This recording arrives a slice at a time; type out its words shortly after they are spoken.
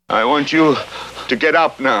I want you to get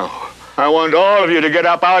up now. I want all of you to get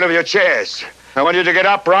up out of your chairs. I want you to get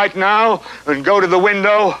up right now and go to the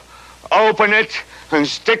window, open it, and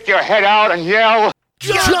stick your head out and yell,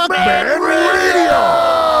 Junkman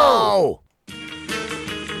Radio!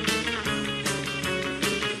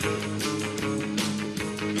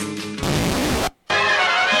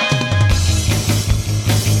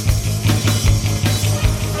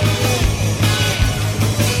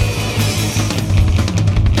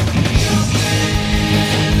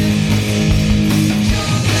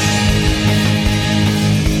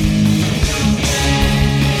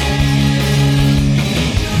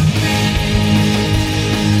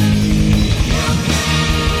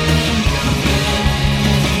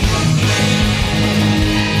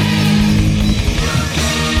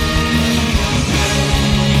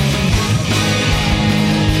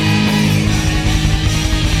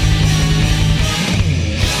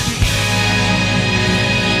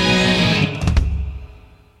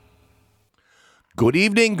 Good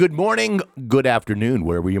evening, good morning, good afternoon,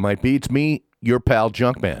 wherever you might be. It's me, your pal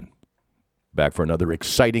Junkman, back for another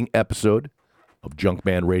exciting episode of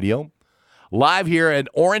Junkman Radio, live here at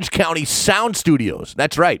Orange County Sound Studios.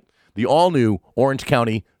 That's right, the all-new Orange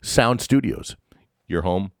County Sound Studios. Your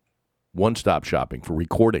home, one-stop shopping for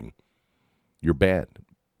recording your band,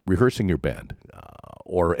 rehearsing your band,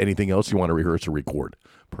 or anything else you want to rehearse or record.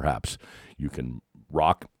 Perhaps you can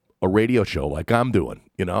rock a radio show like I'm doing,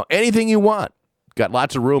 anything you want. Got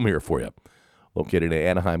lots of room here for you. Located in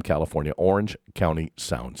Anaheim, California, Orange County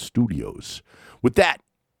Sound Studios. With that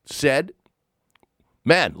said,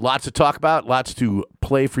 man, lots to talk about, lots to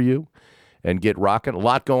play for you and get rocking. A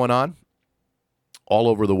lot going on all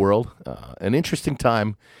over the world. An interesting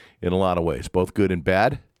time in a lot of ways, both good and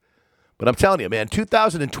bad. But I'm telling you, man,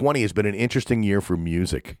 2020 has been an interesting year for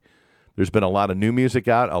music. There's been a lot of new music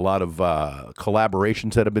out, a lot of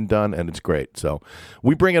collaborations that have been done, and it's great. So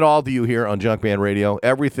we bring it all to you here on Junkman Radio,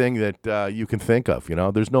 everything that you can think of.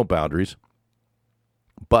 There's no boundaries.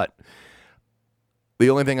 But the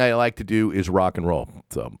only thing I like to do is rock and roll.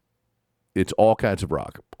 So it's all kinds of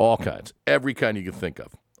rock, all kinds, every kind you can think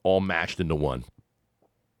of, all mashed into one.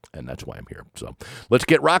 And that's why I'm here. So let's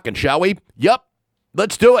get rocking, shall we? Yep,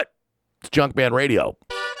 let's do it. It's Junkman Radio.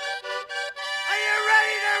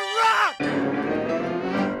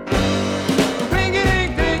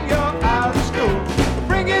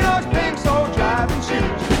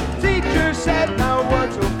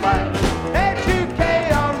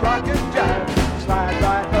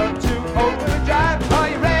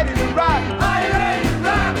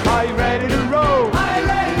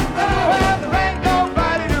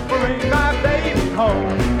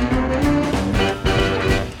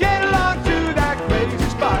 Get along to that crazy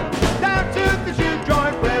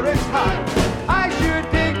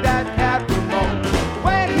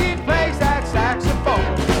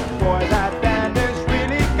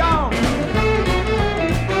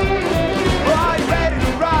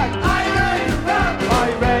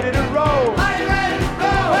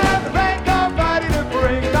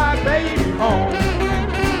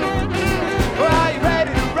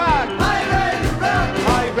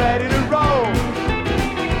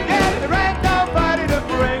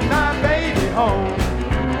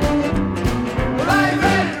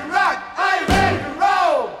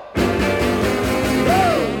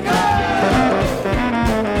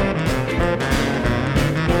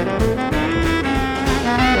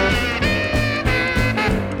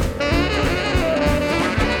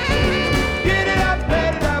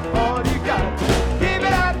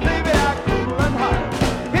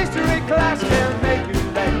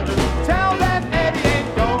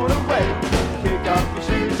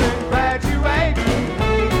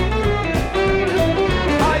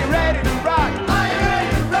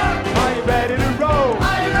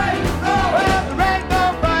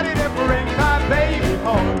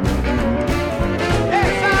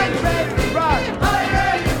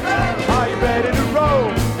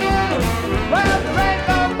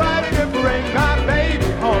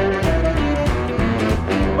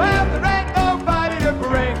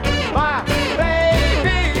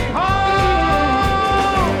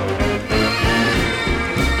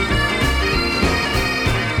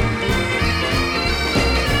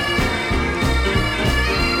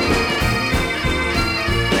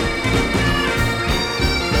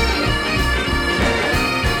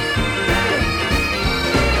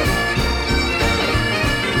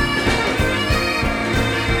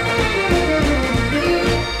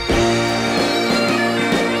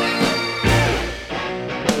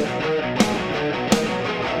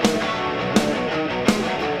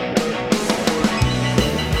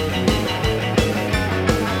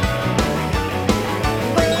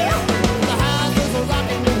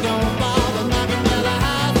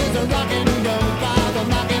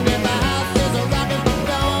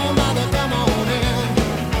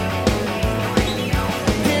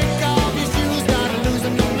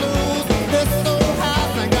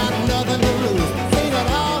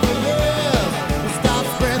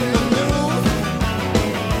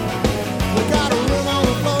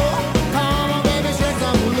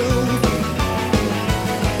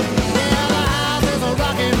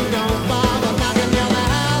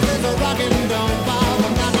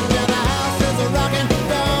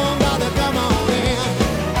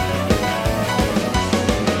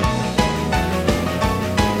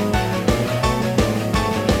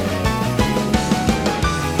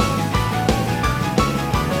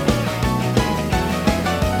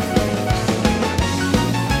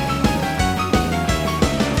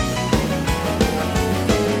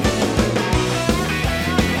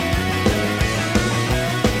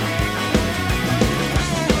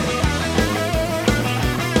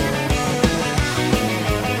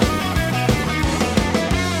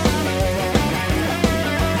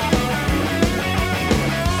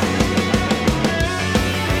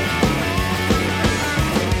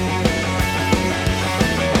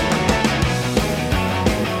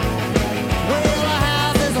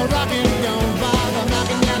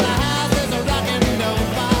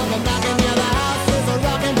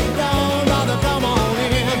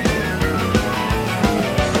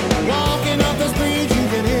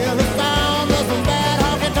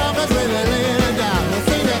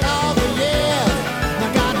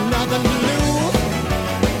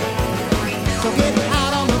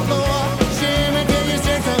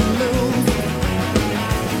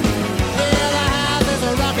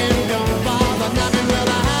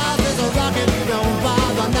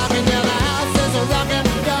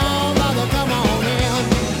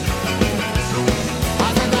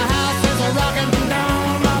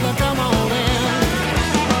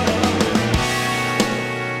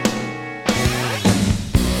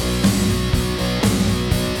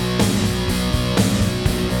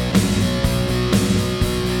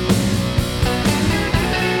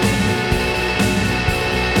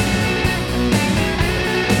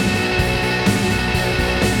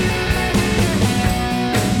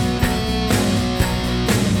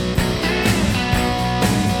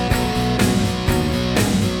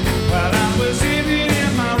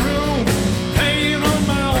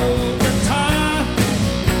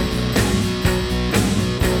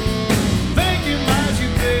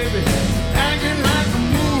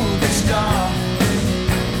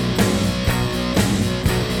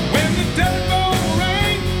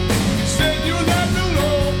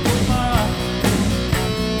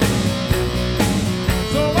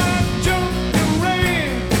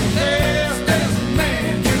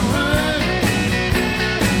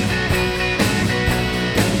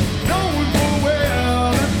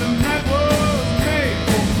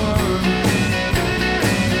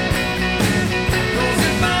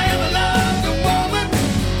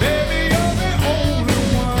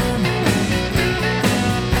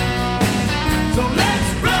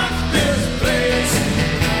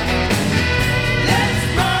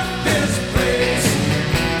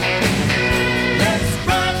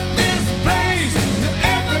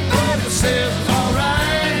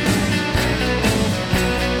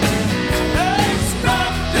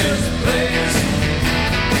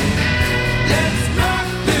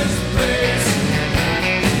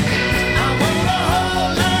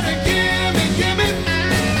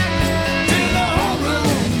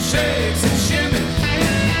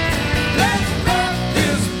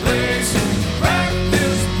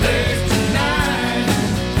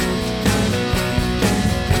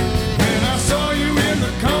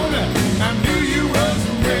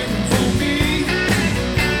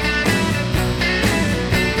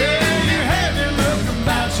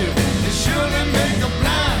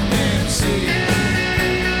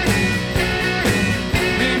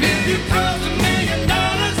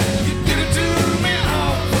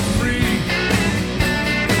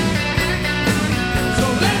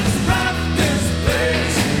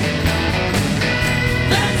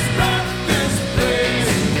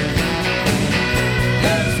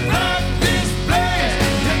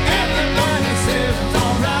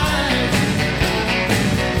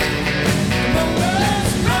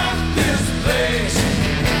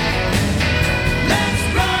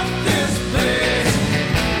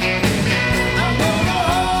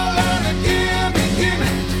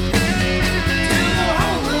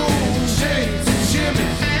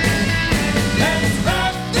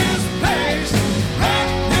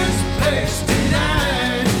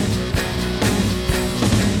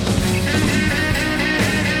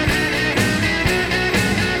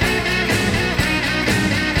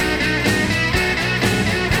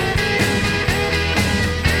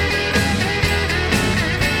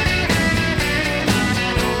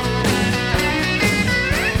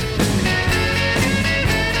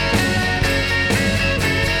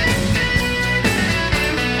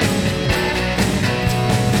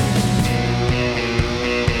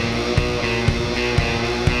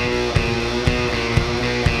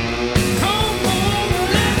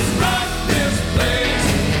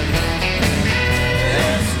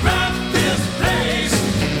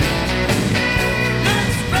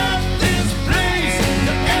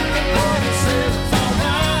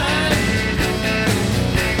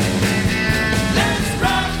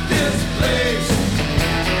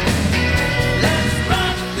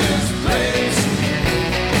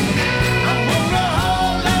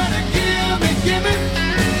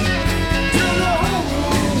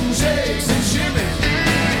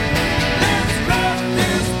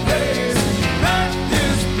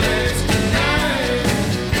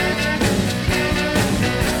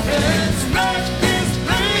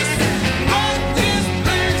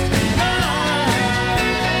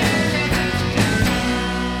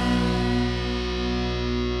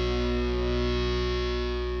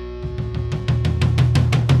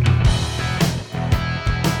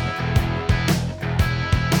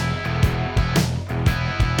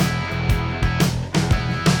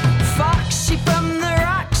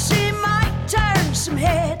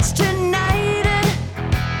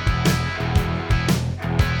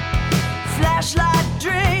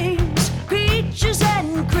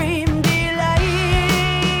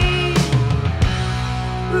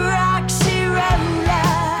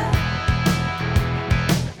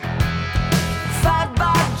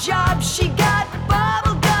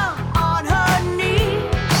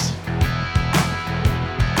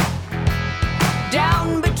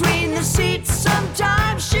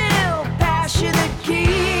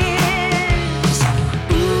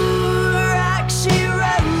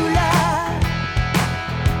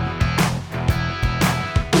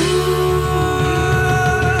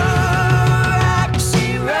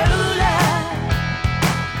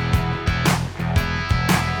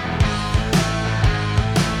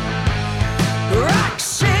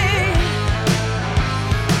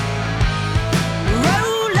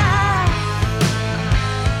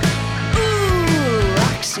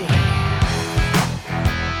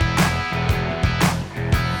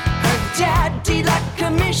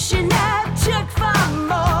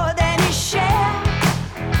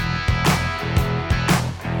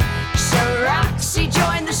She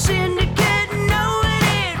joined the syndicate knowing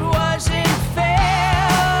it wasn't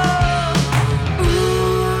fair.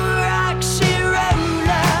 Ooh, Roxy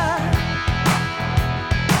Roller.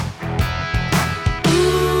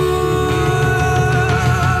 Ooh,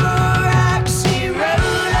 Roxy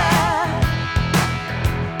Roller.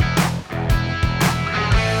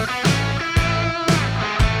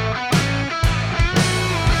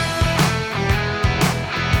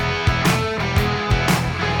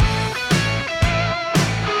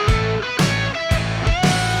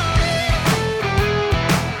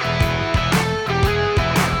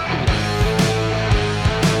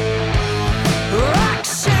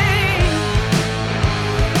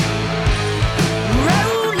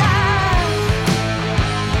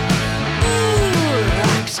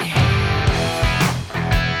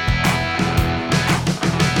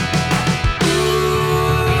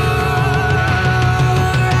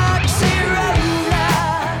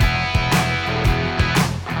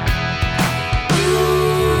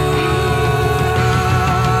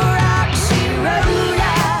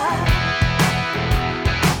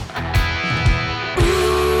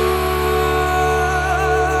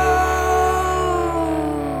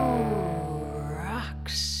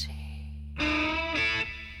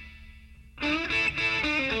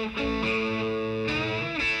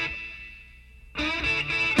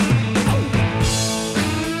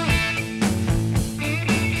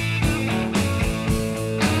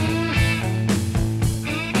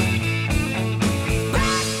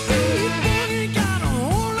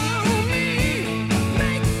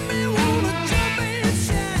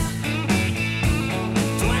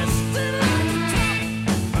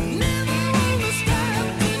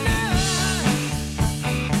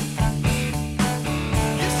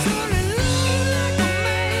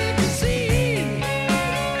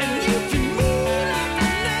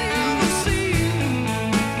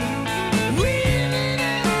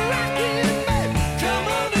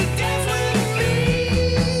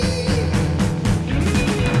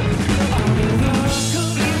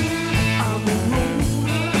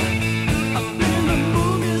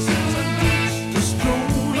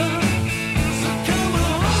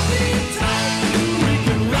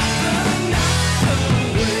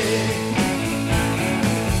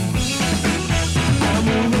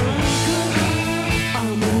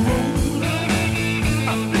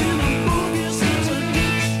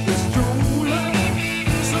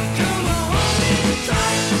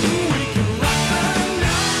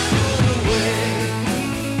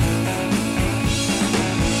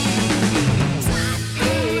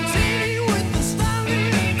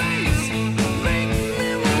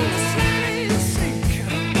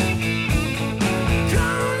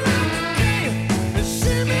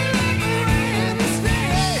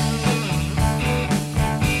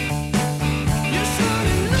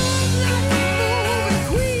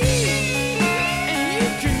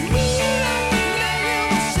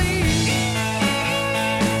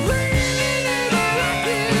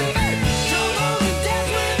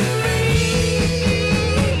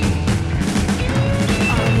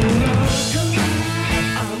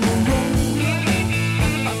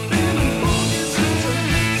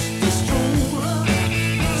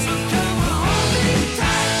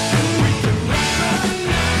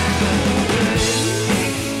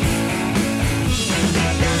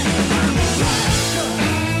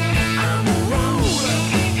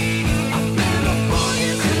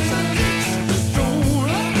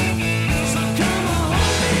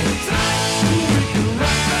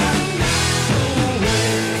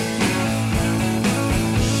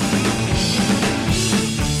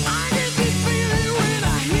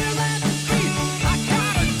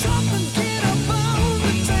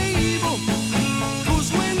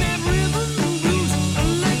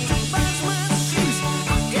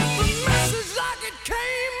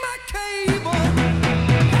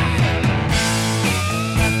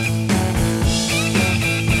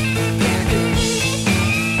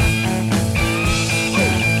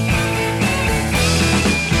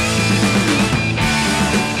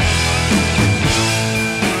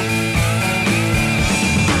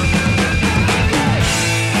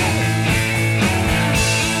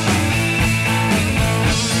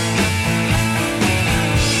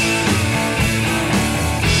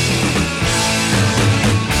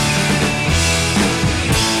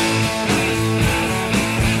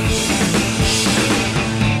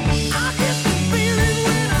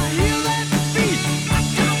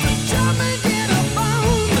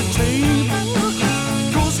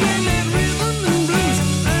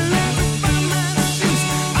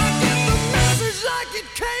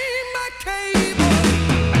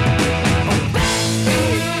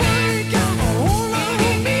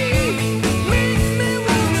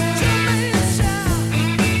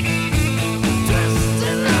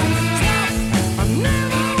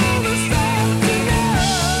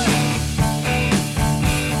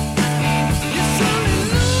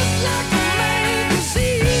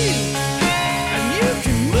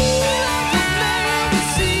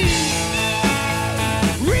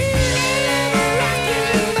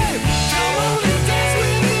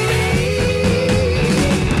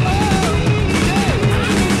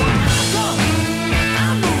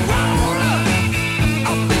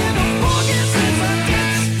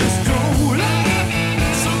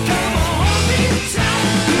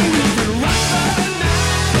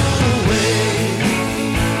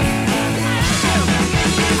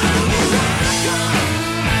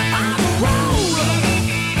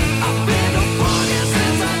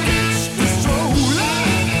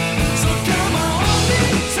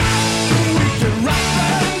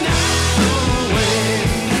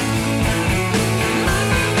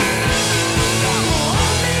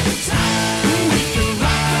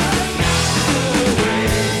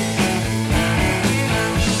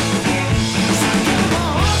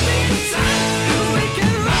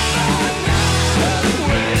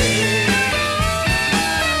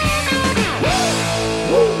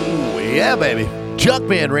 Yeah, baby.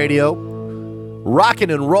 Junkman Radio.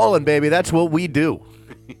 Rocking and rolling, baby. That's what we do.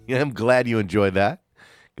 I'm glad you enjoyed that,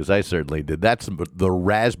 because I certainly did. That's the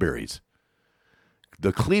Raspberries.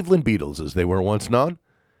 The Cleveland Beatles, as they were once known.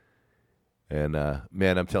 And,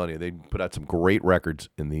 man, I'm telling you, they put out some great records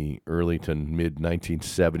in the early to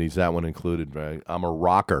mid-1970s. That one included, I'm a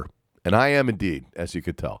Rocker. And I am indeed, as you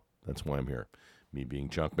could tell. That's why I'm here, me being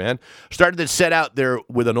Junkman. Started the set out there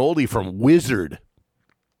with an oldie from Wizard.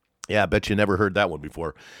 Yeah, I bet you never heard that one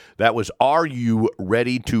before. That was Are You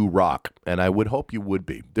Ready to Rock? And I would hope you would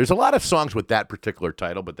be. There's a lot of songs with that particular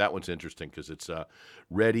title, but that one's interesting because it's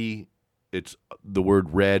ready. It's the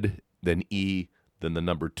word red, then E, then the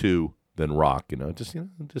number 2, then rock.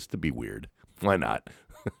 Just to be weird. Why not?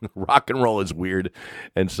 Rock and roll is weird,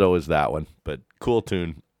 and so is that one. But cool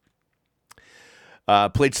tune.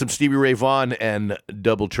 Played some Stevie Ray Vaughan and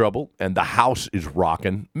Double Trouble, and The House is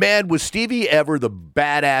Rockin'. Man, was Stevie ever the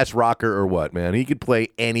badass rocker or what, man? He could play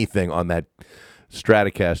anything on that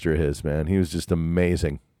Stratocaster of his, man. He was just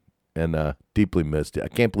amazing and deeply missed. I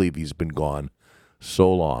can't believe he's been gone so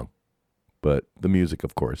long. But the music,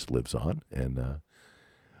 of course, lives on. And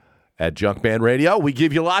at Junkman Radio, we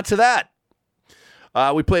give you lots of that.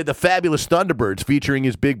 We played the Fabulous Thunderbirds featuring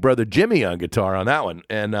his big brother Jimmy on guitar on that one.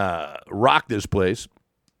 And rocked this place.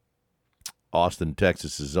 Austin,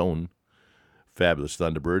 Texas's own Fabulous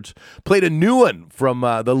Thunderbirds. Played a new one from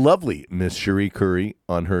the lovely Miss Cherie Curry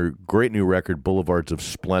on her great new record, Boulevards of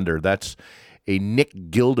Splendor. That's a Nick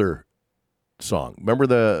Gilder song. Remember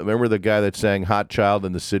the guy that sang Hot Child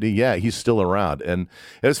in the City? Yeah, he's still around. And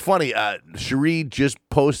it was funny. Cherie just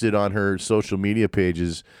posted on her social media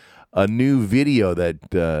pages a new video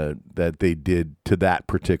that they did to that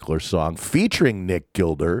particular song featuring Nick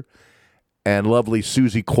Gilder and lovely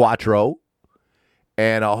Susie Quattro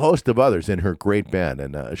and a host of others in her great band.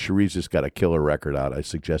 And Cherie's just got a killer record out. I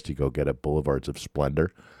suggest you go get it, Boulevards of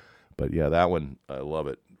Splendor. But yeah, that one, I love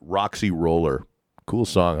it. Roxy Roller. Cool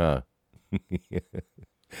song, huh?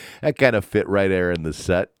 That kind of fit right there in the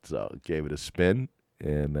set, so gave it a spin,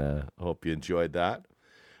 and hope you enjoyed that.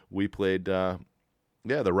 We played, the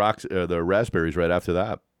Raspberries right after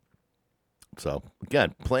that. So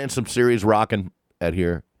again, playing some serious rocking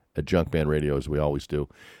here at Junkman Radio, as we always do.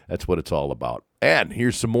 That's what it's all about. And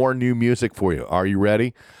here's some more new music for you. Are you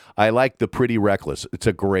ready? I like the Pretty Reckless. It's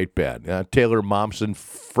a great band. Taylor Momsen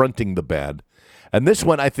fronting the band. And this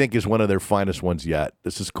one, I think, is one of their finest ones yet.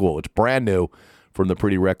 This is cool. It's brand new from the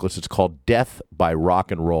Pretty Reckless. It's called Death by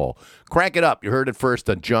Rock and Roll. Crank it up. You heard it first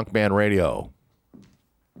on Junkman Radio.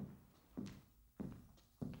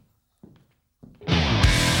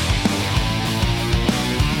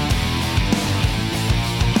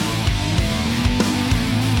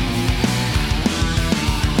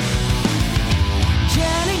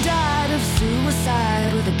 Jenny died of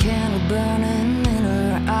suicide with a candle burning in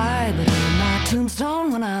her eye, but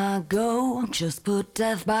tombstone when I go, just put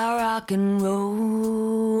death by rock and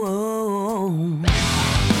roll.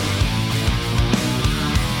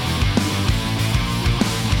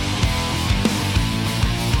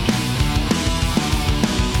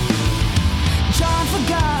 John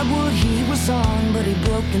forgot what he was on, but he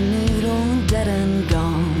broke the needle, dead and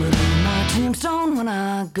gone. But on my tombstone when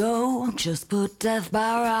I go, just put death by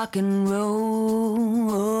rock and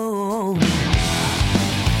roll.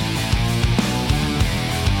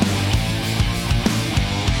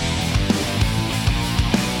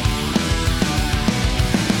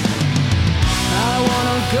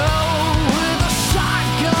 Go with a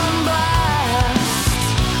shotgun blast.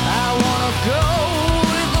 I wanna go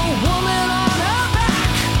with a woman on her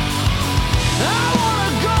back. I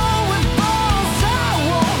wanna go with balls I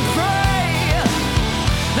won't pray.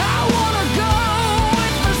 I wanna go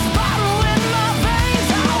with this bottle in my veins.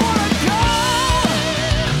 I wanna go.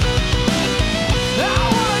 I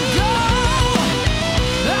wanna go.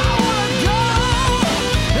 I wanna go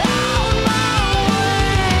out my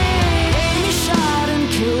way. Amy shot and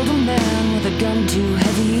killed a man with a gun too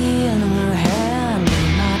heavy in her hand.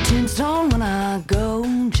 My tombstone when I go,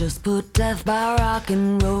 just put death by rock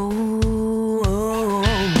and roll.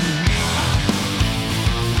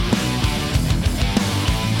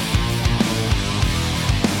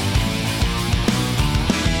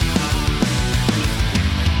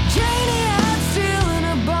 Janie had steel in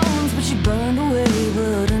her bones, but she burned away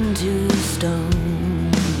blood into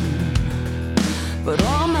stone. But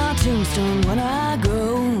on my tombstone when I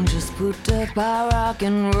go, just put death by rock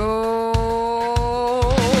and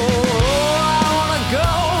roll. I wanna go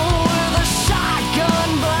with a shotgun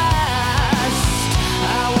blast.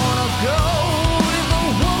 I wanna go with a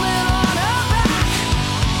woman on her back.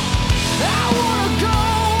 I wanna go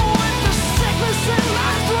with the sickness in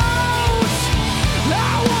my throat.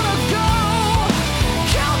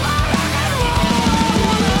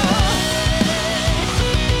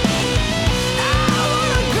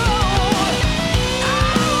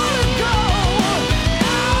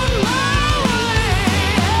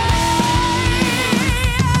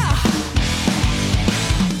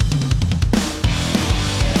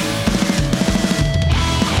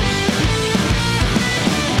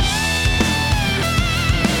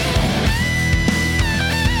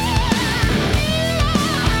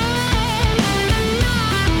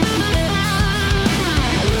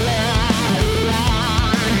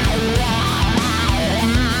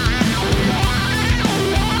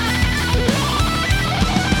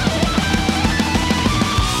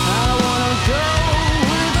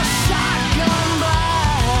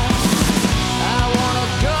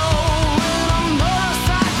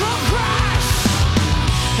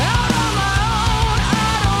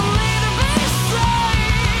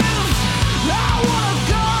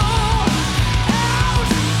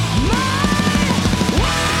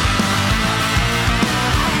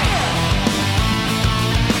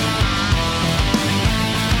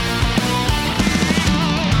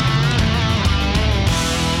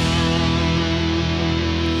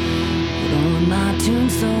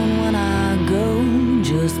 tombstone when I go.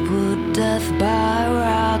 Just put death by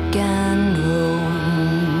rock and roll.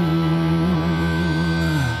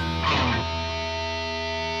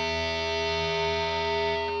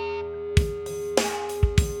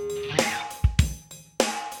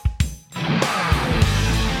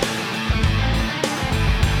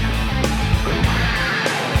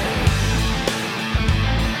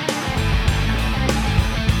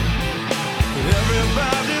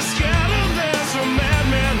 Everybody's scattered, there's a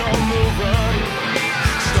madman on the run,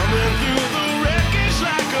 stumbling through the wreckage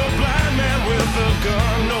like a blind man with a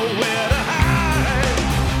gun, nowhere to hide.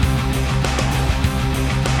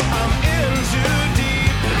 I'm in too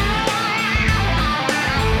deep,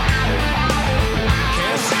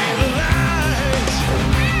 can't see the light,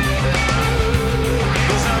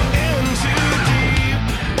 'cause I'm in too deep,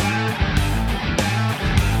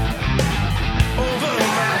 over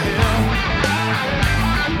my head.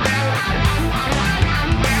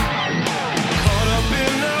 Caught up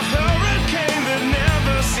in a hurricane that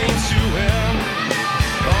never seems to end.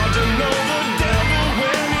 Hard to know the devil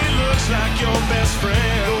when he looks like your best friend.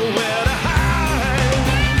 Nowhere to hide.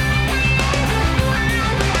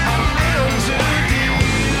 I'm in too deep.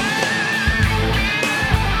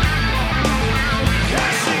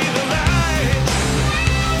 Can't see the light.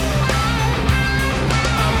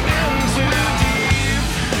 I'm in too deep.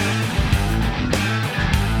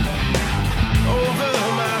 Over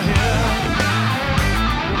my head.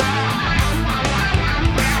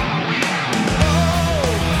 Oh,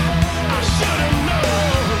 I should have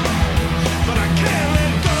known, but I can't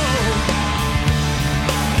let go,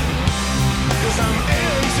 'cause I'm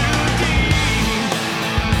in too deep.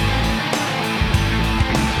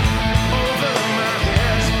 Over my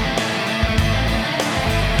head.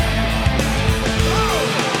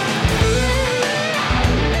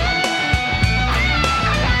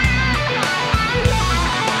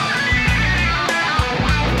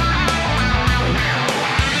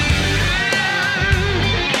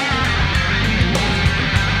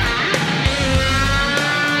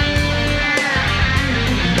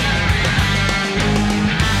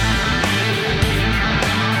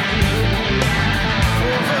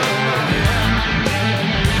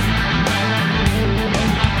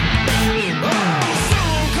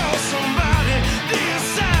 Someone call somebody, the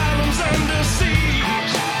asylum's under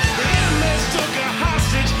siege. The inmates took a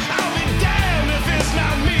hostage, I'll be damned if it's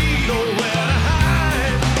not me. Nowhere to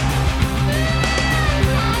hide,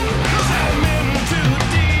 'cause I'm in too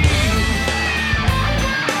deep.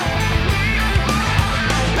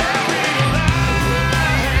 Buried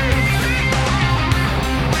alive,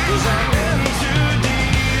 'cause I'm in too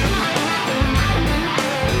deep.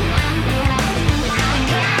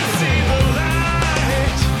 Can't see the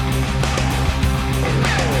light.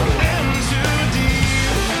 In too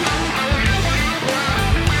deep.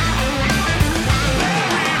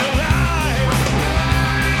 Buried alive.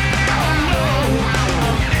 Oh no,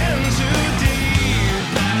 I'm in too deep.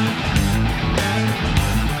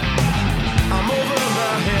 I'm over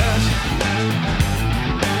my head.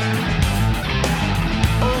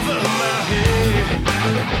 Over my head.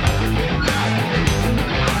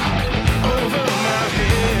 Over my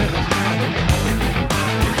head.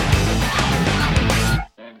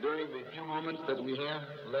 And during the few moments that we have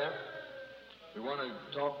left, we want to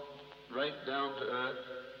talk right down to earth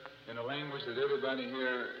in a language that everybody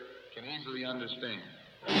here can easily understand.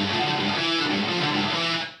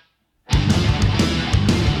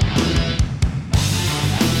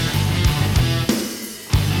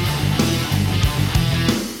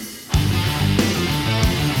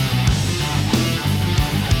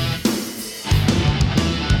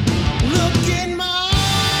 Look in my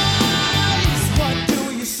eyes, what do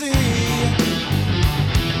you see?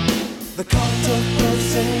 The cult of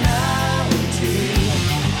personality.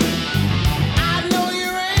 I know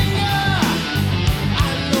your anger, I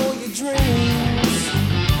know your dreams.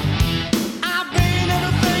 I've been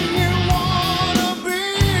everything you wanna be.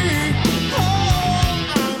 Oh,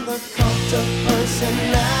 I'm the cult of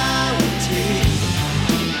personality.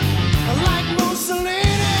 Like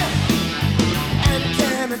Mussolini and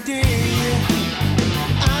Kennedy,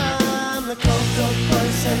 I'm the cult of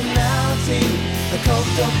personality, the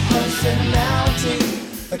cult of personality,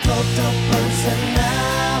 the cult of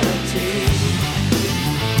personality.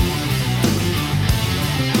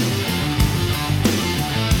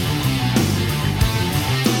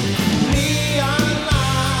 Neon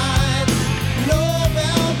lights,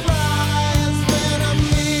 Nobel Prize, when a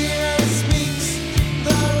mirror speaks,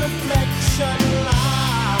 the reflection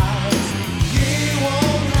lies. You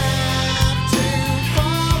won't have to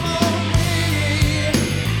follow me,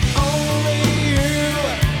 only you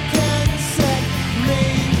can set me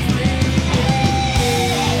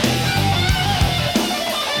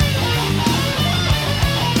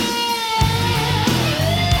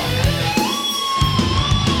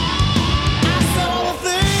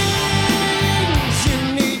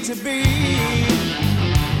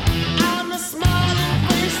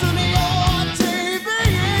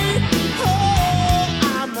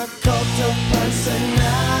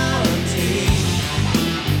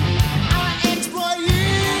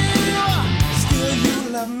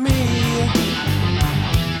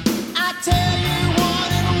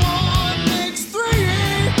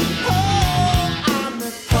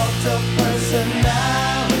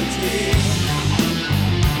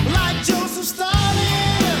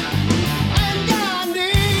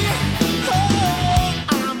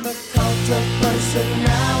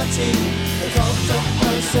personality, the cult of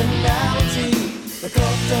personality, the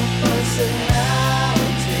cult of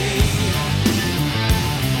personality.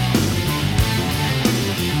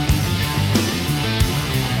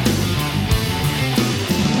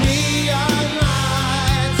 Neon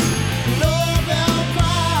lights, Nobel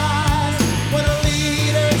Prize. When a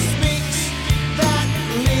leader speaks, that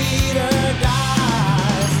leader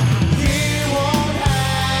dies. You won't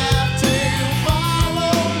have to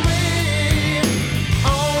follow me.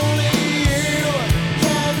 Only you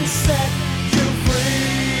can set you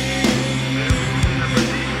free.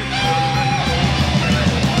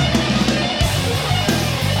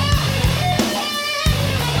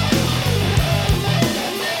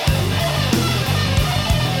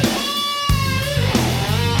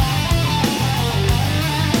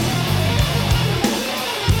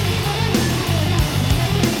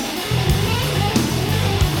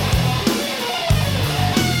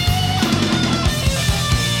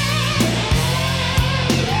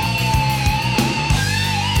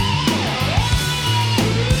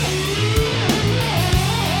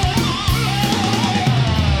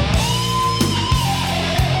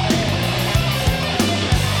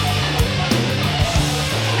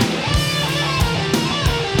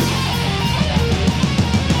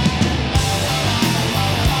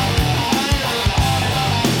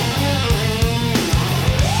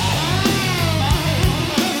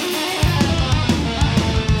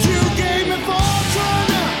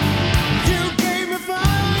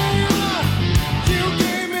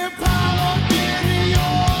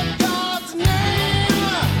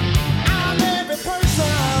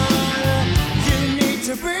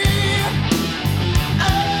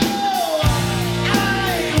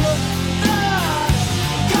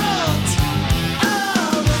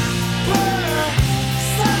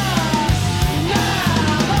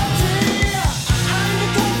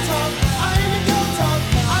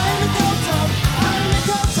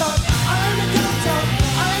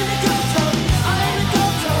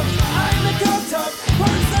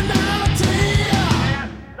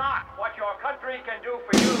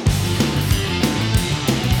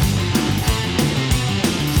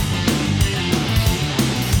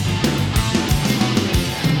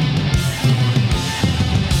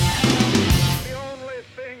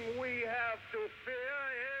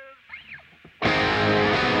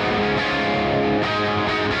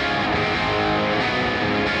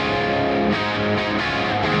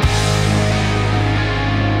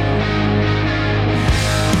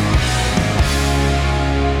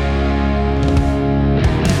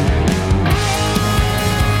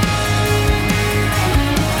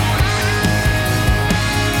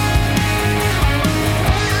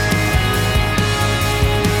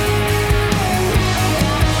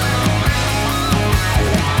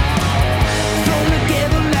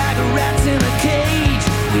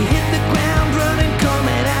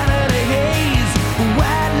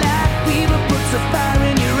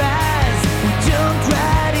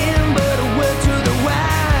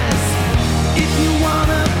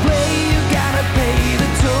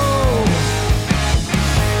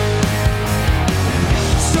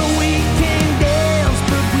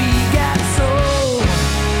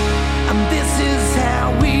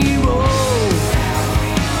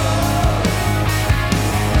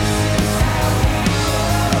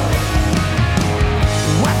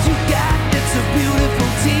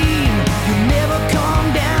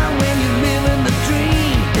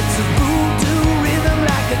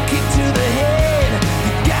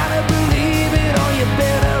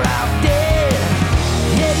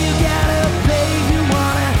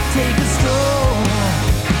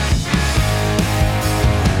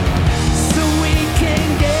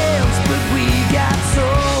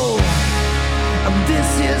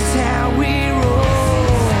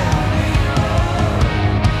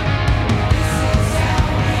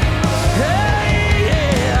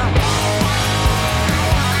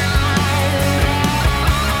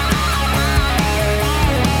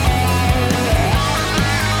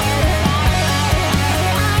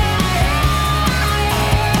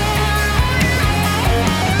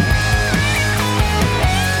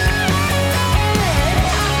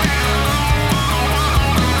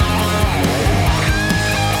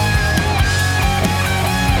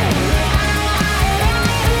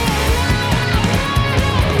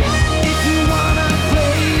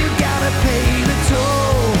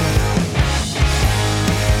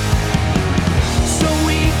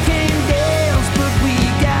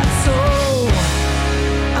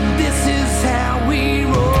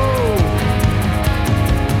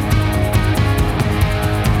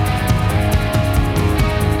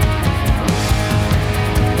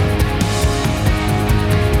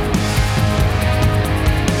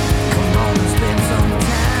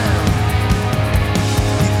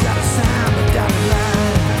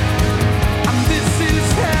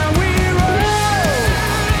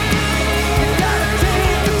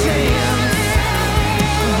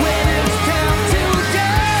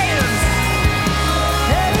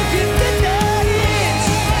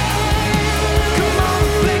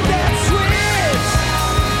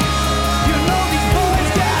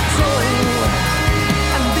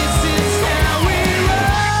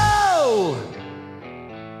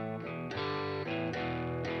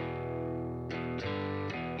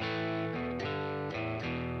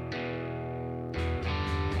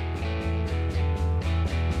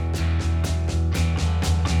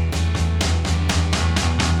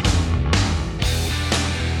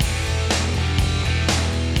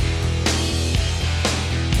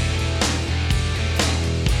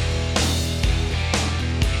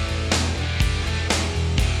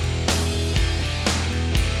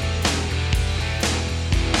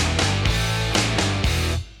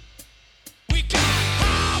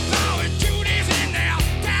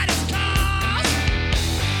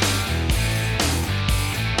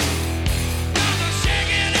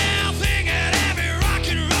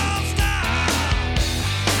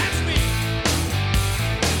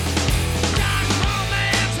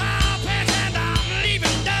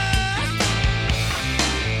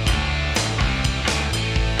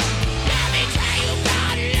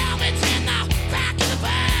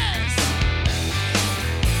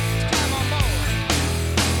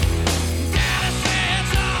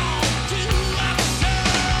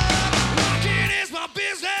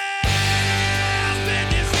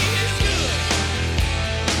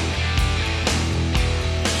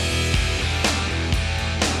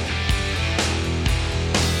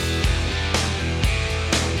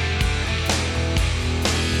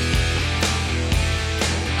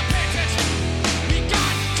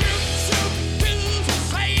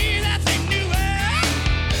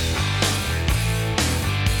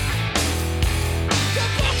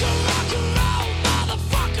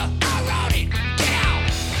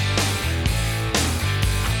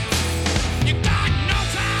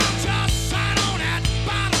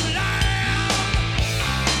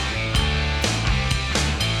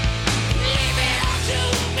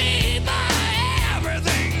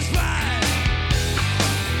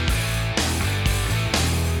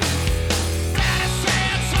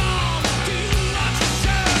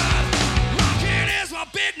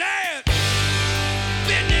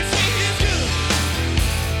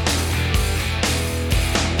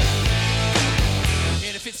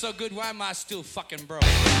 am I still fucking broke?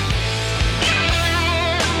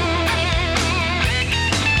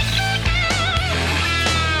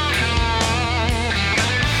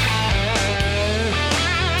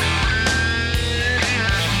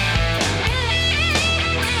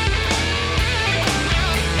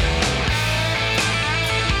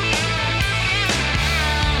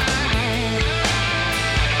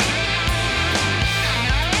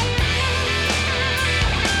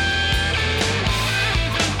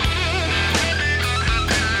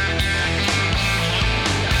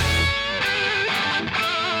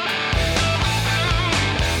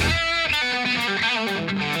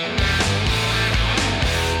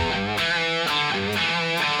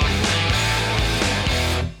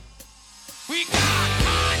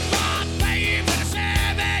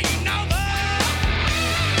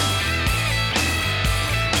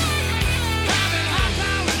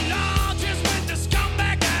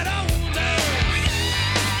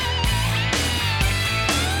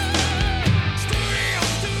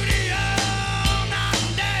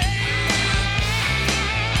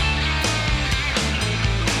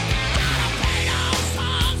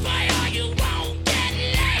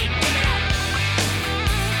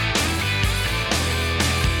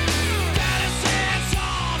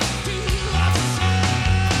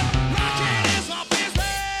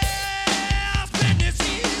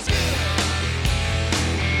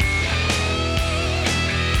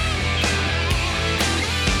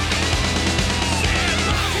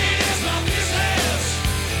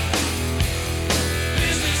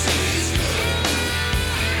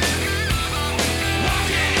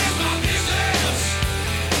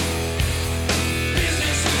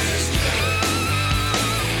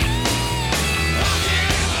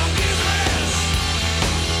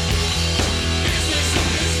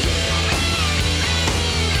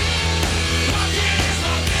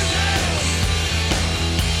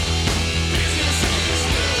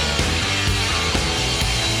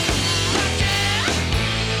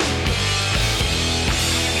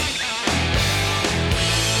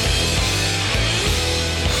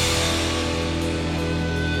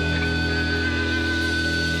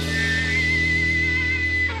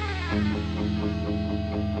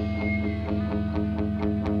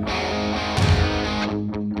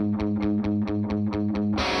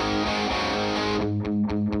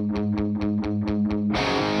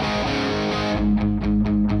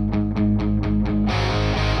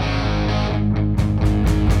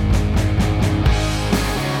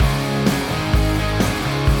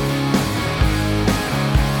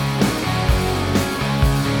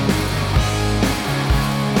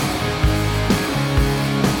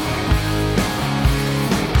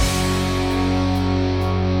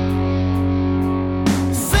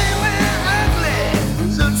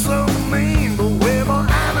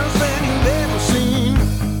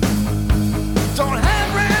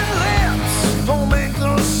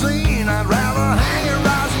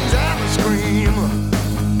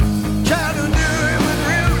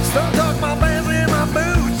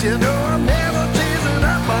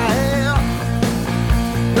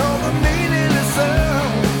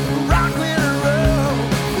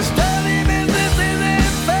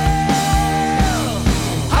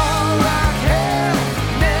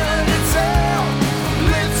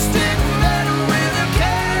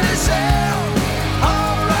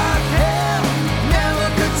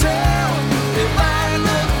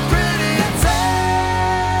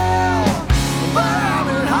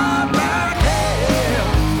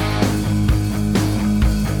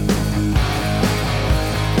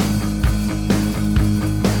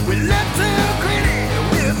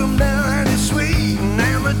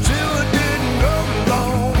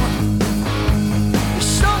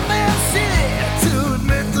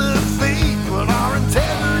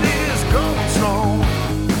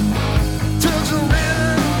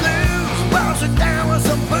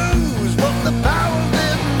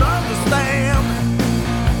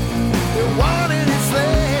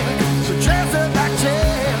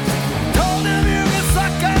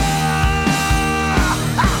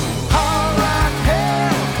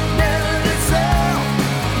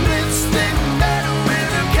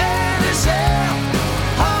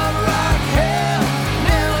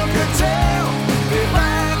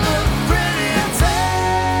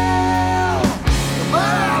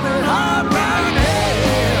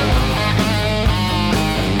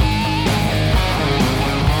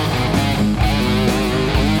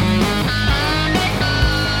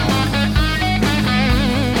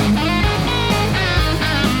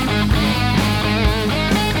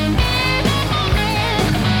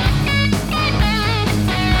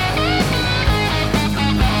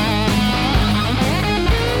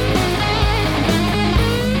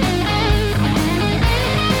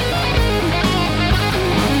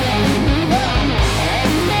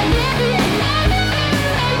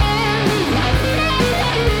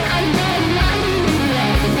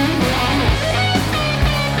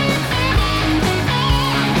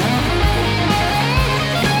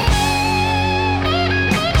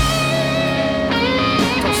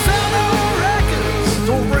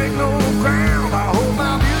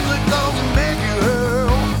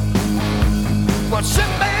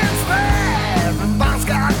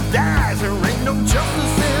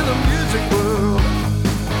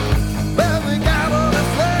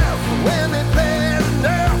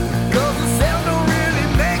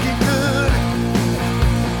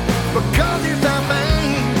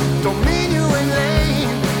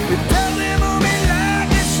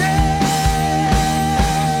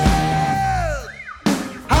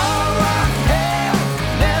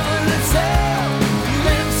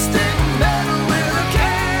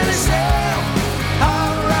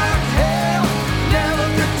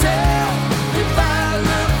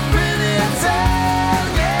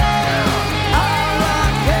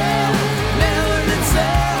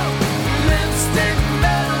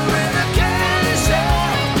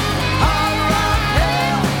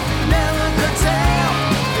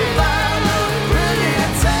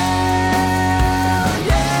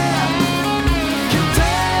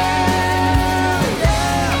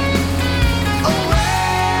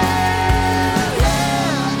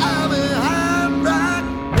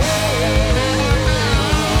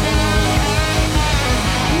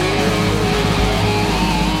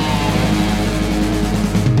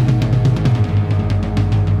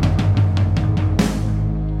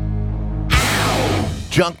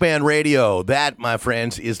 Junkman Radio. That, my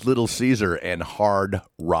friends, is Little Caesar and Hard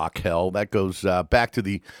Rock Hell. That goes back to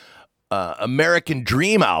the American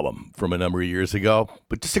Dream album from a number of years ago.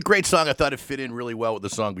 But just a great song. I thought it fit in really well with the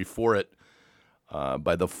song before it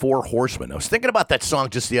by the Four Horsemen. I was thinking about that song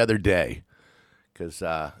just the other day because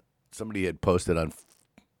somebody had posted on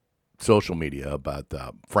social media about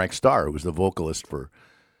Frank Starr, who was the vocalist for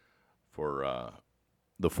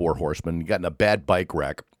the Four Horsemen. He got in a bad bike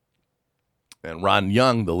wreck. And Ron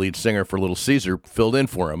Young, the lead singer for Little Caesar, filled in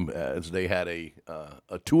for him as they had a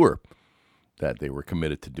tour that they were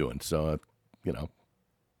committed to doing. So,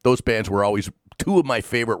 those bands were always two of my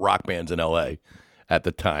favorite rock bands in L.A. at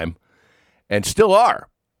the time and still are.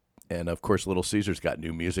 And, of course, Little Caesar's got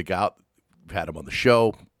new music out. We've had them on the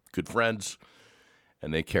show, good friends,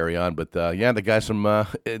 and they carry on. But, the guys from,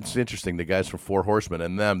 it's interesting, the guys from Four Horsemen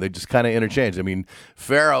and them, they just kind of interchanged. I mean,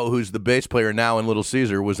 Pharaoh, who's the bass player now in Little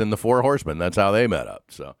Caesar, was in the Four Horsemen. That's how they met up.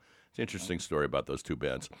 So it's an interesting story about those two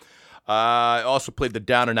bands. I also played the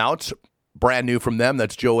Down and Outs, brand new from them.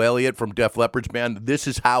 That's Joe Elliott from Def Leppard's band. This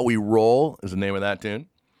Is How We Roll is the name of that tune.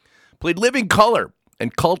 Played Living Color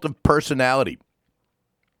and Cult of Personality.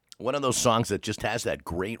 One of those songs that just has that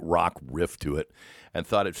great rock riff to it, and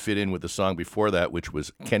thought it fit in with the song before that, which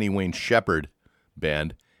was Kenny Wayne Shepherd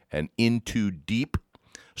Band and Into Deep.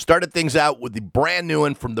 Started things out with the brand new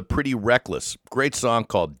one from the Pretty Reckless. Great song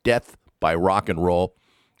called Death by Rock and Roll.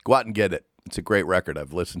 Go out and get it. It's a great record.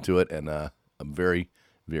 I've listened to it, and I'm very,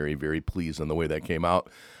 very, very pleased on the way that came out.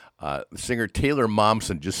 The singer Taylor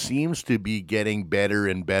Momsen just seems to be getting better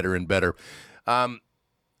and better and better.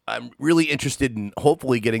 I'm really interested in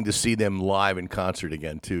hopefully getting to see them live in concert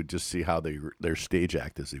again, too, just see how their stage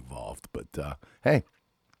act has evolved. But, hey,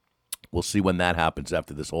 we'll see when that happens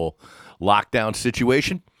after this whole lockdown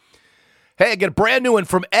situation. Hey, I got a brand new one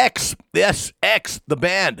from X. Yes, X, the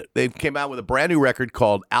band. They came out with a brand new record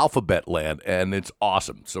called Alphabet Land, and it's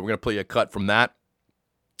awesome. So we're going to play a cut from that.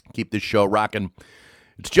 Keep this show rocking.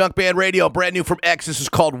 It's Junkman Radio, brand new from X. This is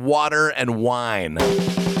called Water and Wine.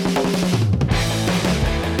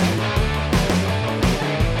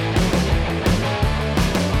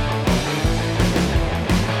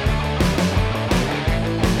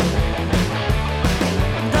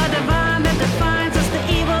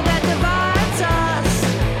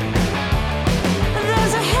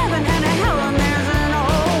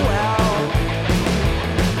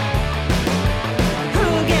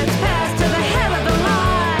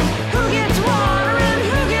 Who gets water and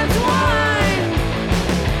who gets wine?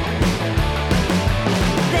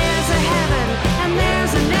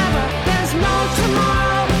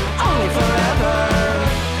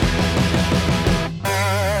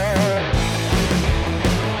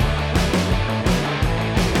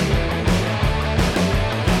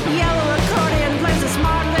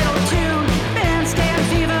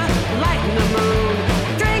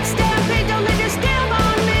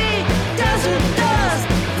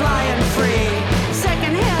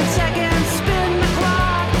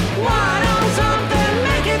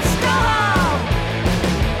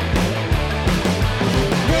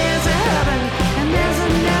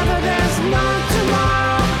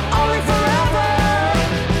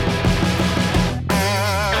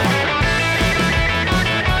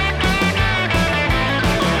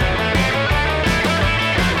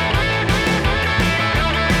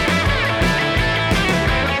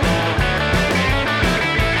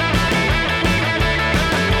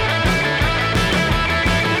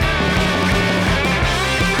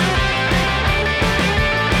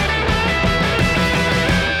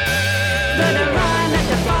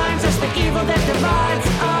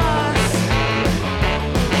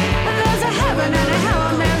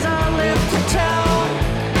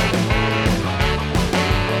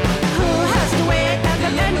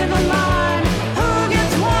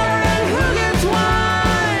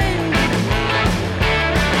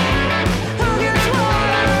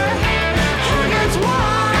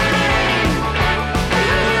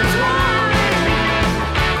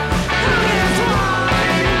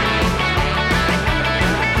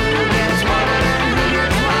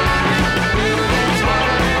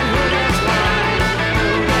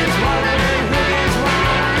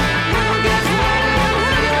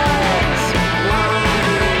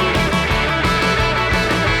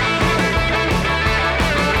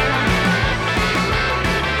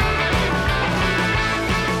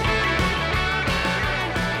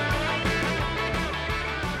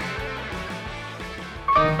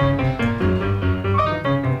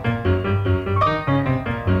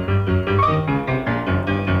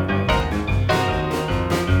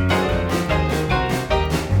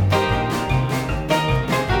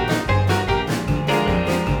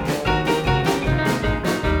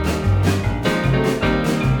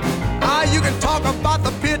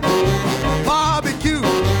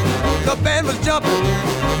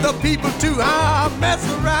 the people to mess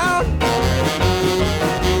around.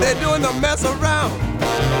 They're doing the mess around.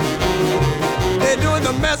 They're doing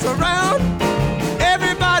the mess around.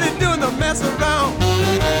 Everybody doing the mess around.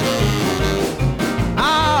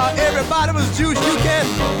 Everybody was juice, you can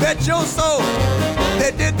bet your soul.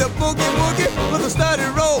 They did the boogie woogie with a steady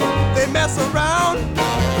roll. They mess around.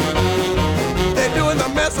 They're doing the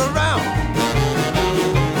mess around.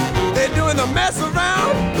 They're doing the mess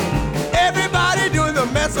around. Everybody doing the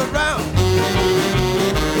mess around.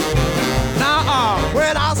 Now,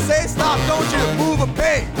 when I say stop, don't you move a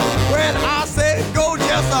peg. When I say go,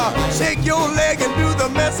 just shake your leg and do the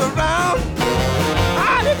mess around.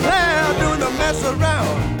 I declare, doing the mess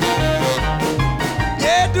around.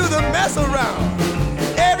 Yeah, do the mess around.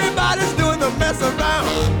 Everybody's doing the mess around.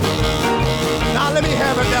 Now let me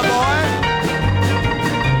have it there, boy.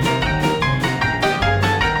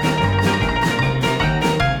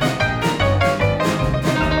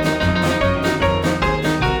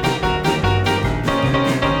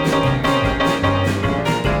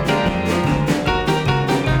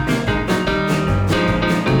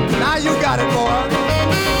 Got it, boy.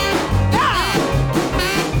 Yeah.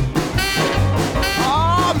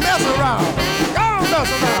 Oh, mess around. Go on,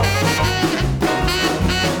 mess around.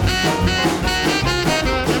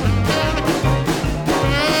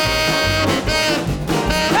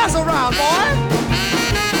 Mess around, boy.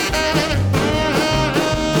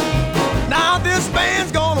 Now this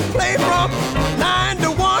band's gonna play from 9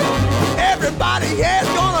 to 1. Everybody here's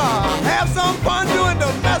gonna have some fun doing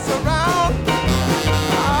the mess around.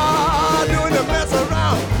 Mess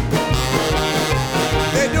around.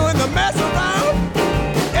 They're doing the mess around.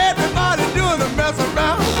 Everybody doing the mess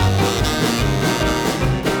around.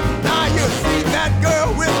 Now you see that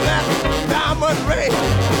girl with that diamond ring.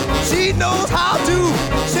 She knows how to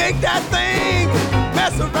shake that thing,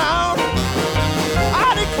 mess around.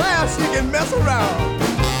 I declare she can mess around.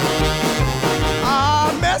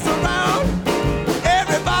 Mess around.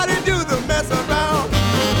 Everybody do the mess around.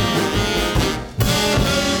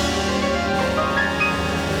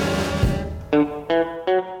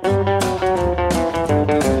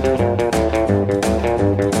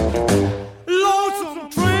 Lonesome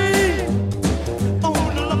train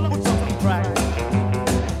on the lonesome track.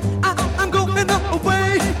 I'm going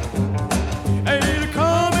away, ain't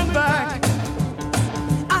coming back.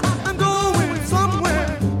 I'm going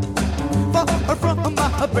somewhere far from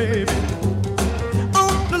my baby.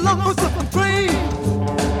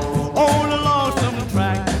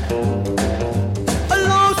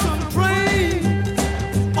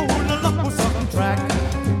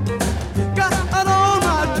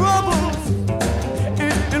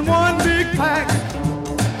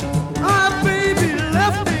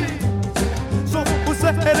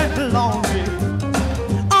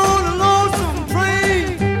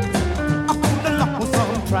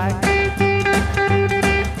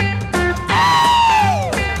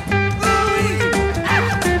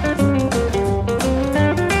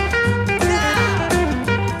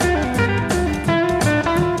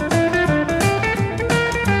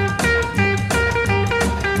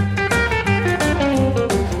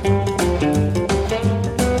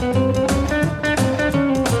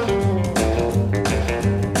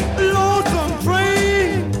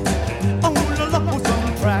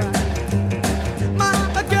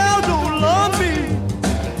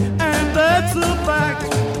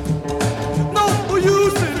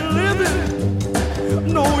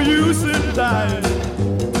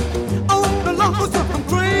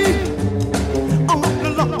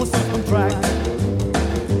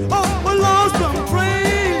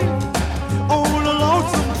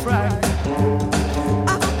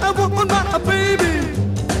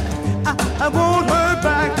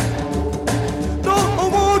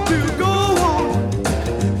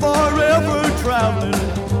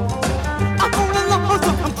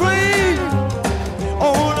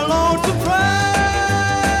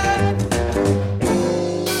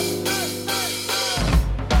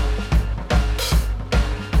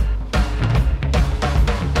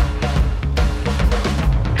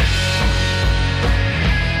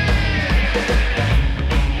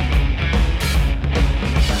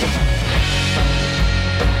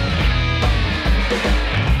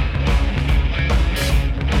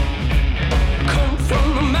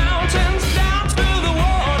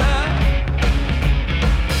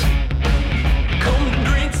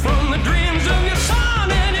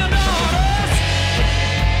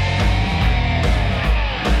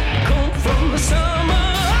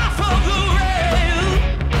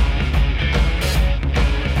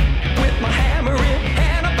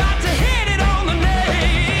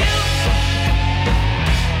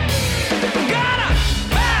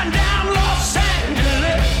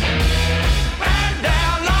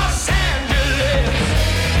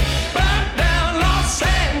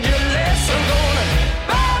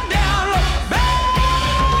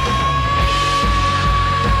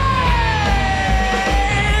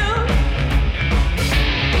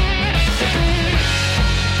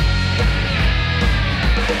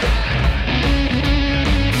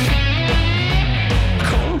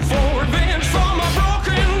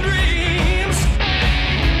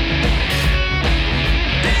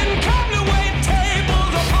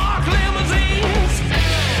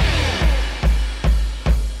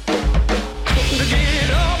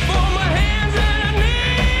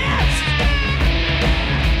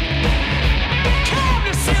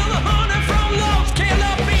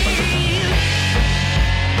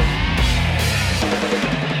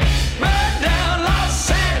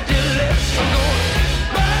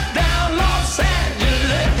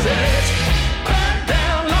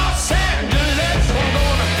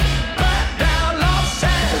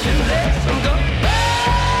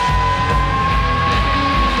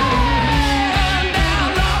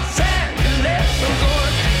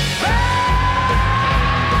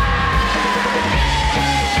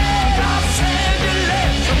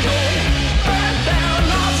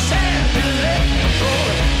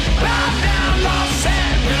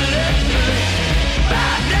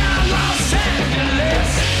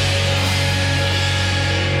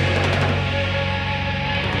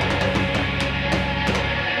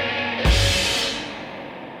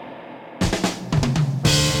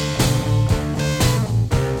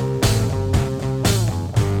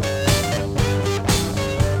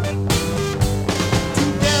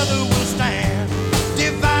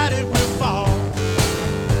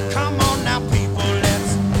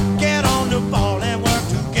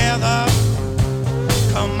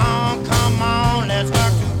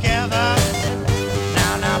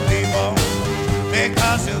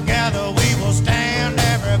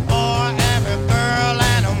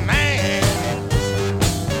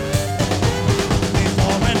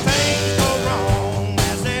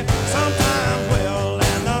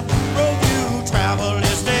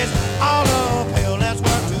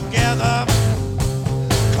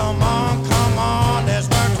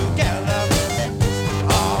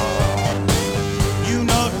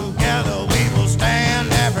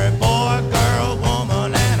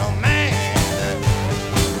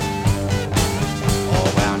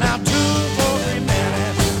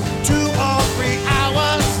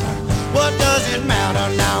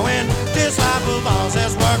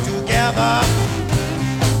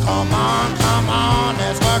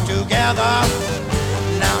 work together.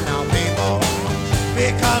 Now, people,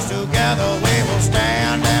 because together we will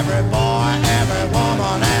stand. Every boy, every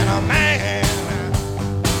woman, and a man.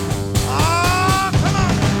 Oh, come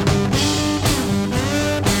on.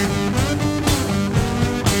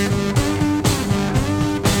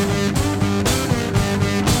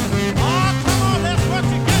 Oh, come on, let's work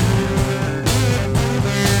together.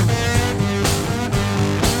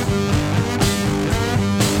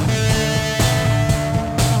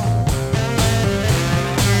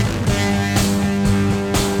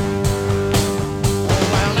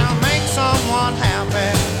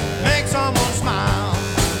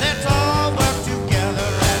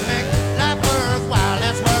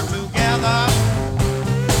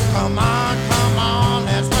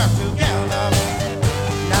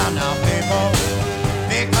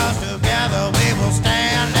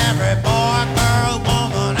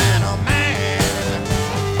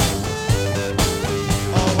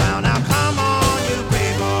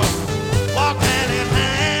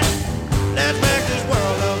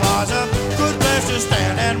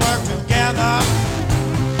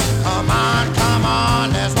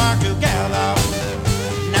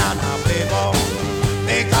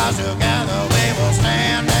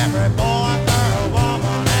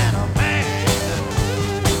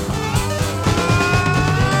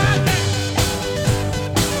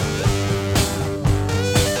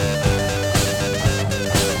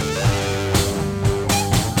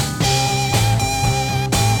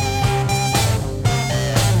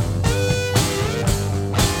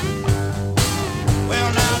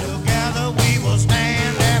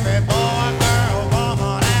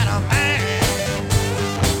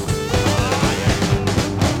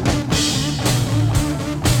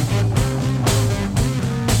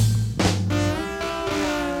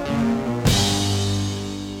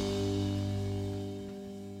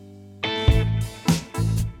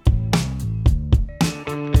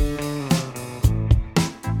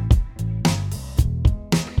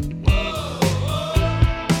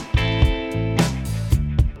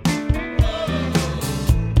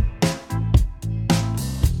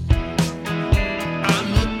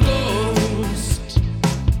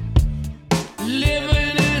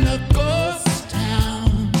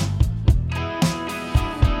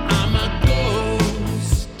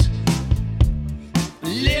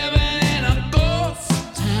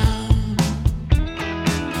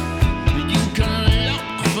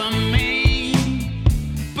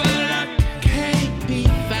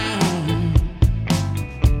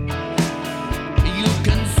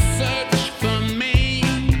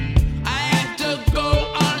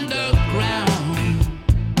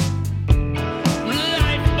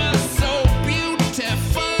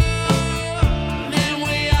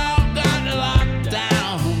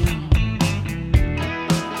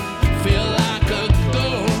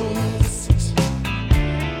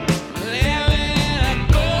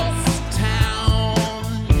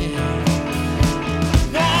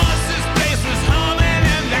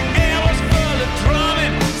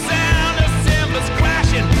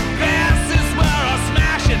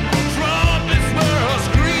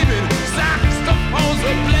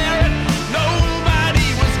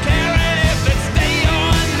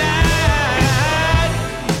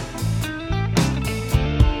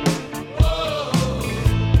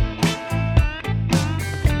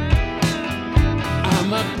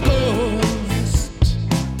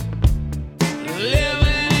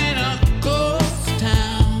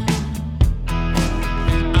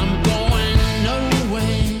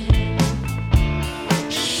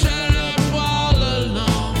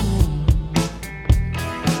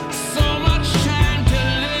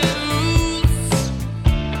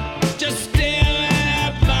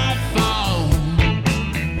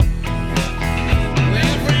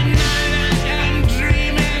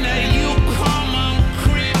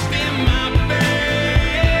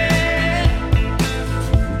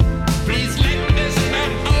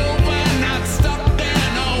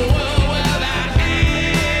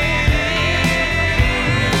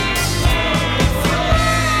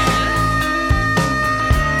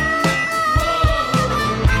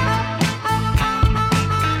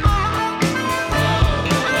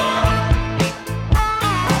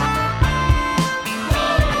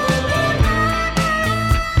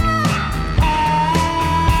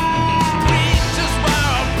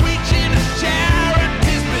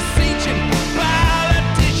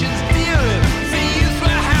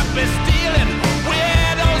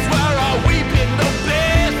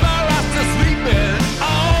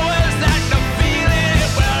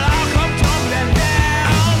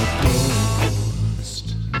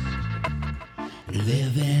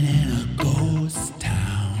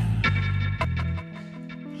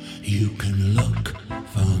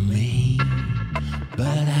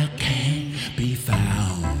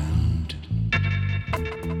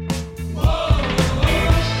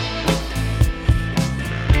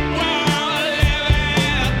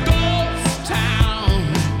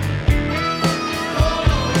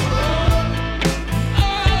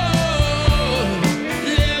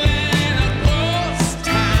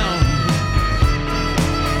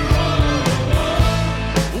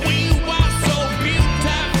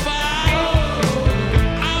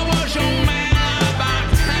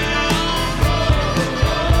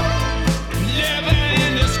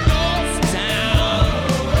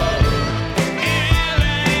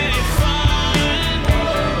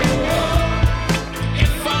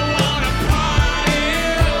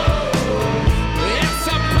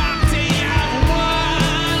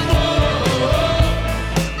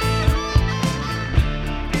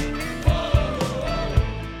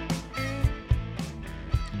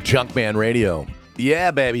 Junkman Radio.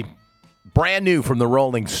 Yeah, baby. Brand new from the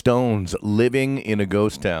Rolling Stones, Living in a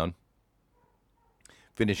Ghost Town.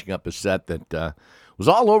 Finishing up a set that was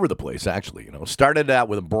all over the place, actually. You know, started out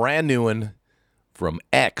with a brand new one from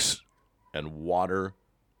X and Water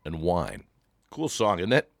and Wine. Cool song,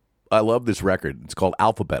 isn't it? I love this record. It's called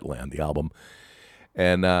Alphabet Land, the album.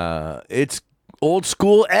 And it's old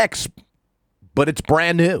school X, but it's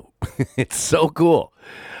brand new. It's so cool.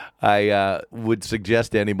 I would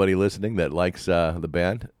suggest to anybody listening that likes the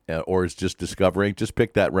band or is just discovering, just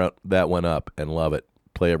pick that one up and love it.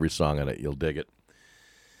 Play every song on it. You'll dig it.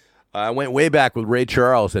 I went way back with Ray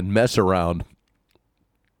Charles and Mess Around.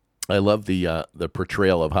 I love the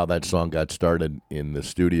portrayal of how that song got started in the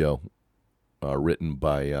studio, written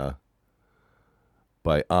by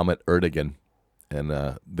Amit Ertegun and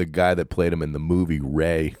the guy that played him in the movie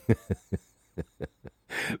Ray.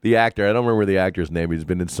 The actor, I don't remember the actor's name. He's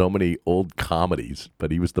been in so many old comedies,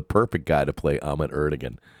 but he was the perfect guy to play Amit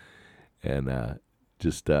Ertegun. And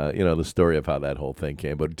the story of how that whole thing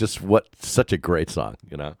came. But just such a great song,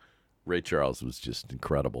 you know. Ray Charles was just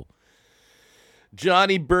incredible.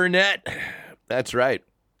 Johnny Burnett, that's right.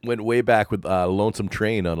 Went way back with Lonesome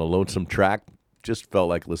Train on a Lonesome Track. Just felt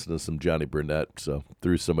like listening to some Johnny Burnett, so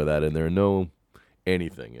threw some of that in there. No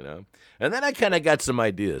anything, you know. And then I kind of got some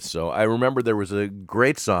ideas. So I remember there was a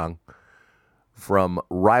great song from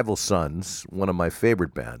Rival Sons, one of my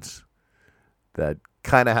favorite bands, that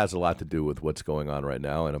kind of has a lot to do with what's going on right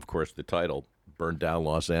now. And, of course, the title, Burn Down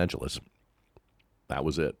Los Angeles. That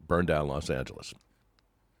was it, Burn Down Los Angeles.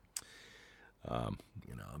 I'm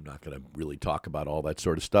not going to really talk about all that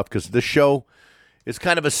sort of stuff because the show is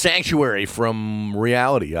kind of a sanctuary from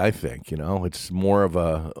reality, I think. You know, it's more of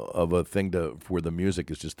a thing for the music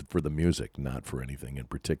is just for the music, not for anything in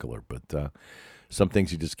particular. But some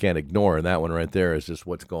things you just can't ignore, and that one right there is just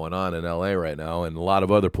what's going on in L.A. right now and a lot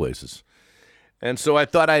of other places. And so I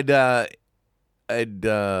thought I'd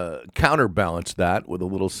counterbalance that with a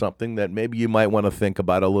little something that maybe you might want to think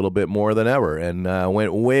about a little bit more than ever. And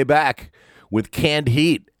went way back with Canned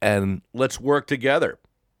Heat and Let's Work Together.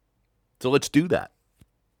 So let's do that.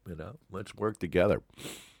 You know, let's work together.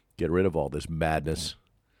 Get rid of all this madness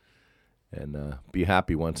and be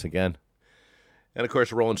happy once again. And, of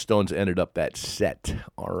course, Rolling Stones ended up that set.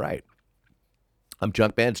 All right. I'm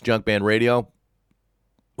Junkman. It's Junkman Radio.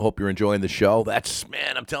 Hope you're enjoying the show.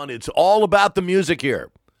 I'm telling you, it's all about the music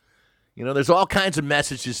here. You know, there's all kinds of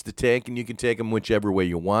messages to take, and you can take them whichever way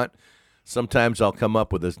you want. Sometimes I'll come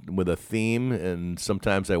up with a theme, and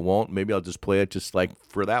sometimes I won't. Maybe I'll just play it just like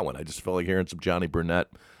for that one. I just felt like hearing some Johnny Burnett,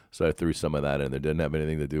 so I threw some of that in there. Didn't have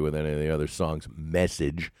anything to do with any of the other songs'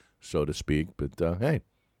 message, so to speak. But, hey,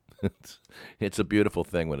 it's a beautiful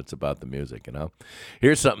thing when it's about the music, you know.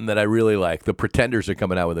 Here's something that I really like. The Pretenders are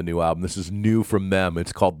coming out with a new album. This is new from them.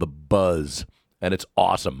 It's called The Buzz, and it's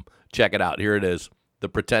awesome. Check it out. Here it is. The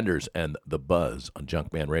Pretenders and The Buzz on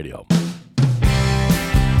Junkman Radio.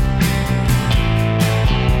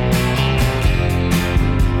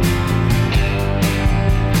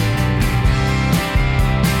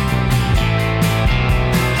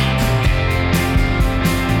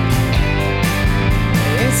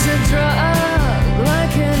 It's a drug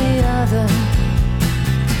like any other,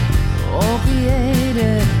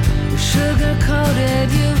 opiated, sugar-coated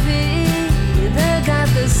UV. They got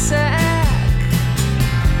the sack,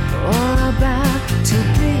 all about to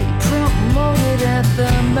be promoted at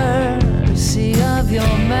the mercy of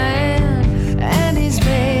your man, and he's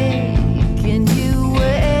making you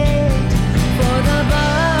wait for the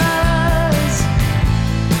buzz.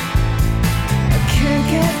 I can't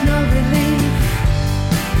get no relief.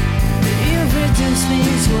 You've reduced me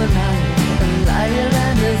to a liar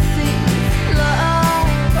and a thief.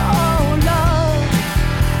 Love, oh Lord,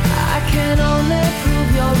 I can only prove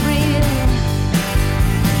you're real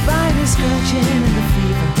by the scratching and the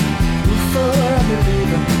fever. For a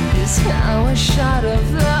believer is how a shot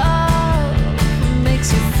of love makes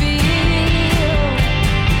you feel.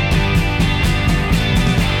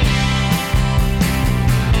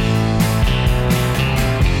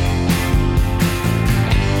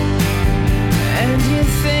 And you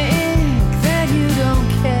think that you don't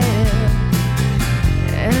care,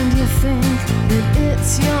 and you think that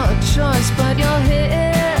it's your choice, but you're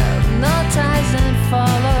hypnotized and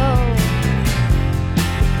follow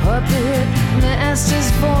the puppet master's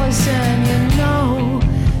voice, and you know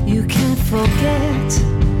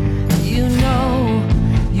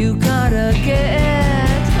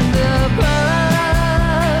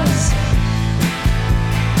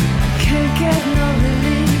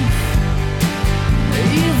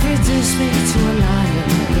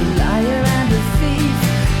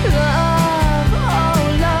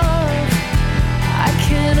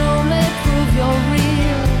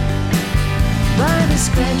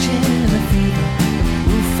scratching the fever,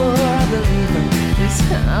 root for a believer. It's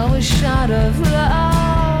how a shot of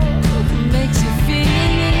love makes you feel.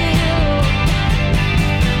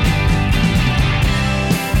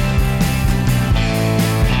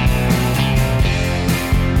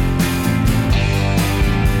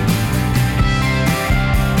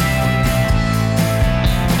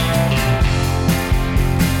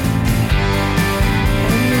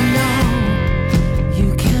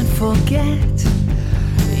 Forget,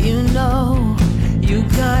 you know, you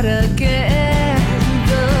gotta get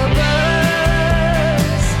the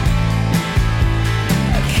buzz.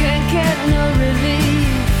 I can't get no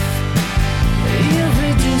relief. You've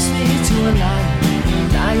reduced me to a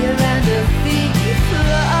liar and a thief.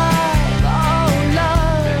 Love, oh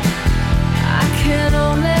love, I can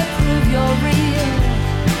only prove you're real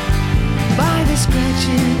by the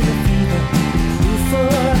scratching the fever, proof for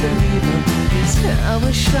a believer. How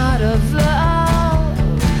a shot of love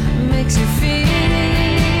makes you feel.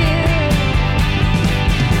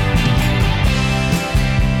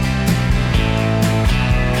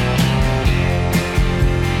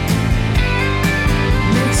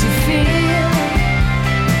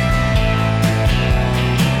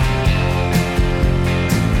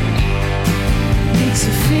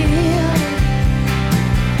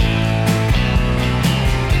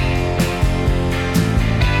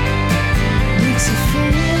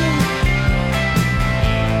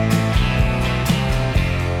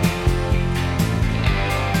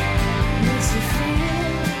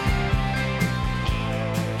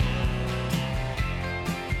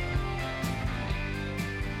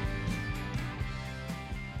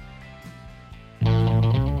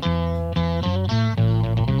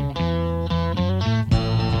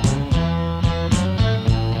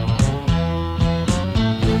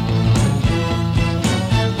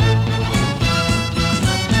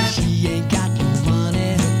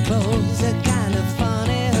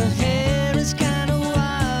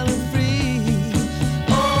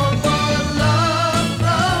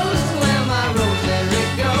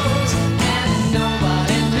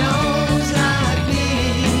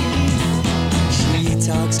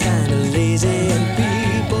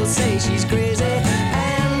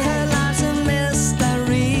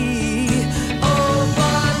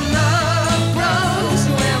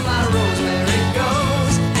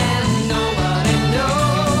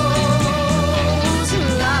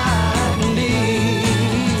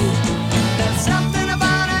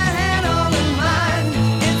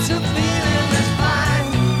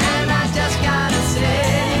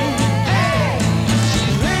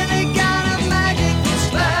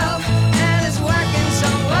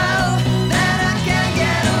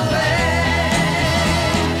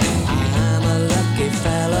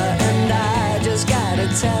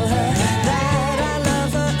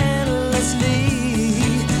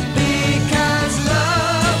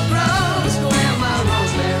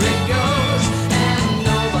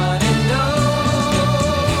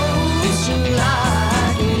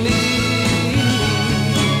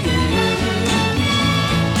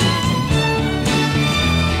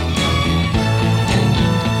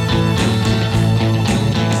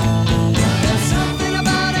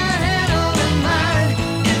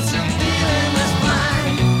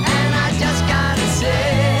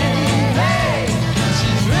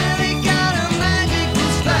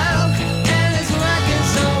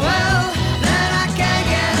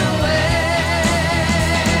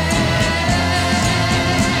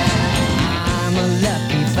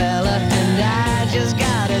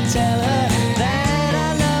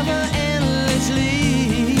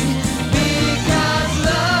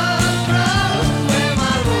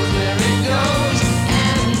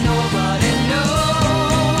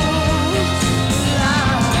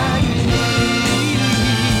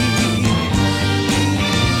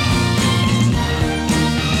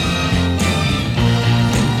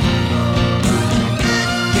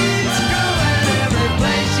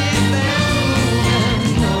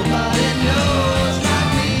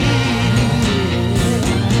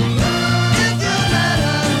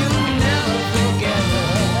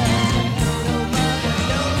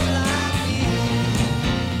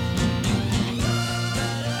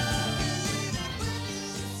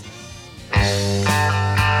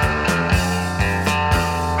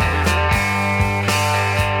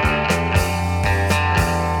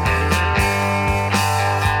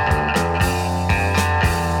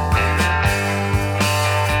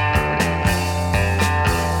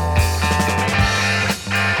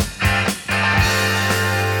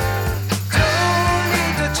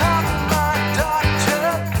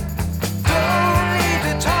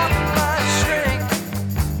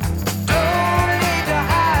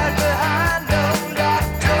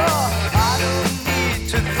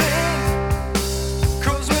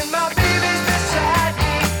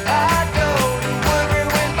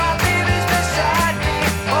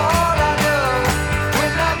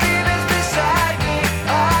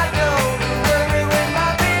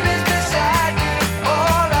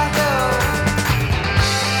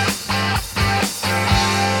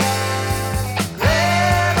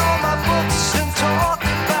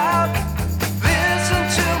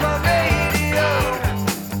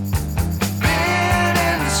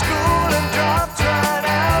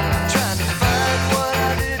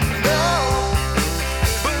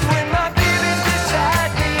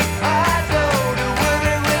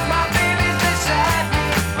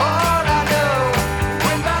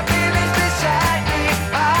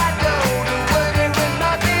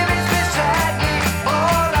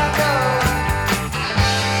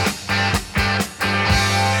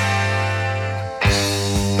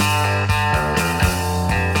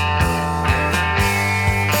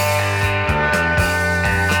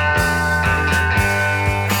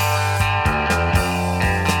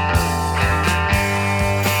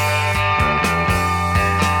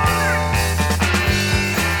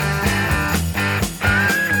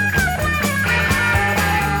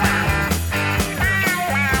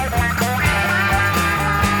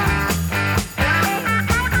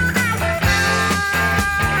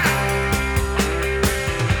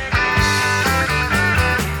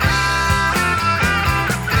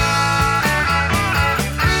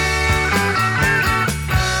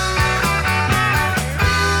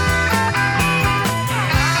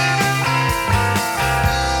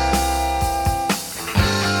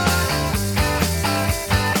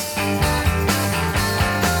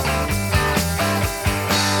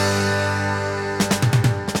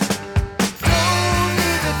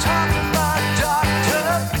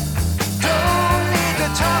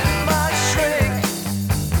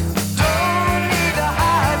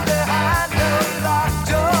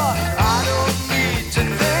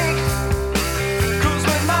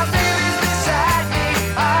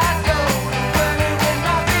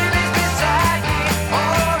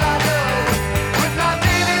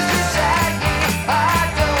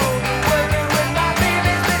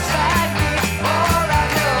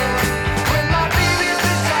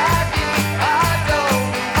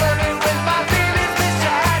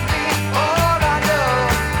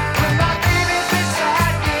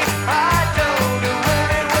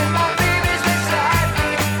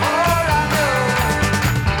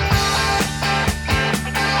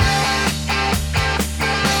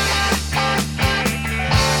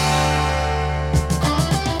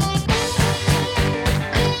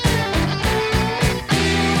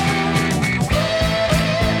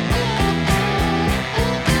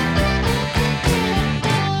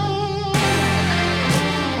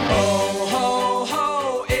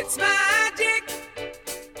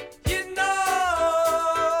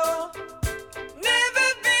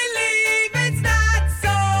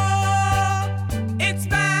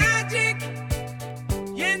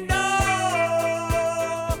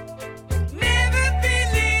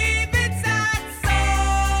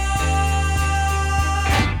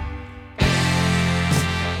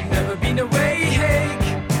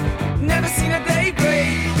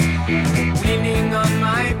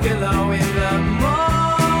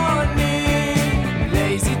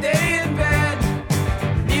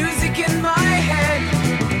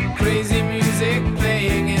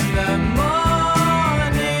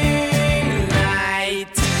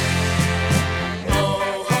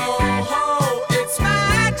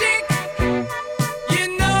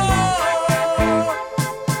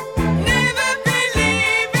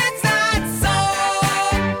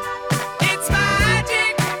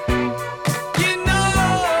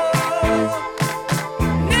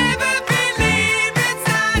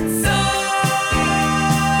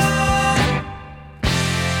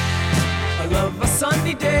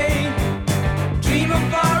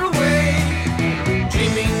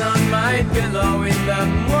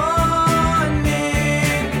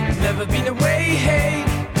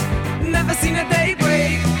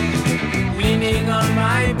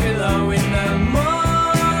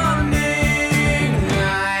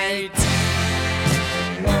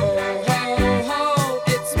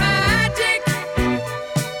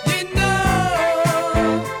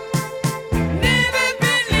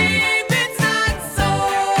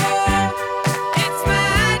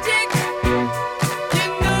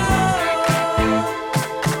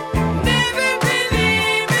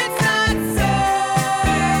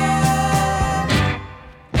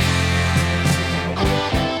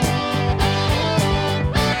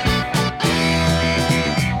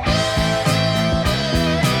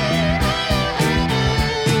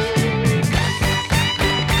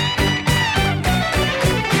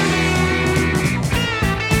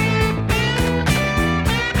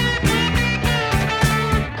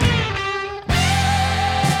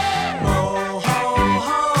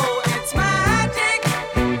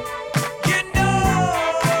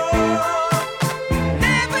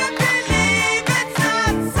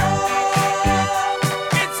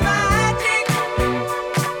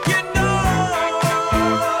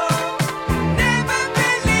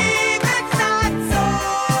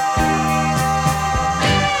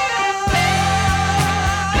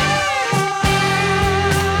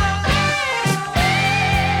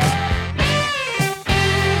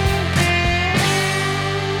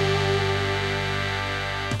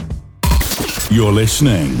 You're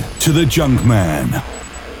listening to the Junkman.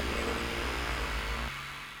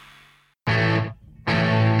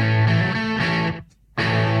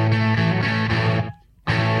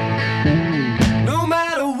 No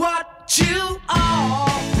matter what you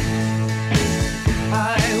are,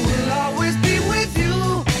 I will always be with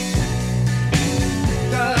you.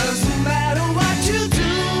 Doesn't matter what you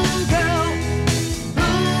do, girl,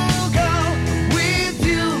 ooh, girl, with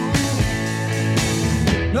you.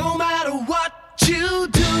 No matter what you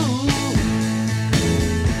do,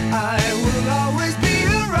 I will always be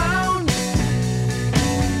around.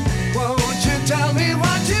 Won't you tell me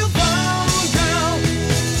what you found, girl?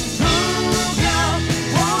 Ooh, girl,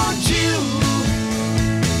 won't you?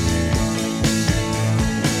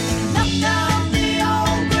 Knock down the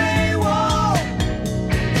old gray wall.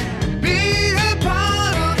 Be a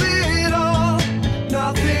part of it all.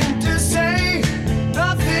 Nothing to say,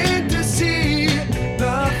 nothing to see,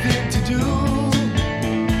 nothing to do.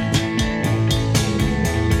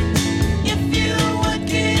 If you would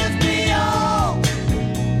give me all,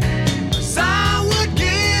 'cause I would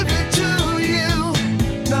give it to you.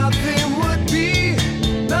 Nothing would be,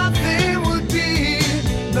 nothing would be,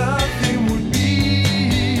 nothing would be.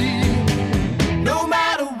 No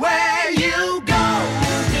matter where you go,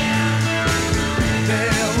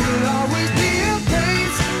 there will always be a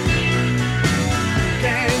place.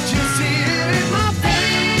 Can't you see it in my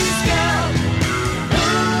face, girl?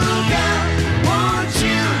 Ooh, girl, won't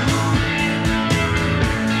you?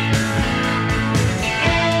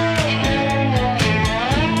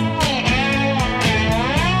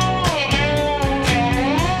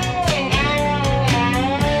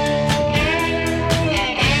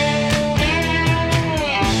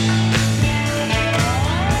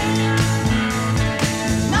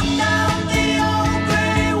 Knock down the old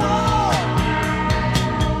gray wall.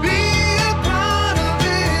 Be a part of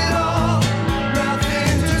it all.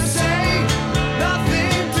 Nothing to say,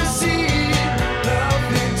 nothing to see,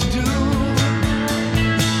 nothing to do.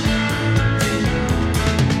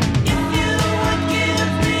 If you would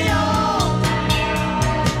give me all,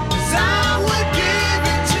 'cause I would give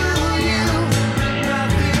it to you.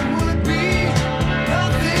 Nothing would be,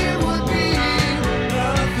 nothing would be,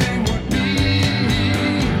 nothing would be.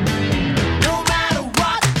 No matter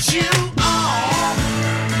what you are,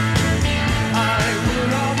 I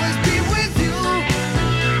will always be with you.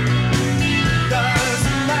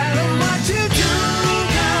 Doesn't matter what you do,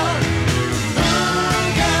 girl. Ooh,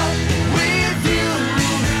 girl, with you.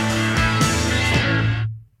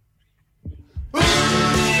 Ooh,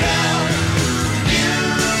 girl, you,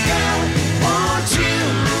 girl, want you.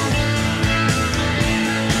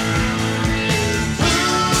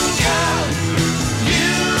 Ooh, girl,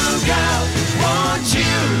 you, girl, want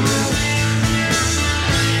you.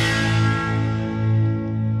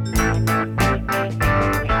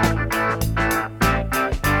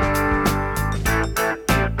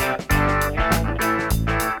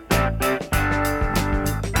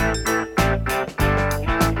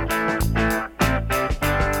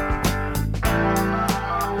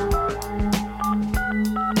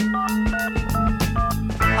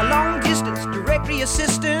 A long distance directory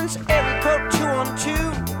assistance, area code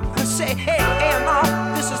 212. Say, hey,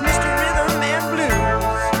 AMR, this is Mr. Rhythm and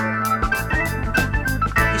Blues.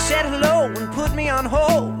 He said hello and put me on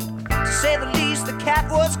hold. To say the least, the cat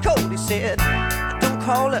was cold. He said, don't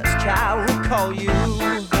call us, child, we'll call you.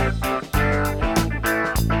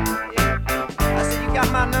 I said, you got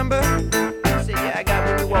my number? He said, yeah, I got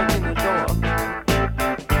when you walked in the door.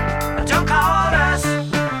 Don't call us.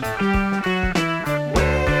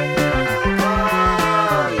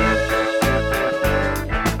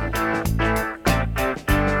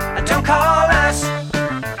 Don't call us.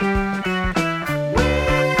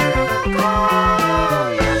 We'll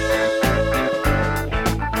call you.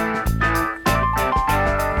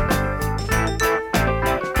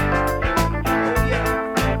 Oh yeah.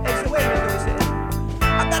 Hey, so wait a minute, he said. I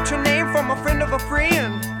got your name from a friend of a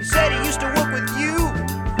friend. He said he used to work with you.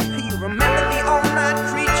 You remember the all-night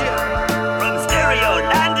creature from Stereo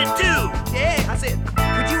 92? Yeah, I said,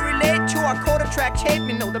 could you relate to our quarter track tape?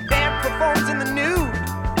 You know the band performs in the nude.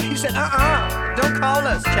 He said, don't call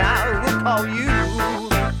us, child, we'll call you.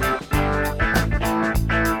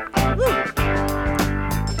 Woo.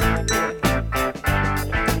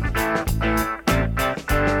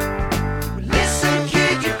 Listen,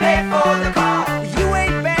 kid, you pay for the call. You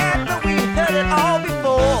ain't bad, but we heard it all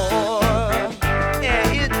before.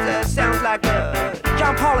 Yeah, it sounds like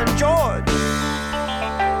John, Paul, and George.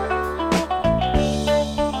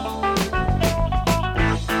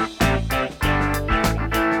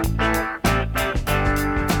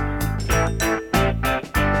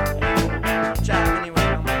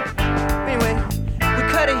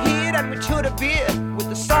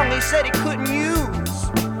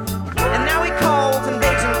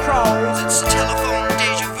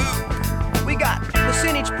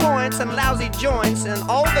 percentage points and lousy joints and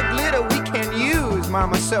all the glitter we can use,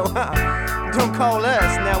 mama. So don't call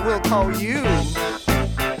us, now we'll call you.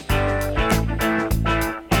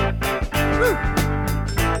 Woo.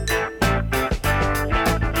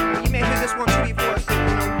 You may hear this one too before.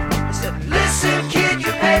 It said, listen, kid,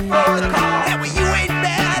 you pay for the call. Yeah, well, you ain't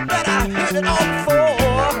bad, but I heard it all before.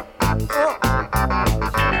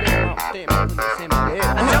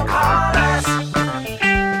 Don't call us.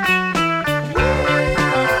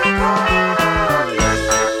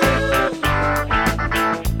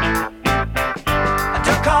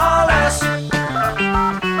 Don't call us.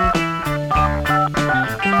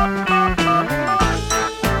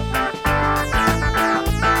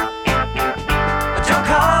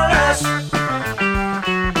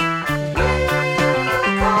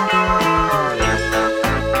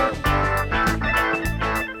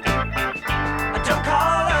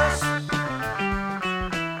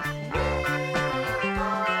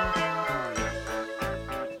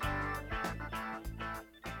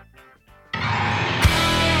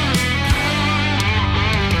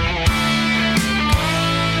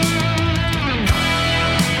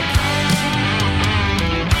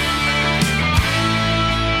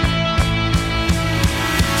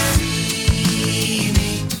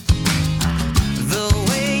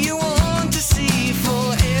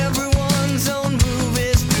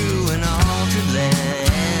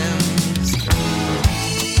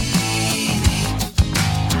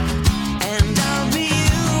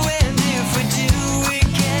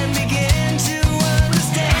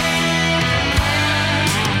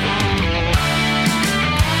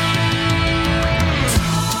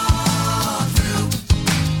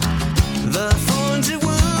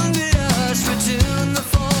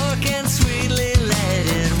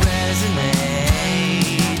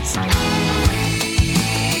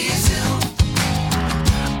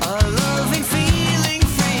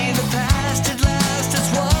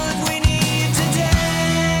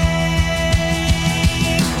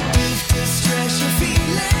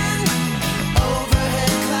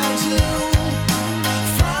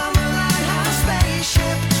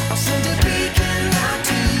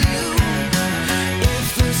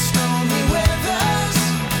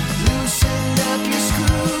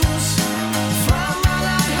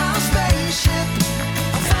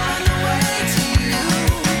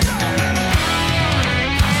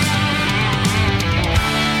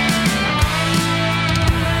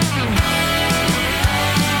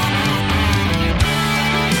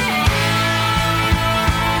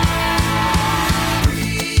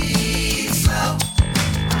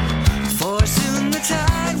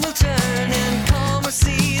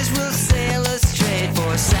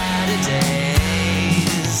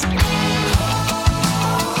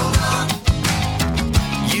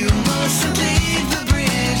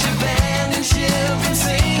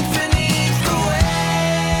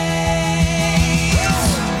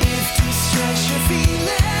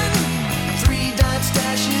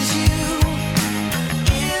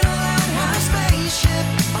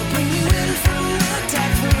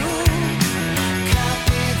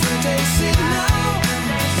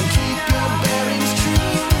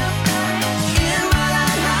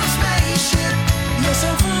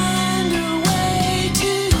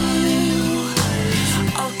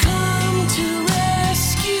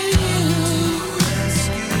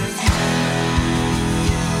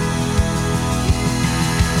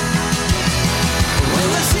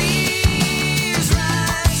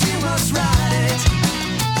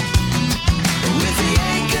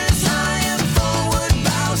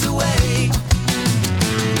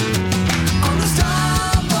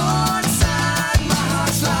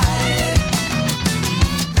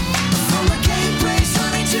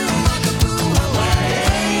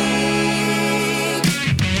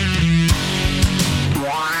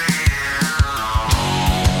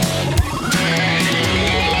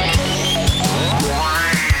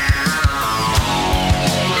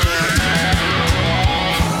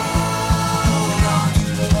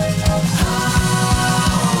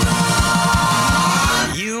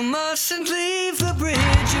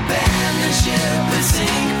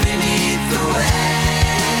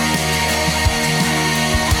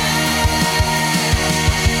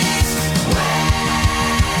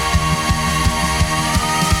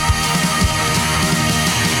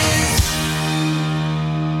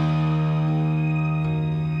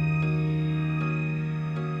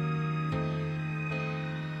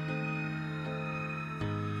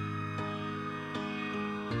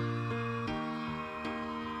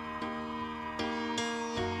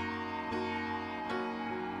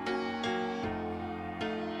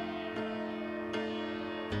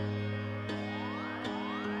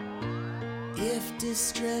 If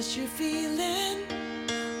distress you're feeling,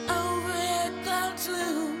 overhead clouds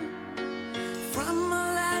loom. From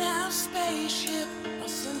a lighthouse spaceship, I'll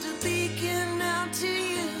send a beacon out to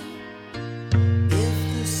you.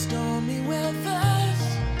 If the stormy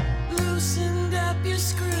weather's loosened up your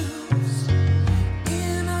screws,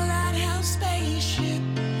 in a lighthouse spaceship,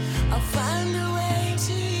 I'll find a way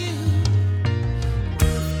to you.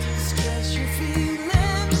 If distress you're feeling,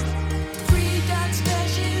 free God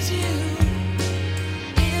stashes you.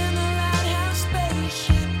 In a lighthouse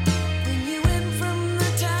spaceship, bring you in from the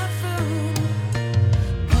typhoon.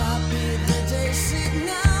 Copy the day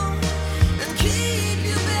signal and keep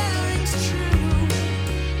your bearings true.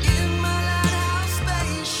 In my lighthouse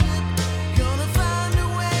spaceship, gonna find a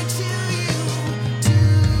way to you, to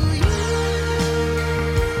you.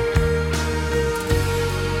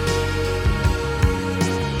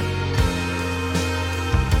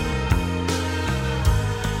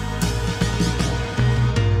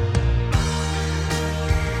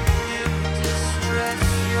 Distress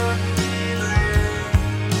you're feeling,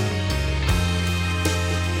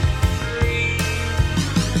 free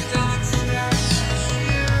God stashes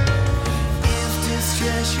you. If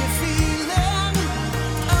distress you're feeling,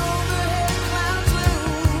 overhead clouds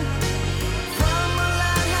loom. From a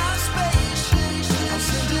lighthouse spaceship, I'll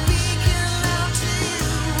send a beacon out to you.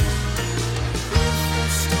 If the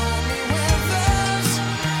stormy weather's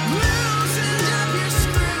loosened up your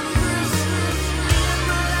screws, in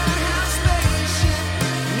my lighthouse spaceship,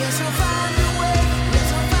 yes, I'll find a way, yes,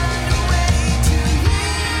 I'll find a way to you.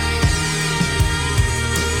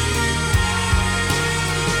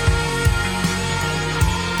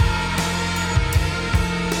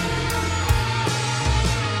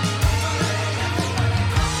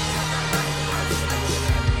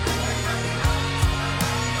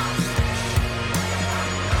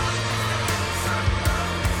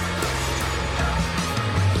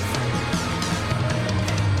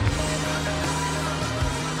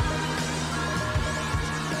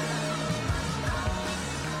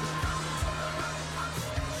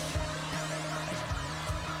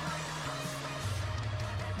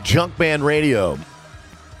 Junkman Radio.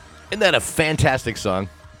 Isn't that a fantastic song?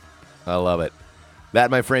 I love it.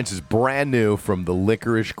 That, my friends, is brand new from the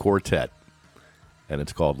Licorice Quartet, and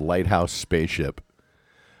it's called Lighthouse Spaceship.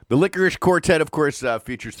 The Licorice Quartet, of course,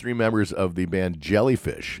 features three members of the band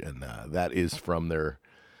Jellyfish, and that is from their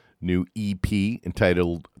new EP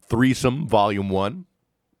entitled Threesome Volume 1.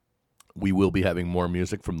 We will be having more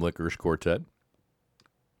music from Licorice Quartet,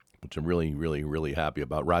 which I'm really, really, really happy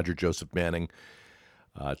about. Roger Joseph Manning,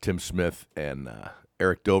 Tim Smith, and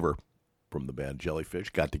Eric Dover from the band Jellyfish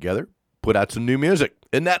got together, put out some new music.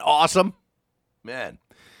 Isn't that awesome? Man.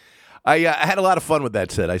 I had a lot of fun with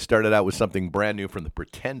that set. I started out with something brand new from the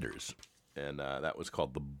Pretenders, and that was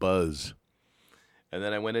called The Buzz. And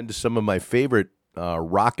then I went into some of my favorite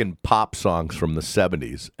rock and pop songs from the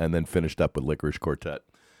 70s, and then finished up with Licorice Quartet.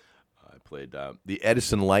 I played the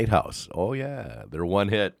Edison Lighthouse. Oh, yeah. Their one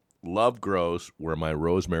hit, Love Grows Where My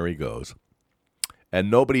Rosemary Goes. And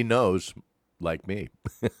Nobody Knows Like Me.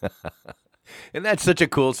 And that's such a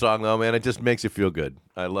cool song, though, man. It just makes you feel good.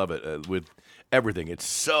 I love it with everything. It's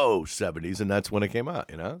so 70s, and that's when it came out,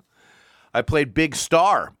 you know? I played Big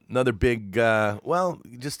Star, another big,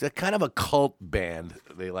 just a kind of a cult band,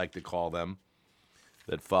 they like to call them,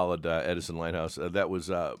 that followed Edison Lighthouse. That was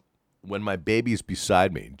When My Baby's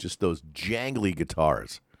Beside Me, just those jangly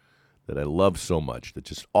guitars that I love so much that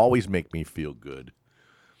just always make me feel good.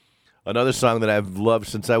 Another song that I've loved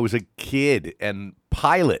since I was a kid, and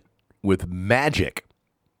Pilot with Magic.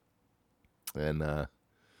 And,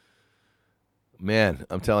 man,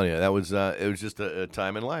 I'm telling you, that was it was just a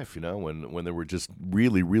time in life, you know, when there were just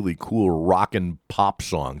really, really cool rockin' pop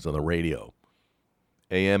songs on the radio,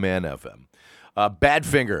 AM and FM.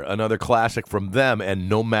 Badfinger, another classic from them, and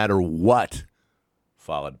No Matter What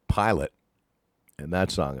followed Pilot. And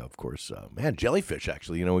that song, of course, man, Jellyfish,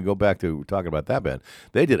 actually, you know, we go back to talking about that band.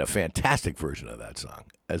 They did a fantastic version of that song,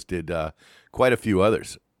 as did quite a few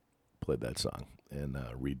others. Played that song and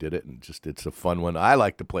redid it, and just it's a fun one. I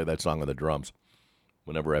like to play that song on the drums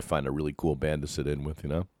whenever I find a really cool band to sit in with, you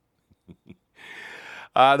know.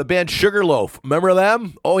 The band Sugarloaf, remember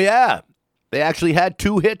them? Oh, yeah. They actually had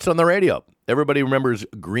 2 hits on the radio. Everybody remembers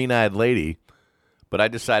Green Eyed Lady, but I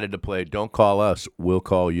decided to play Don't Call Us, We'll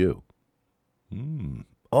Call You.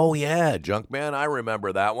 Oh, yeah, Junkman, I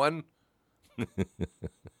remember that one.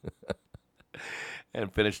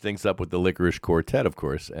 And finish things up with the Licorice Quartet, of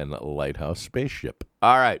course, and Lighthouse Spaceship.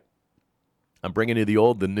 All right. I'm bringing you the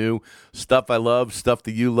old, the new, stuff I love, stuff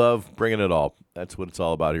that you love, bringing it all. That's what it's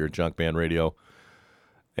all about here at Junkman Radio.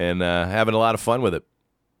 And having a lot of fun with it.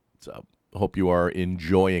 So Hope you are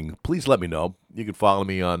enjoying. Please let me know. You can follow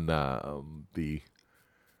me on the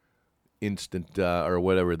instant or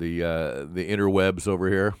whatever the interwebs over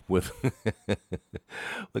here. With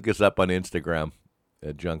look us up on Instagram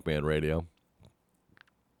at Junkman Radio,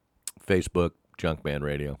 Facebook Junkman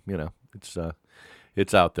Radio. You know,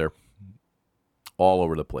 it's out there, all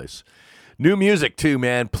over the place. New music too,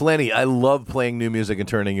 man. Plenty. I love playing new music and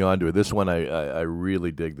turning you on to it. This one, I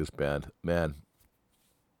really dig this band, man.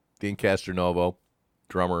 Dean Castronovo,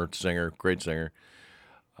 drummer, singer, great singer.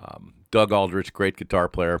 Doug Aldrich, great guitar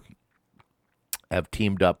player, have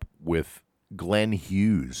teamed up with Glenn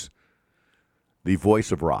Hughes, the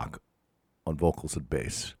voice of rock, on vocals and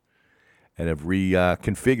bass, and have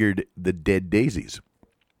reconfigured the Dead Daisies.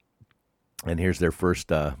 And here's their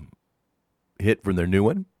first hit from their new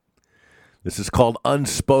one. This is called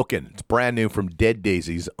Unspoken. It's brand new from Dead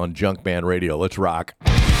Daisies on Junkman Radio. Let's rock.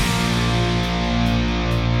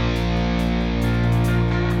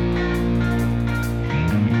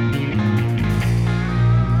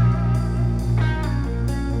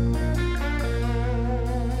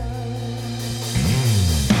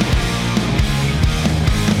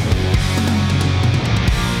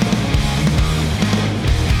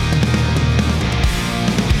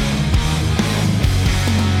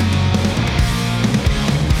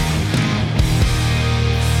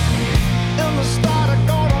 In the start of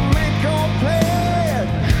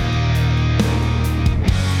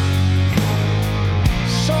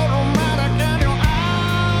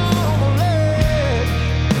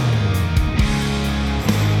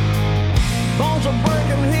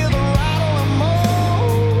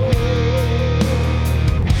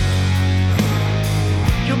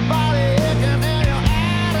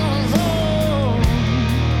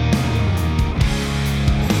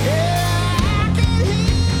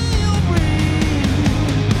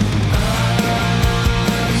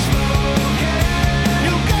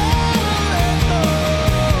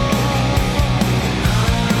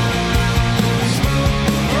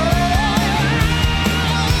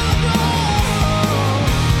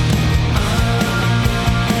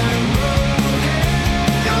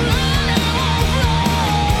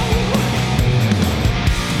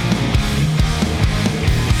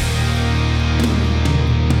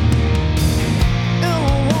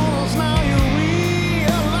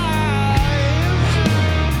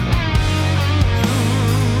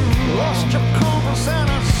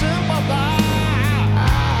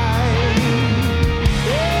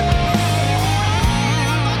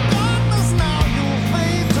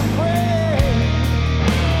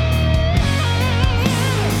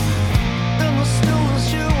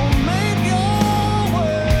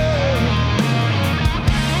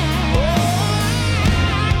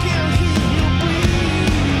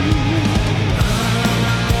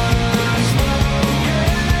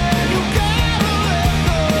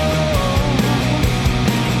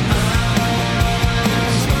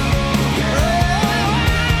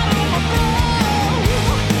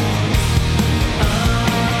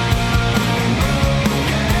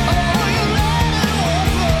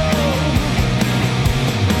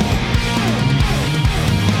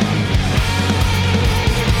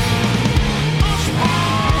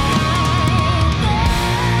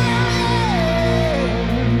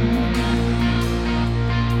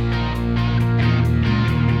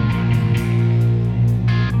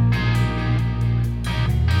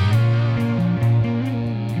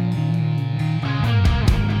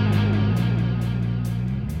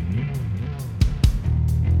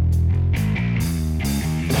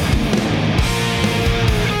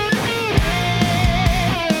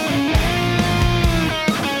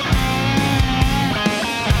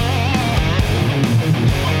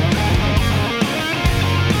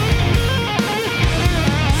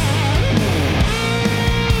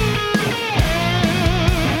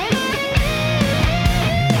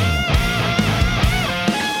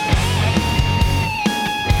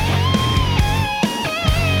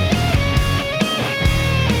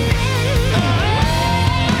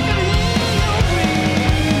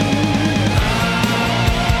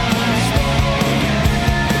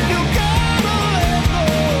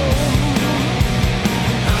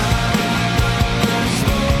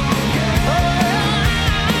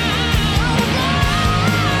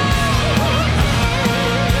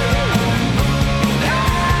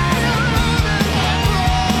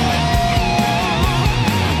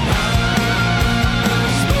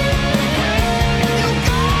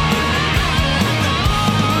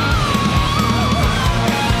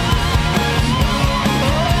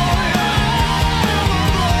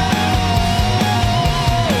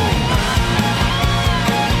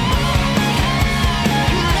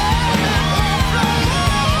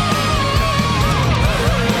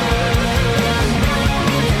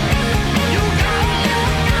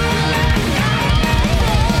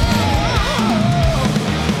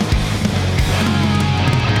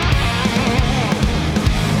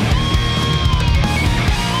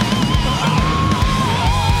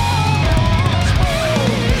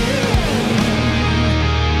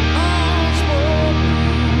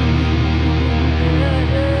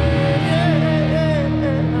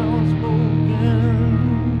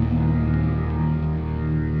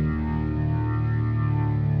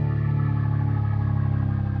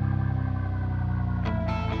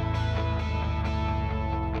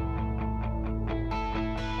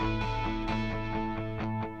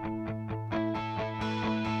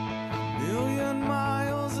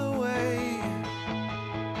miles away.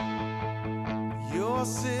 Your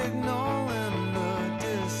signal in the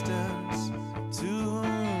distance, to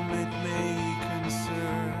whom it may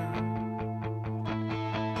concern.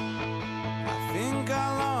 I think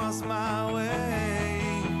I lost my way,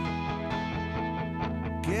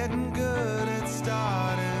 getting good at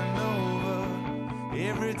starting over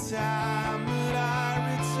every time that I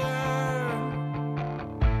return.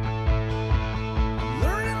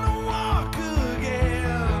 Learning to walk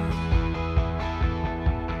again.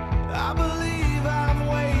 I believe I've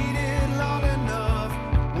waited long enough.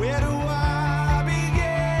 Where do I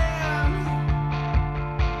begin?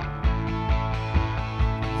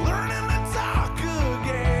 Learning to talk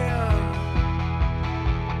again.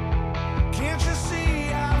 Can't you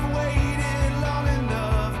see I've waited long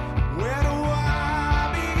enough? Where do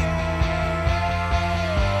I begin?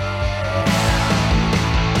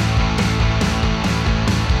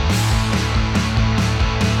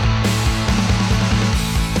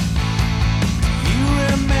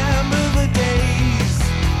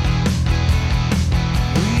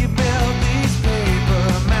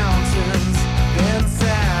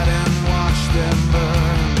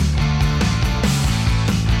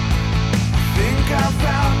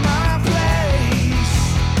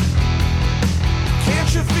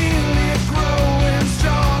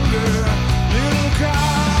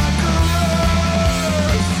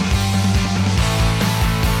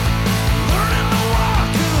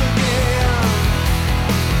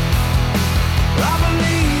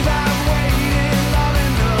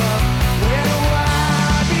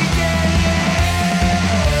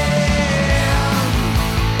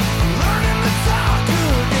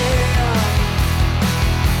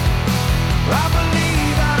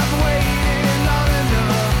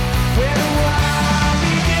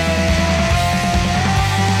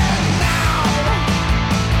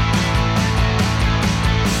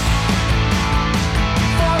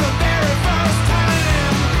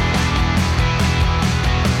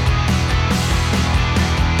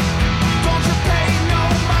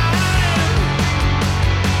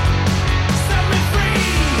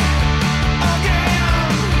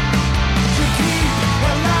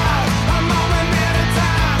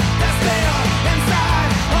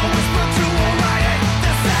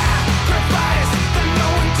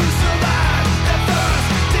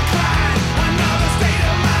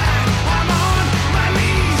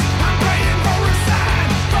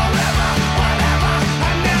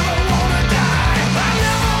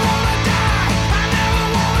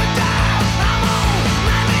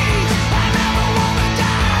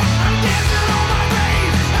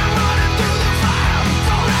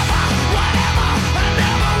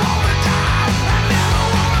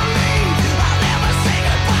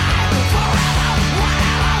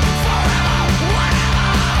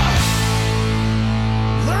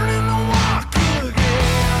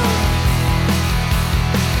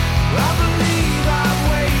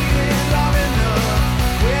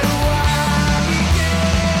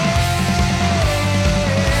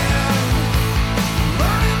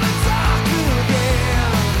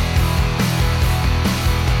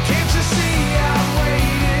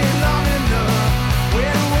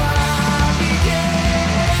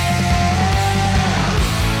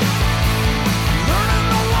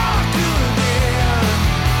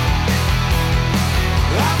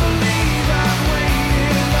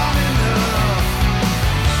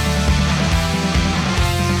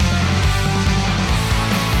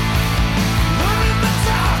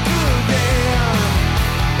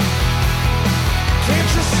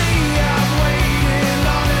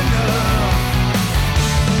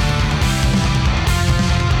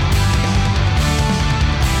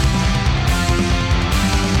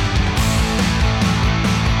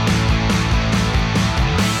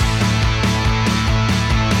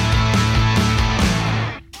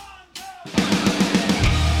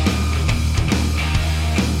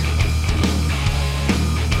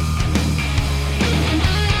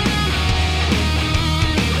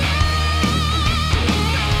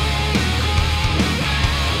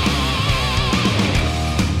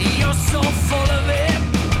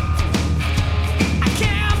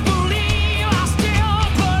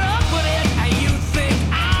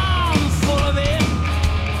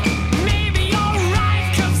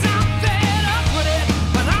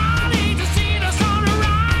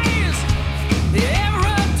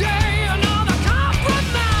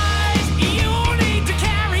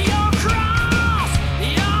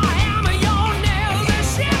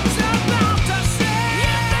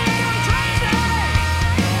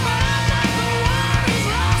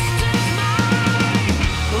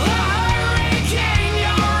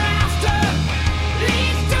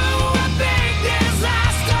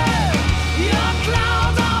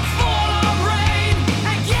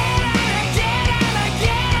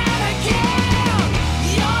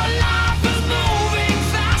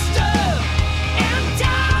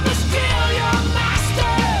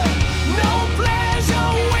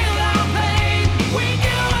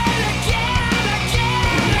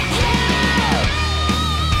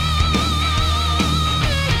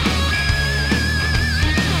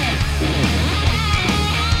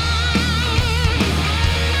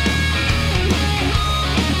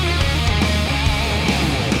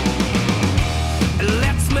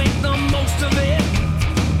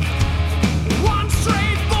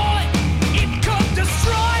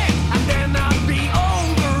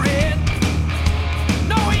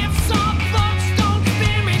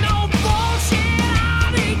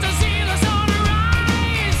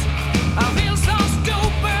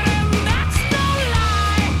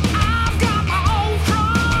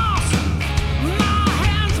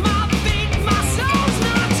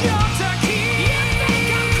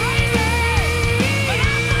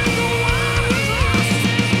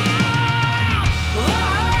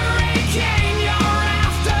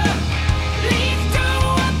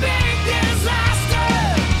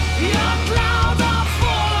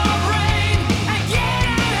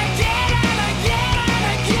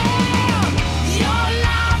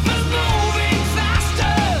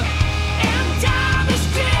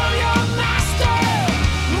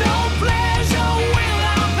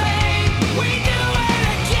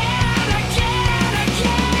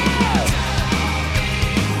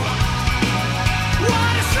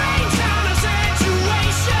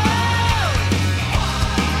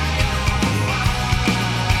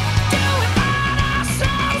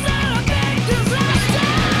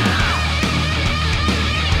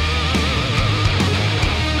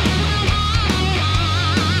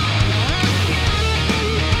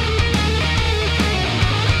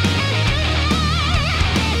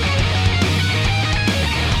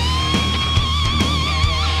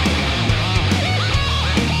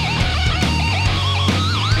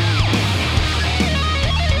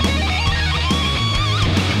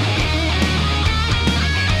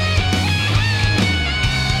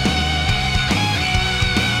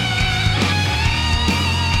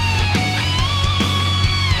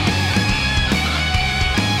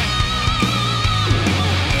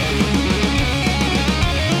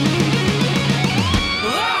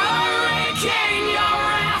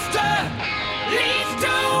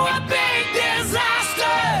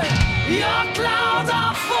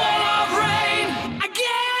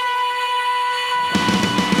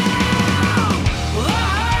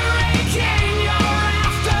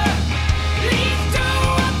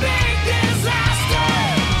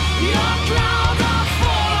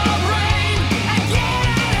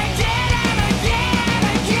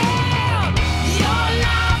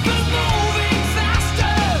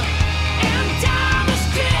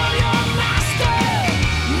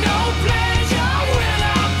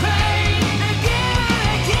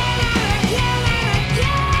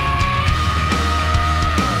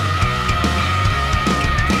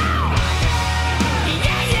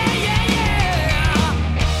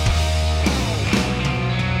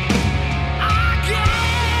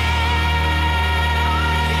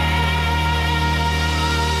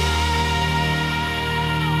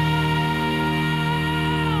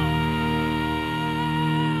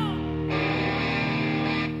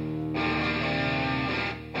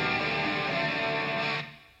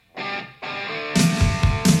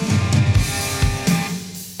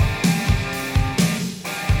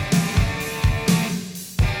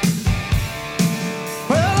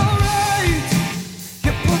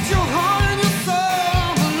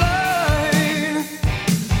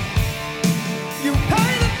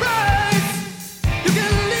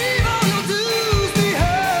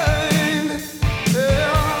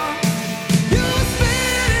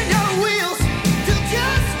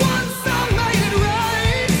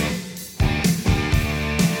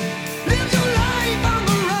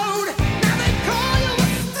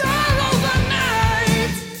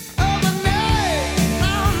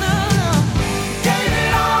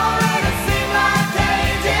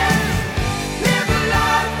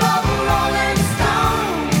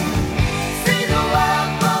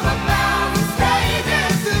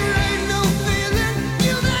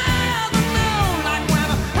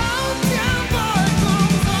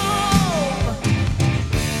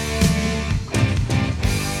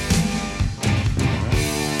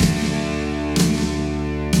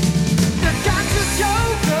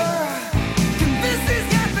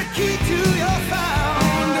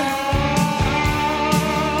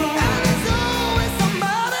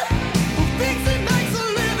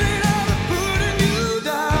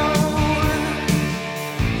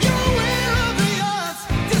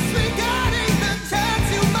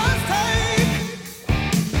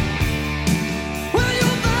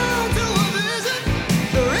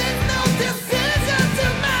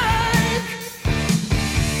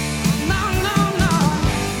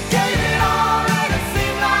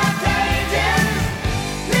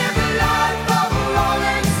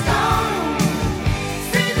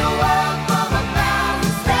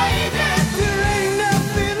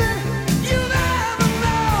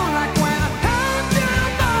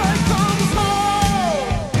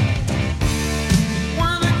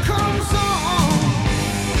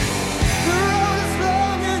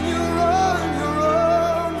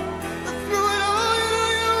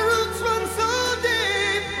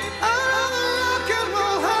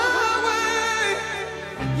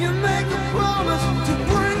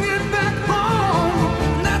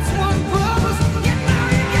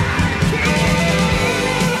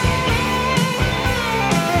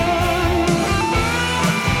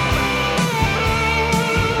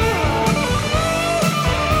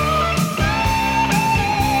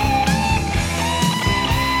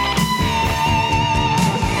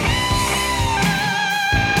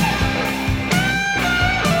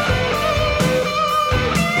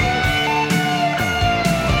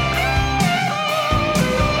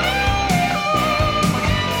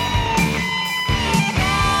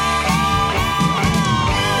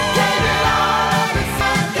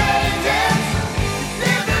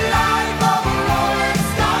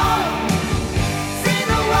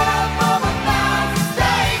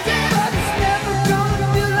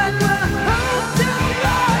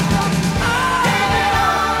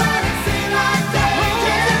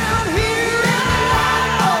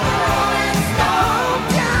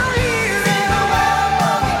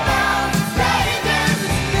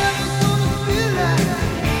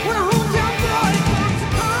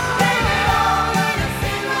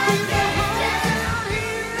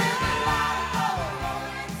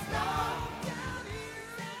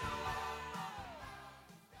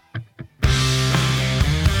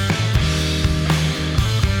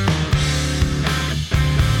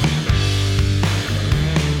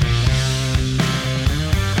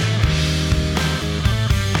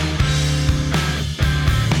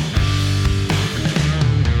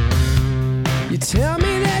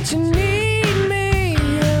 that you need me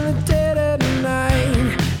in the dead of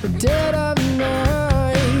night, the dead of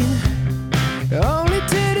night, only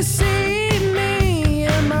to deceive me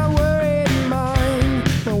and my worried mind,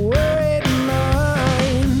 my worried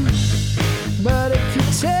mind. But if you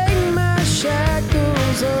take my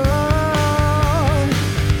shackles off,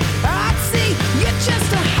 I'd see you're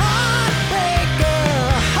just a heartbreaker,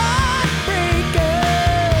 heartbreaker.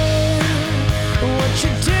 What you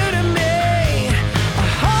do to me, a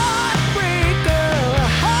heartbreaker,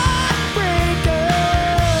 heartbreaker.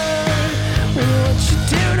 What you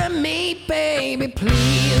do to me, baby,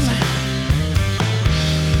 please.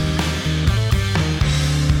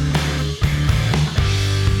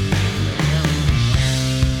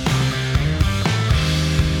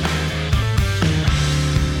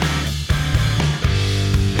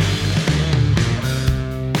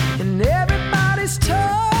 And everybody's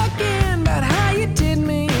talking about how you did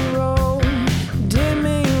me wrong, did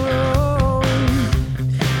me wrong.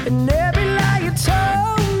 And every lie you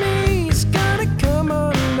told me is gonna come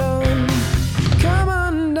undone, come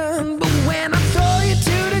undone. But when I throw you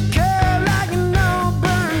to the curb like an old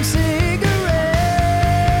burned cigarette,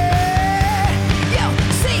 yo,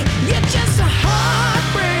 see, you're just a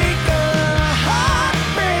heartbreaker,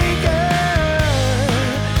 heartbreaker.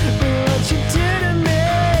 What you do to me,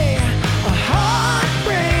 a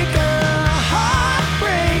heartbreaker,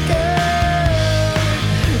 heartbreaker.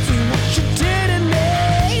 What you do to me,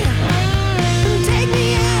 take me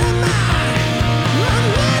out of my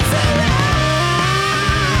misery.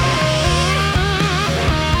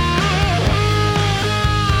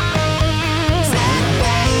 Say,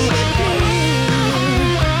 baby,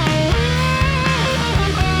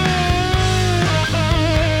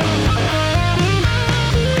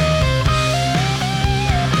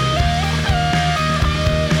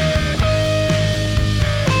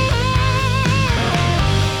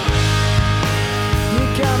 you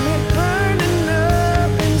got me burning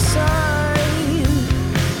up inside,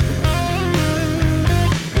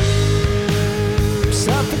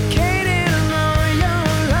 suffocating on your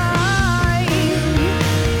life.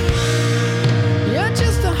 You're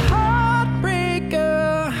just a heartbreaker,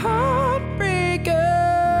 heartbreaker.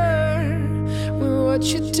 What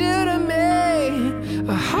you do to me,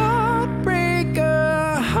 a heartbreaker,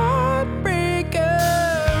 heartbreaker.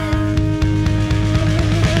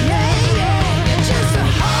 Yeah, yeah, you're just a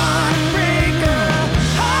heartbreaker,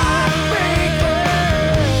 heartbreaker.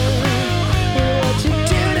 What you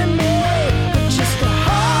do to me, you're just a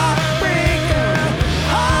heartbreaker,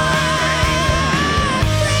 heartbreaker.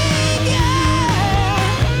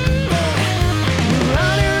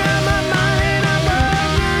 Running around my mind, I'm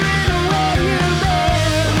wondering where you've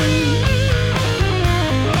been.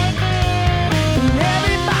 And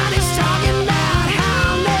everybody's talking about how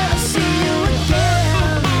I'll never see you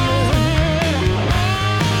again.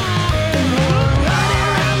 And you're running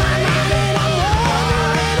around my mind, and I'm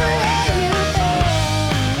wondering where you've been.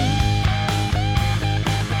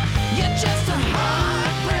 You're just a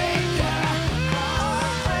heartbreaker,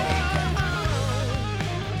 heartbreaker.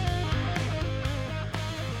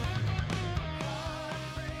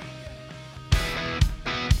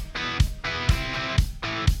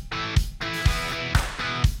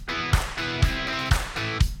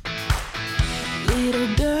 Little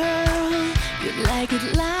girl, you like it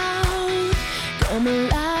loud. Come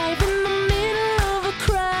alive in the middle of a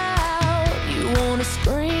crowd. You wanna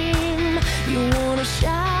scream, you wanna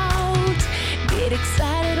shout. Get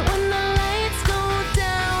excited when the lights go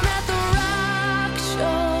down at the rock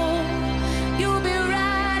show. You'll be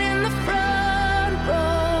right in the front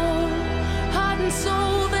row. Heart and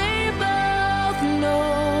soul, they both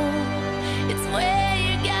know it's where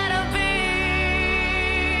you gotta be.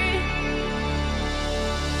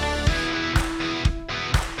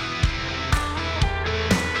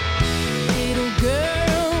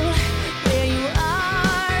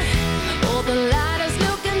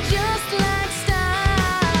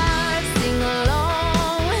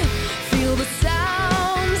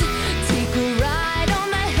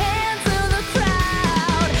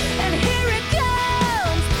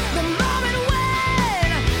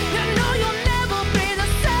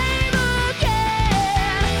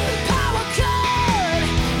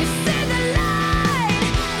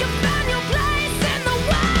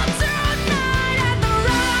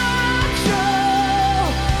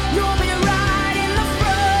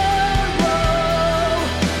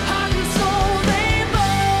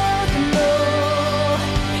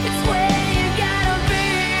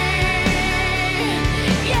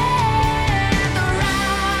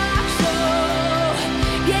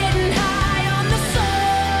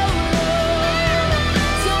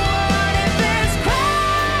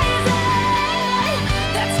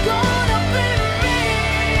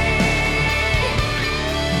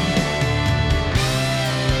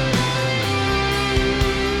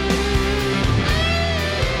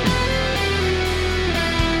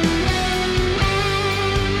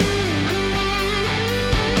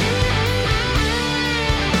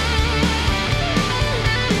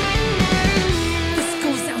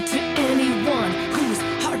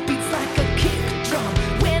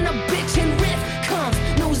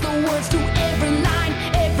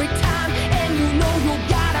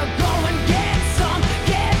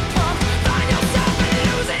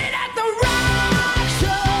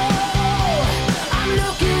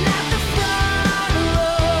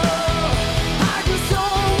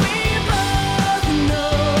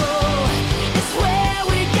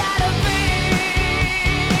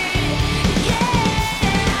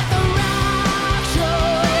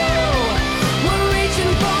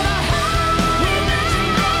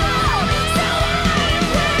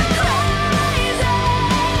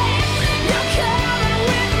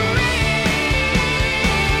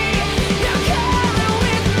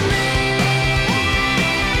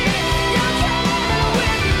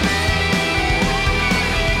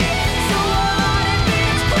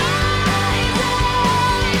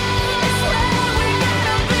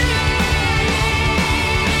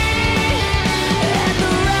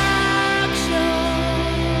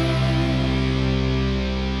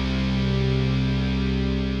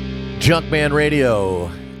 Junkman Radio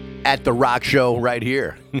at the Rock Show right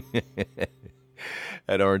here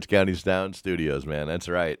at Orange County Sound Studios, man. That's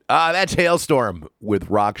right. That's Hailstorm with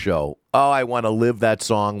Rock Show. Oh, I want to live that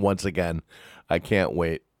song once again. I can't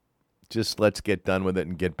wait. Just let's get done with it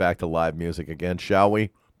and get back to live music again, shall we?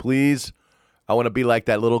 Please. I want to be like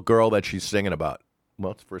that little girl that she's singing about.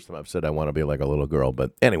 Well, it's the first time I've said I want to be like a little girl,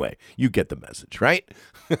 but anyway, you get the message, right?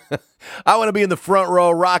 I want to be in the front row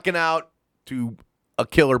rocking out to a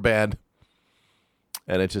killer band.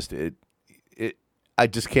 And I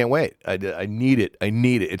just can't wait. I need it. I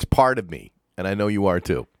need it. It's part of me. And I know you are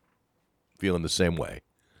too. Feeling the same way.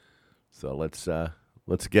 So let's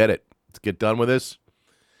get it. Let's get done with this.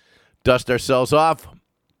 Dust ourselves off.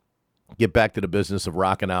 Get back to the business of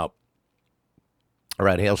rocking out. All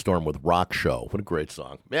right, Hailstorm with Rock Show. What a great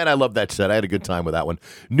song. Man, I love that set. I had a good time with that one.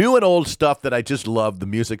 New and old stuff that I just love. The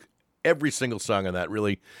music, every single song on that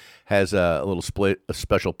really has a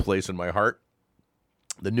special place in my heart.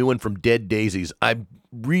 The new one from Dead Daisies. I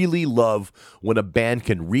really love when a band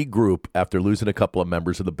can regroup after losing a couple of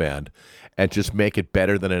members of the band and just make it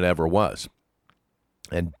better than it ever was.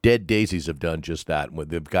 And Dead Daisies have done just that.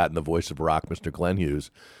 They've gotten the voice of rock, Mr. Glenn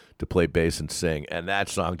Hughes, to play bass and sing. And that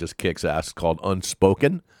song just kicks ass. It's called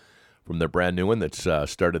Unspoken from their brand new one that's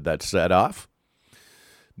started that set off.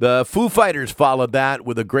 The Foo Fighters followed that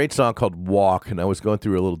with a great song called Walk. And I was going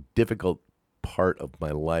through a little difficult part of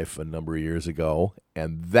my life a number of years ago.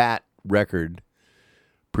 And that record,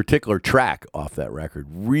 particular track off that record,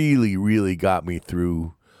 really, really got me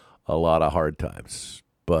through a lot of hard times.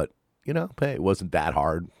 But, you know, hey, it wasn't that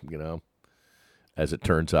hard, you know, as it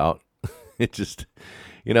turns out. It just,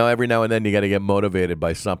 you know, every now and then you got to get motivated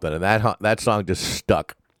by something. And that song just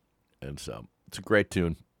stuck. And so it's a great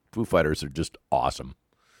tune. Foo Fighters are just awesome,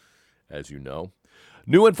 as you know.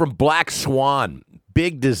 New one from Black Swan,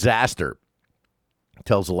 Big Disaster.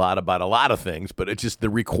 Tells a lot about a lot of things, but it's just the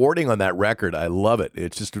recording on that record. I love it.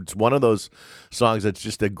 It's one of those songs that's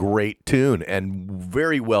just a great tune and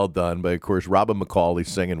very well done. But of course, Robin McCauley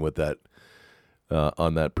singing with that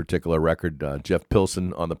on that particular record. Jeff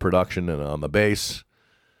Pilson on the production and on the bass.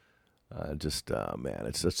 Man,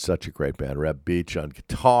 it's just such a great band. Reb Beach on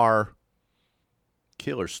guitar.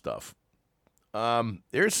 Killer stuff.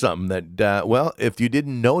 There's something that, well, if you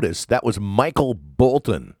didn't notice, that was Michael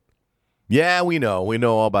Bolton. Yeah, we know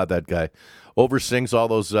all about that guy. Oversins all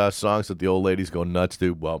those songs that the old ladies go nuts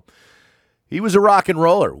to. Well, he was a rock and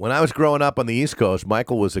roller. When I was growing up on the East Coast,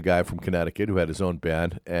 Michael was a guy from Connecticut who had his own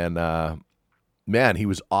band. And, man, he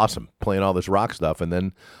was awesome playing all this rock stuff. And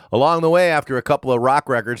then along the way, after a couple of rock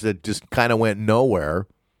records that just kind of went nowhere,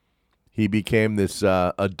 he became this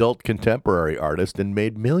adult contemporary artist and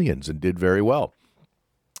made millions and did very well.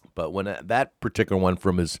 But when that particular one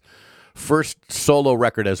from his first solo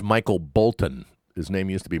record as Michael Bolton. His name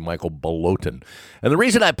used to be Michael Bolotin. And the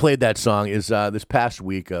reason I played that song is this past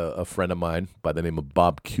week, a friend of mine by the name of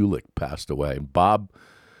Bob Kulick passed away. Bob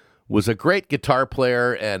was a great guitar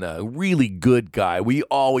player and a really good guy. We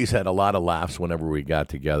always had a lot of laughs whenever we got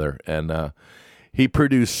together. And he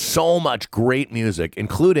produced so much great music,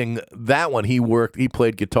 including that one. He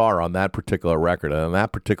played guitar on that particular record. And on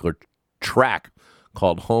that particular track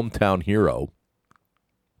called Hometown Hero,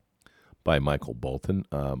 by Michael Bolton.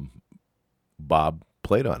 Bob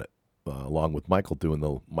played on it, along with Michael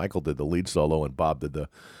Michael did the lead solo and Bob did the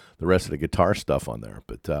rest of the guitar stuff on there.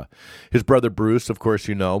 But his brother Bruce, of course,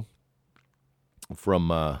 you know,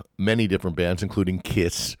 from many different bands, including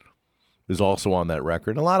Kiss, is also on that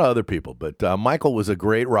record. And a lot of other people. But Michael was a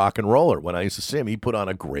great rock and roller. When I used to see him, he put on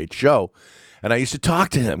a great show. And I used to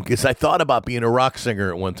talk to him because I thought about being a rock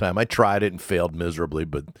singer at one time. I tried it and failed miserably,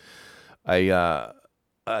 but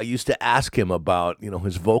I used to ask him about, you know,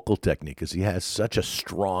 his vocal technique because he has such a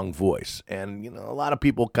strong voice. And, you know, a lot of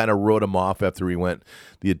people kind of wrote him off after he went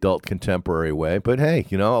the adult contemporary way. But, hey,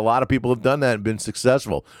 you know, a lot of people have done that and been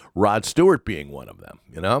successful. Rod Stewart being one of them,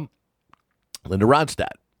 you know. Linda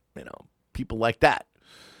Ronstadt, you know, people like that.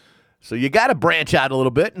 So you got to branch out a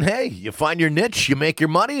little bit. And, hey, you find your niche, you make your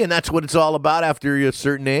money, and that's what it's all about after you're a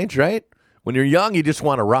certain age, right? When you're young, you just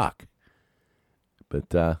want to rock.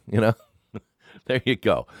 But, you know. There you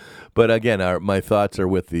go. But again, my thoughts are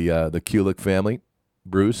with the Kulick family,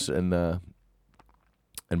 Bruce and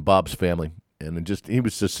Bob's family, and he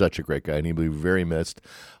was just such a great guy, and he'll be very missed.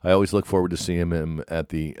 I always look forward to seeing him at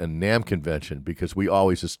the NAMM convention because we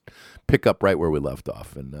always just pick up right where we left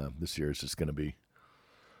off, and this year is just going to be,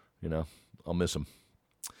 you know, I'll miss him.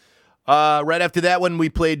 Right after that one, we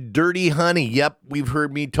played Dirty Honey. Yep, we've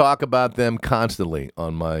heard me talk about them constantly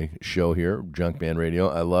on my show here, Junkman Radio.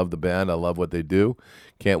 I love the band. I love what they do.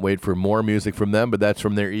 Can't wait for more music from them, but that's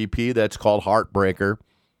from their EP. That's called Heartbreaker.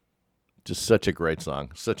 Just such a great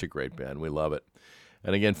song. Such a great band. We love it.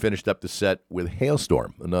 And again, finished up the set with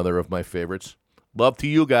Hailstorm, another of my favorites. Love to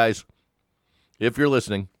you guys, if you're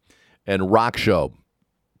listening. And Rock Show.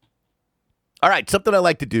 All right, something I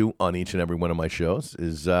like to do on each and every one of my shows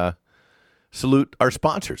is salute our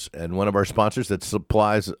sponsors. And one of our sponsors that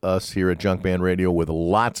supplies us here at Junkman Radio with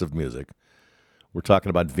lots of music, we're talking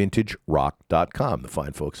about VintageRock.com, the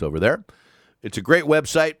fine folks over there. It's a great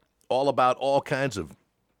website, all about all kinds of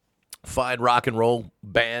fine rock and roll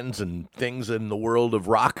bands and things in the world of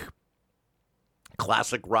rock,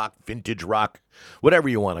 classic rock, vintage rock, whatever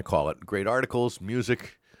you want to call it. Great articles,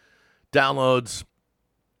 music, downloads,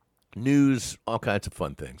 news, all kinds of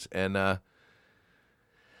fun things. And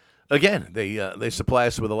again, they supply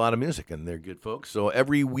us with a lot of music, and they're good folks. So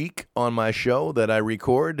every week on my show that I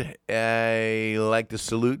record, I like to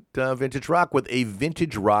salute Vintage Rock with a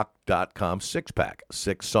VintageRock.com six-pack.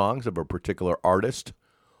 6 songs of a particular artist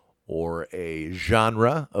or a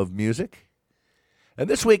genre of music. And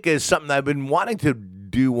this week is something I've been wanting to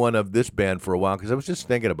do one of this band for a while because I was just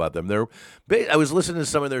thinking about them. I was listening to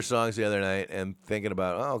some of their songs the other night and thinking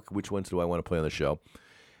about, which ones do I want to play on the show?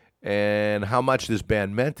 And how much this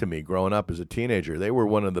band meant to me growing up as a teenager. They were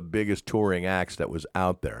one of the biggest touring acts that was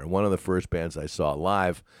out there, and one of the first bands I saw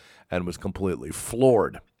live and was completely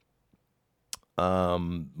floored.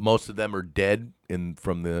 Most of them are dead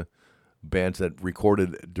from the bands that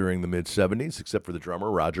recorded during the mid-'70s, except for the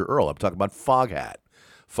drummer, Roger Earl. I'm talking about Foghat.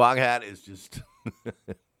 Foghat is just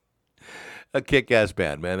a kick-ass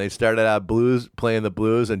band, man. They started out playing the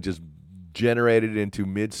blues, and just generated into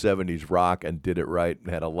mid-'70s rock and did it right and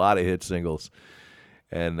had a lot of hit singles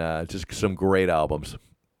and just some great albums.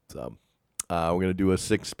 So we're going to do a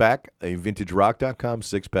 6-pack, a VintageRock.com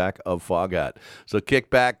 6-pack of Foghat. So kick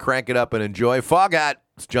back, crank it up, and enjoy Foghat.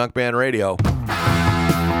 It's Junkman Radio.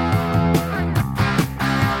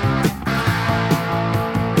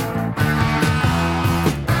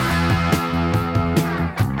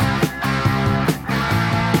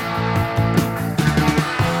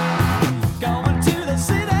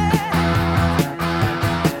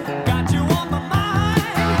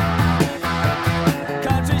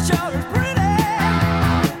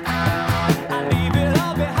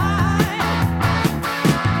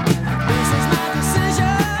 This is my decision.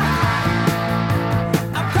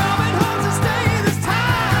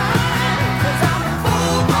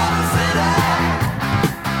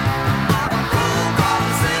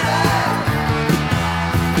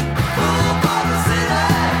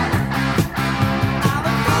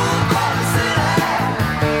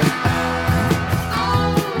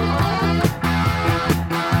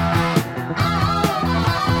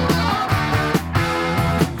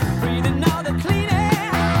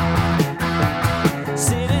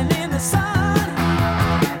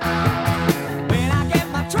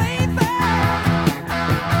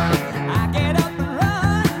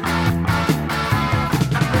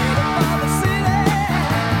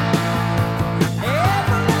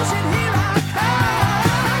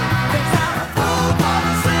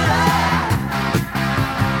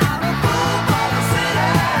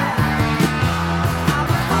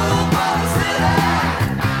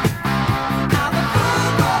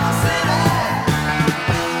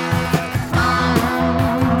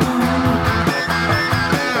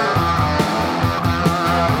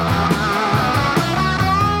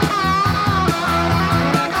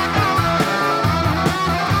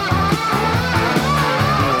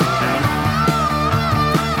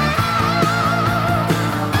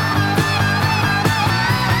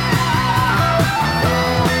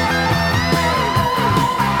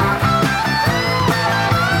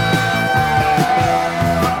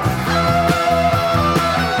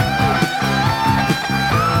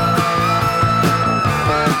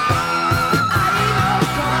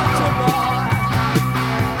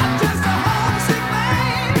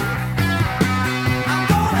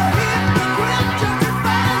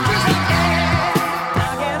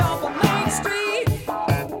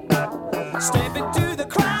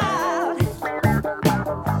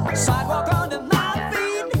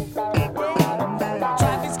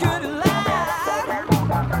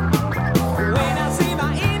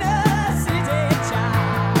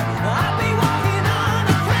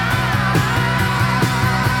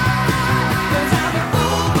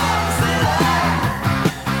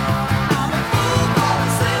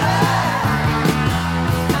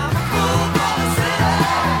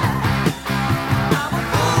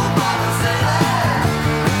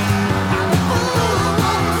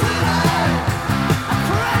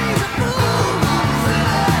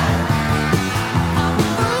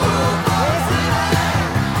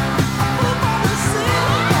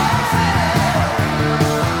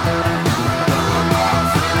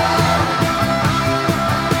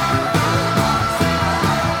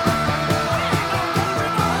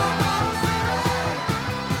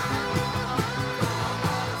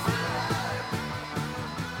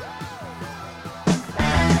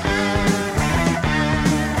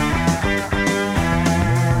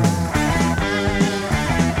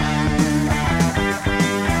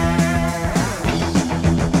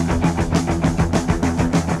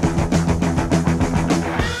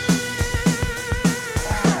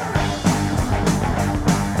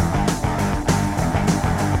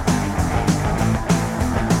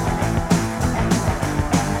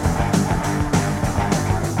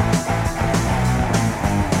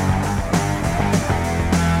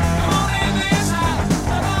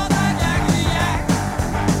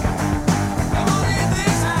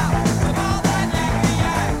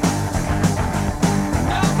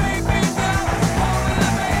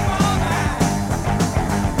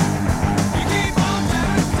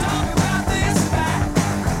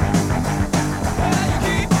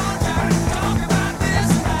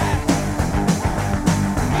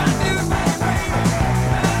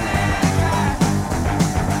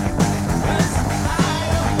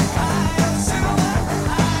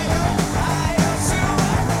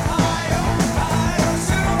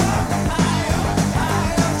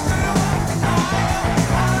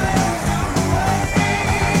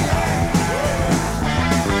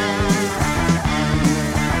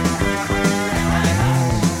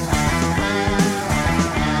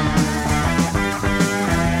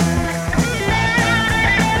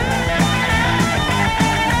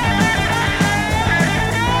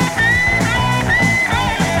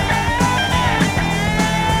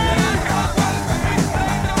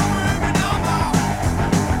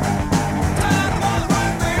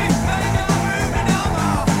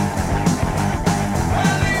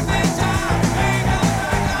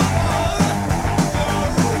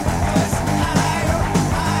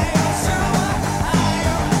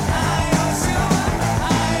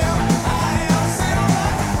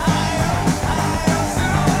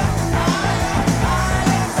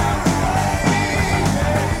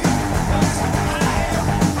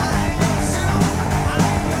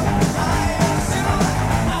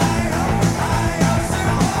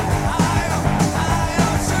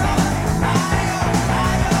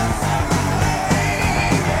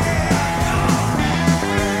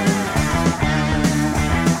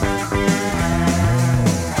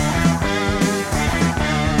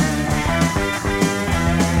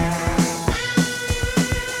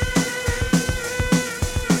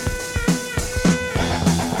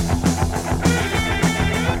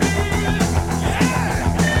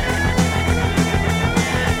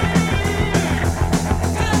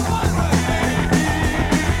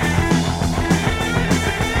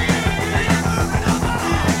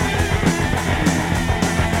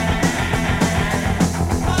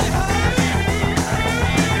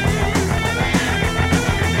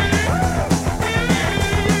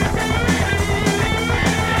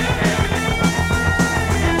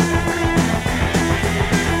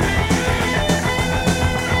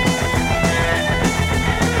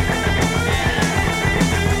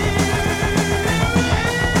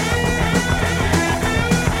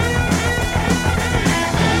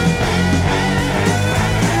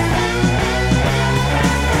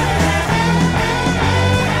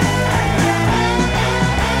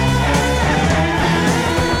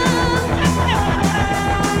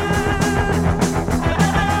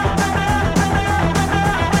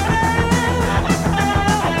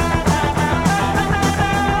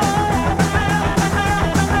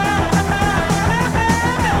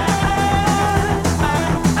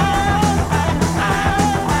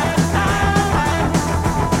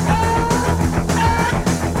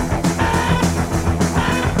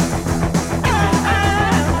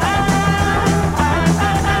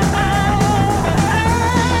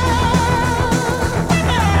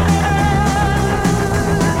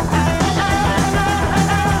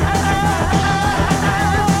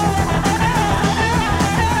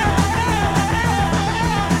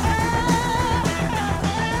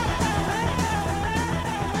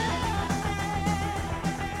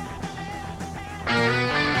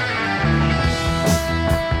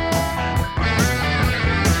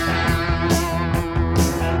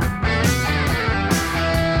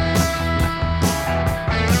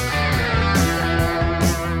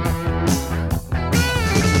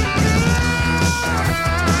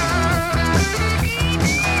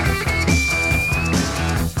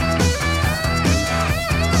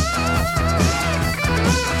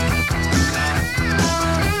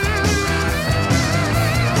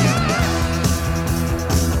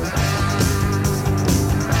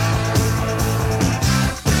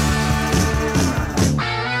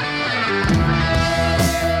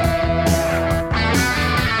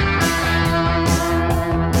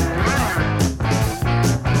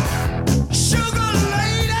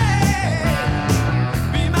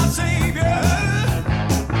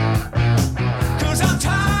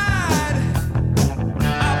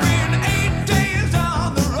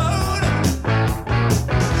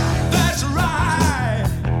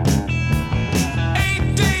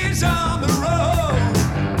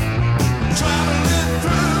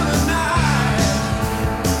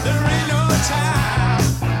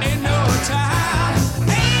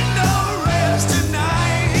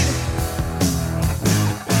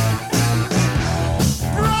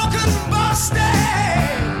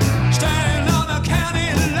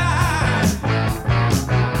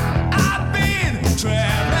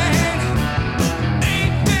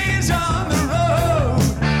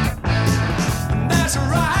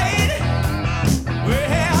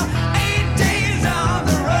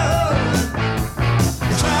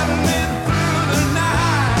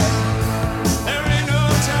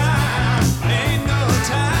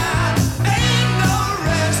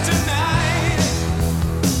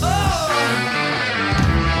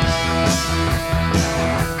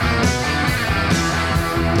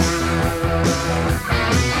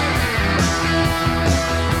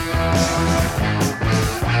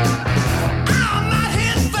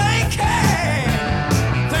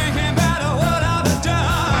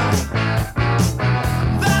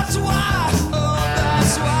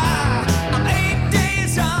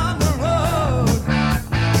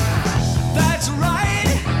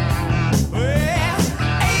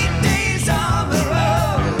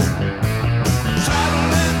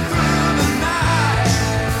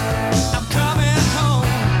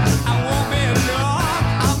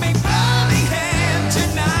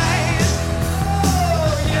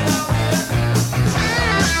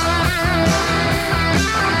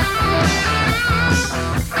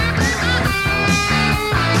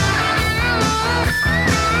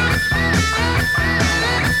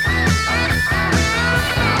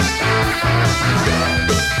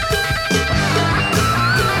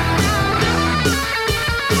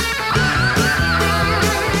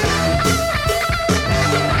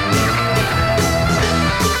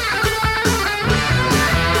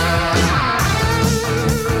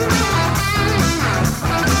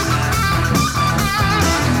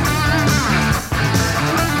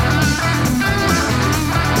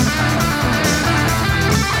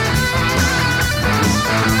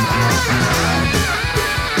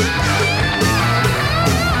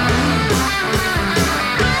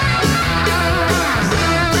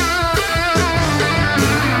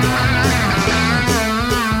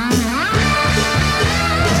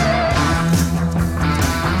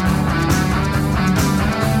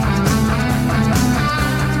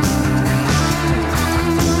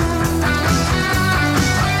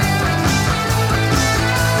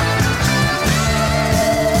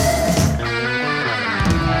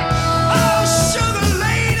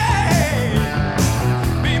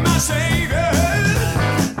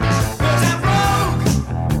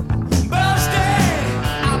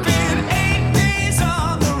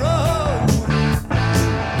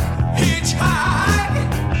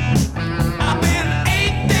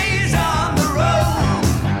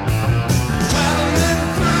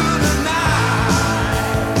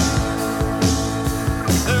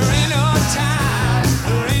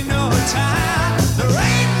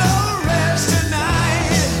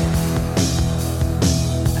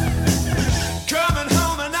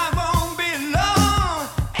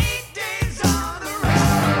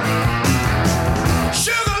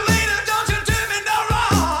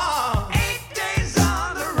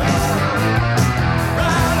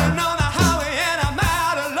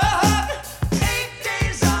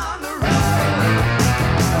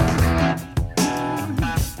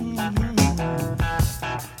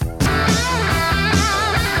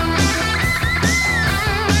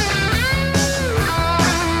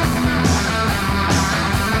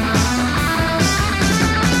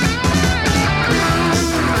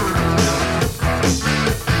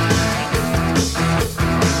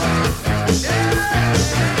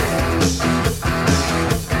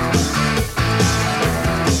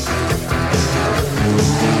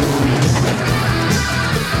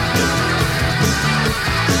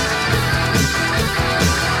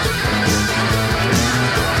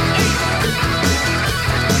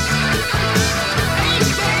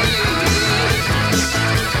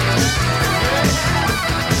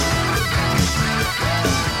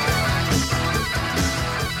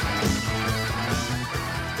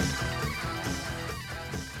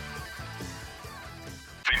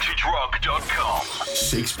 CliffCentral.com.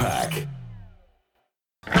 Six Pack.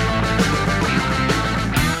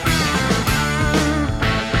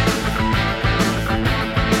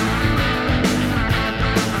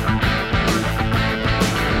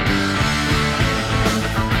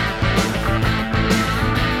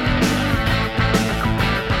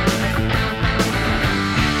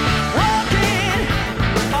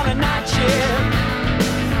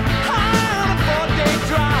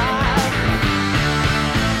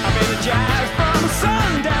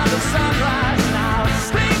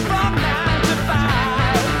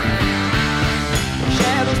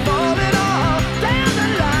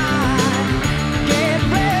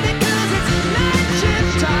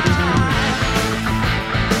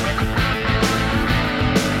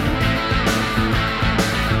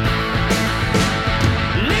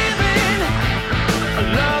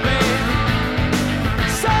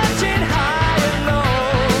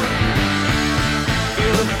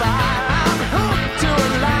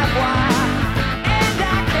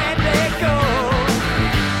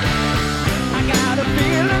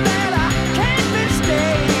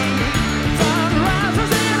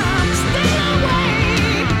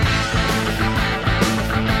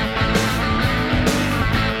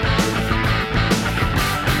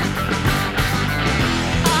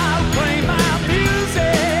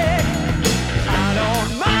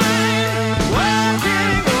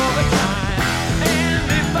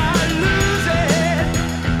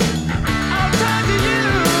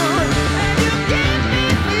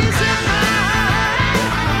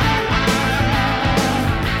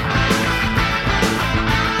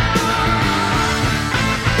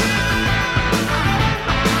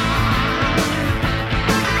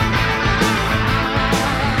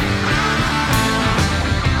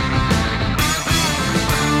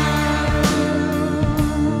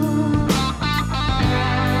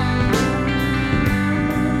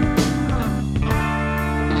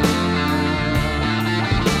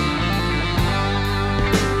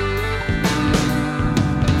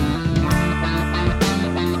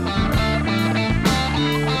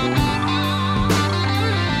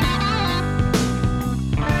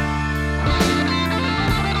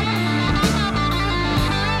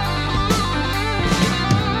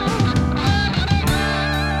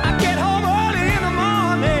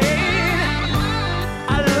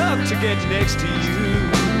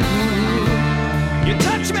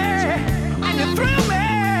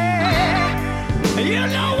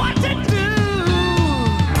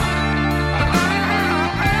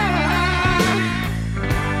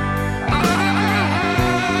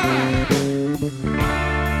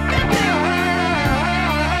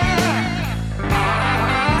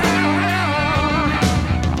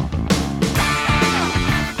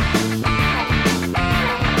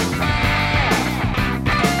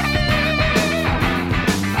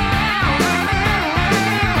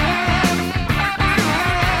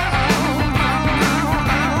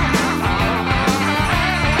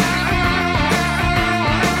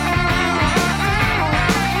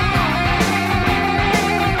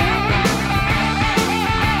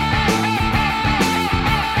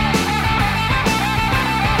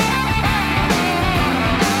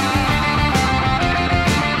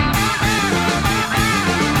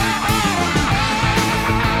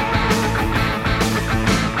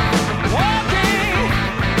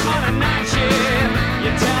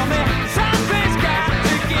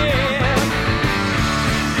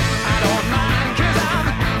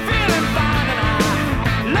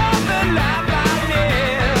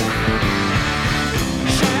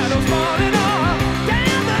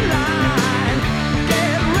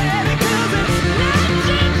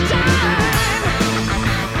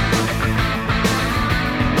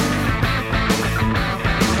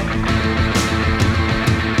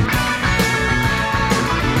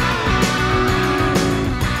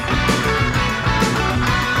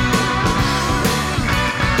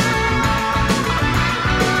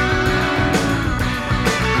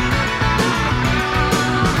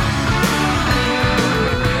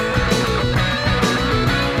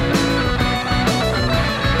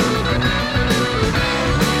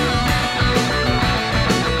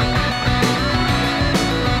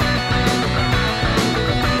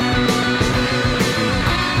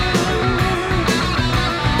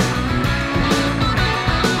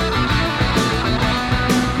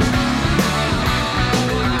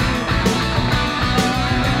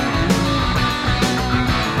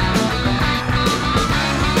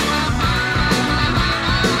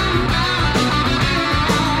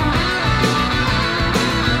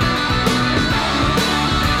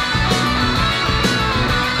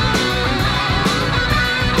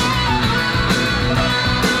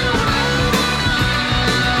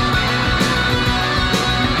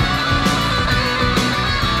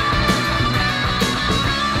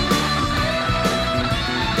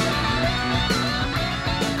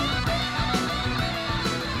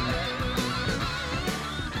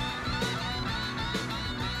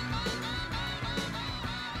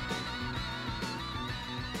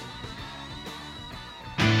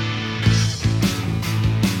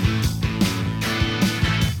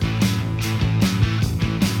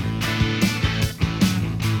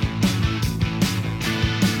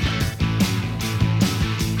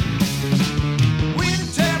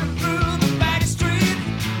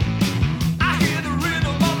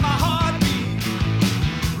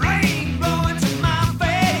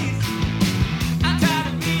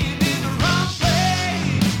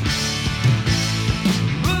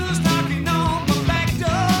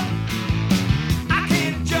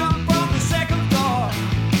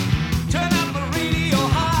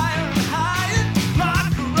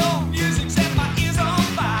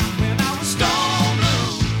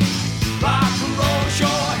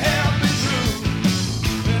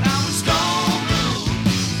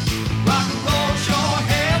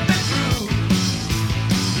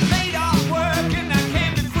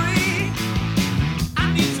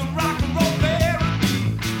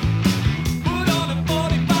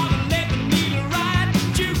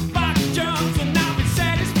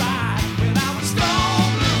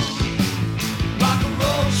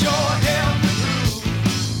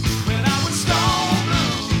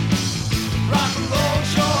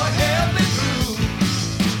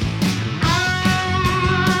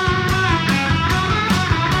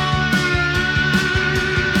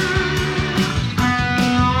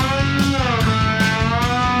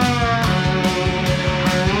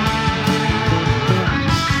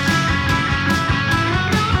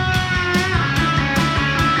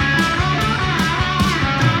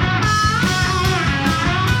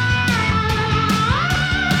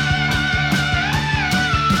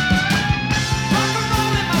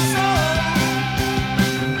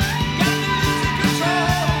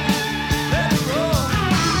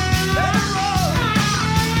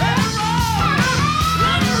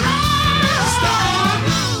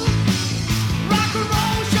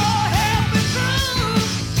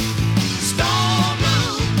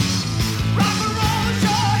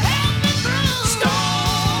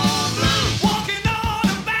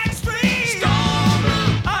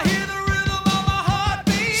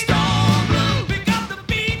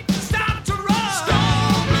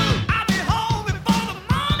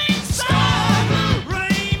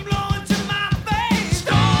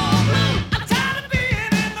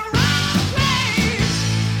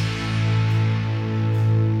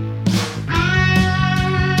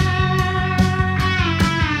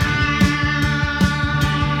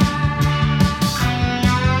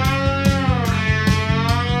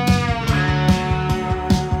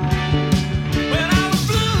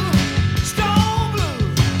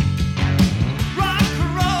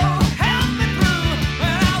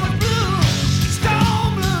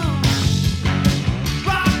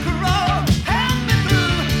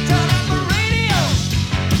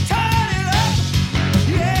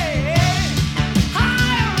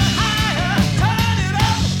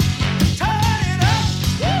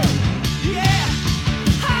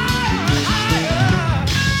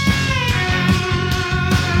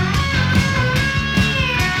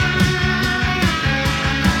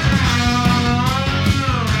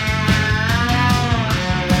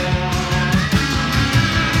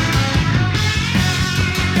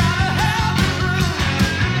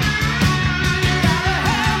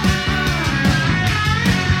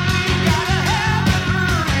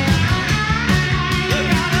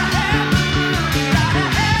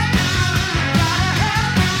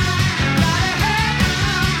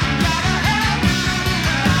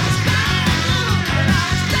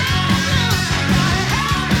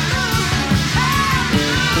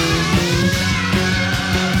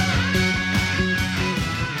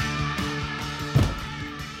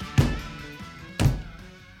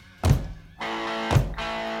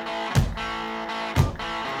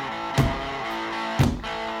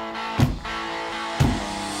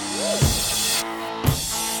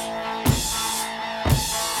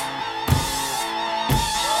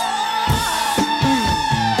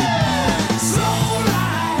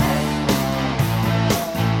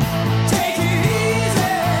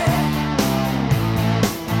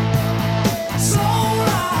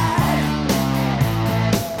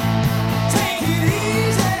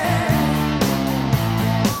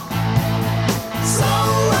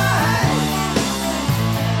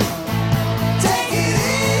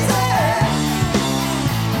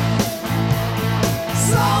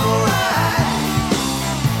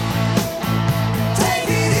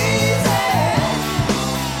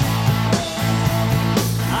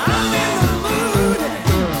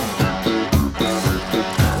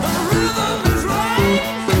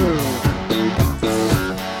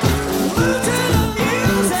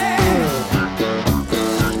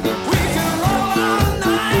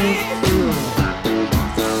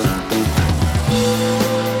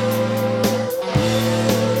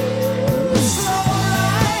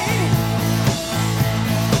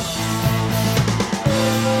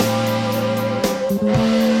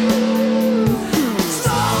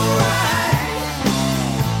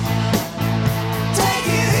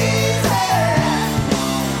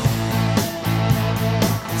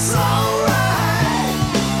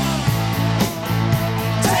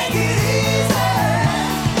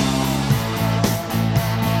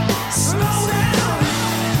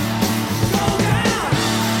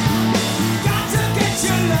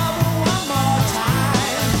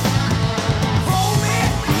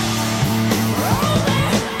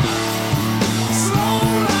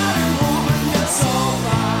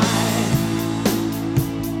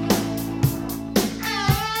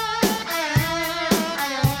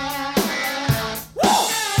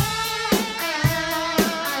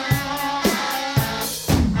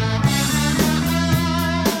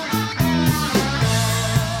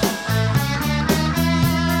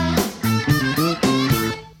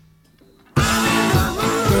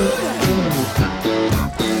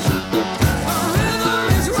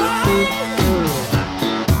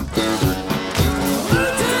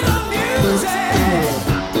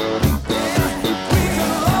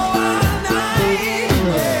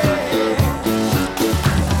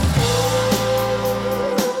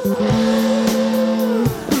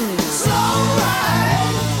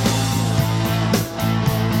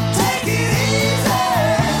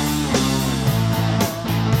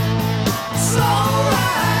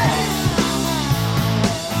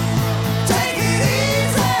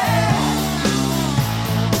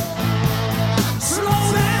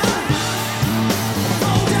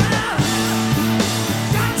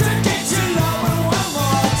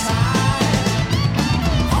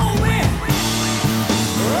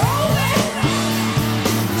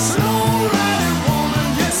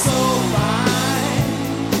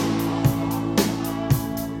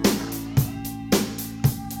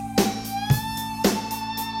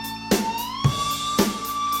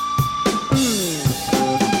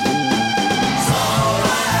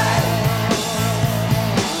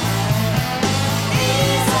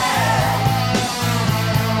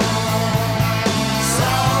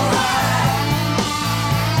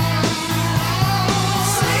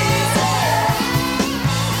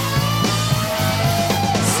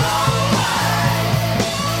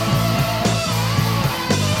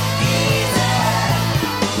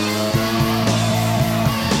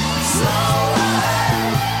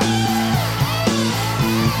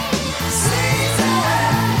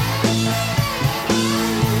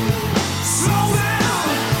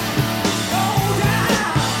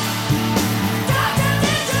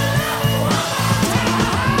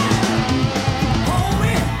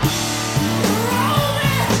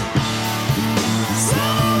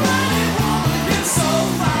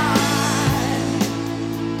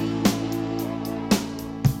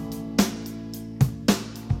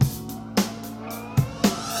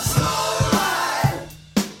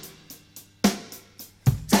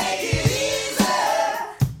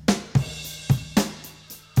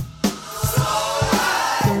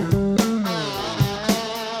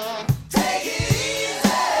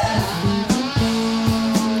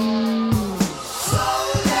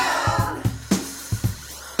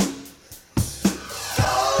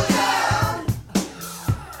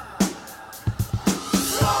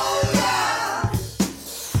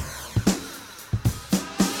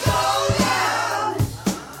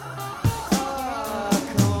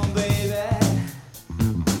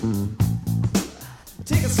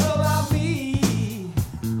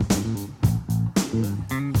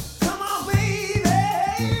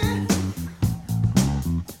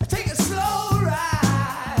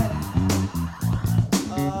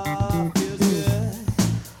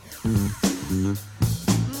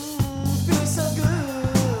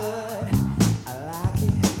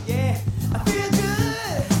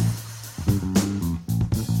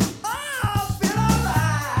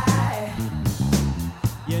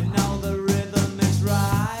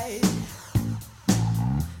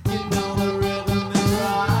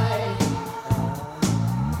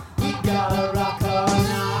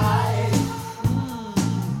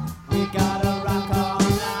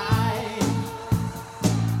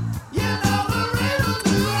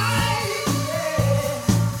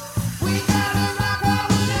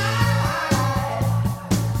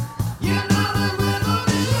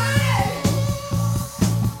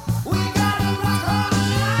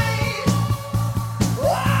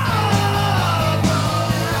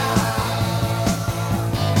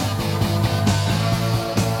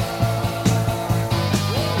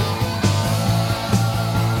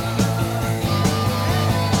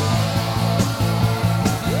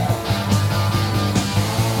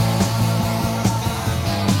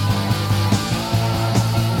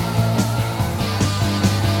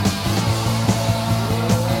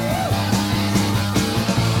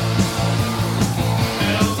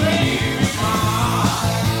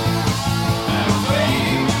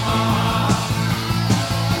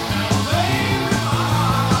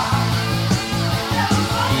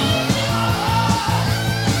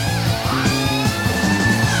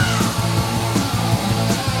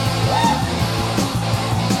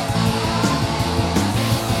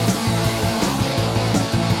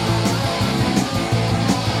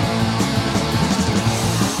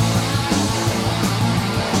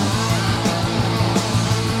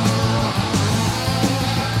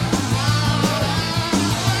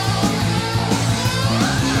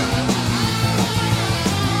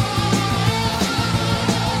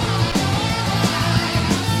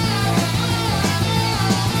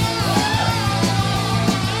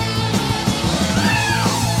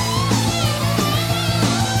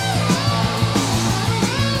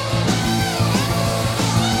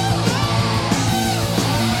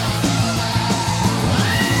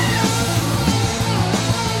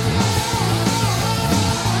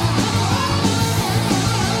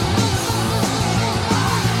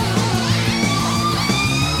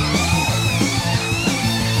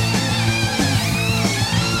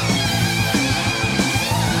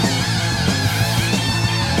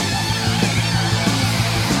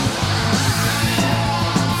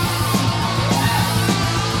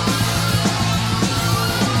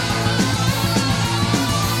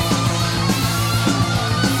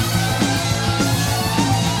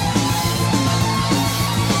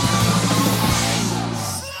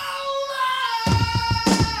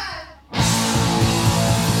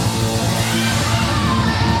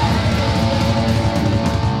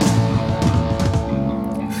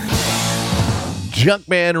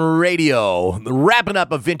 Junkman Radio, wrapping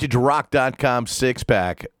up a VintageRock.com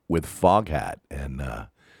six-pack with Foghat and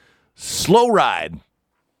Slow Ride,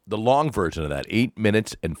 the long version of that, 8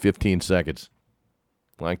 minutes and 15 seconds.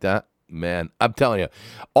 Like that? Man, I'm telling you,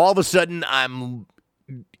 all of a sudden I'm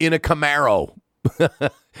in a Camaro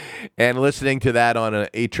and listening to that on an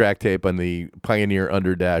 8-track tape on the Pioneer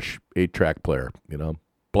Underdash 8-track player, you know,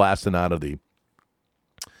 blasting out of the,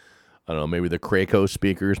 I don't know, maybe the Krakow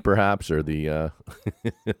speakers perhaps, or the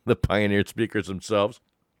the Pioneer speakers themselves.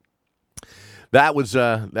 That was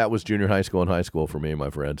junior high school and high school for me, my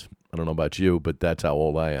friends. I don't know about you, but that's how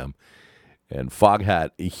old I am. And Foghat,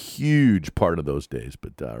 a huge part of those days,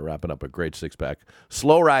 but wrapping up a great six-pack.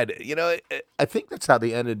 Slow Ride, you know, I think that's how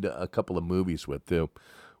they ended a couple of movies with, too,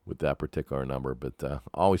 with that particular number, but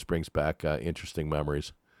always brings back interesting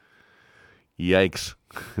memories. Yikes.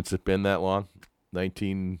 Has it been that long?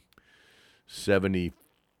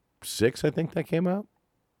 1976, I think that came out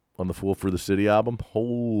on the Fool for the City album.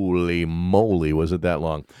 Holy moly, was it that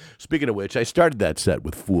long? Speaking of which, I started that set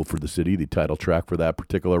with Fool for the City, the title track for that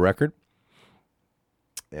particular record.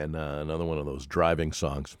 And another one of those driving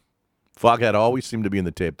songs. Foghat always seemed to be in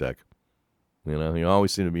the tape deck. You know, you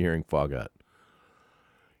always seem to be hearing Foghat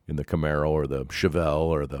in the Camaro or the Chevelle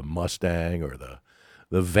or the Mustang or the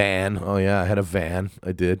van. Oh, yeah, I had a van.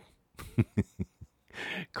 I did.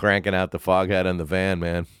 Cranking out the Foghat in the van,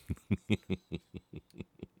 man.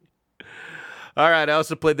 All right, I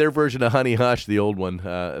also played their version of Honey Hush, the old one,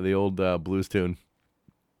 the old blues tune.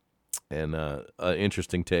 And an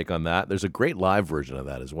interesting take on that. There's a great live version of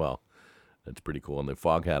that as well. That's pretty cool. And the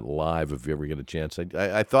Foghat live, if you ever get a chance.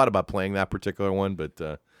 I thought about playing that particular one,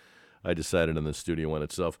 but I decided on the studio one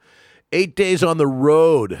itself. 8 Days on the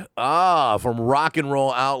Road. From Rock and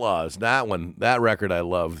Roll Outlaws. That one, that record I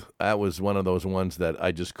loved. That was one of those ones that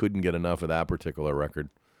I just couldn't get enough of that particular record.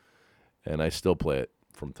 And I still play it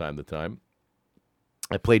from time to time.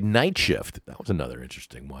 I played Night Shift. That was another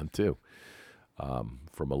interesting one, too.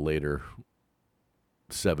 From a later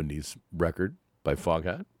 70s record by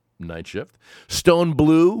Foghat, Night Shift. Stone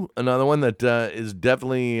Blue, another one that is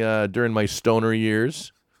definitely during my stoner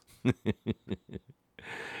years.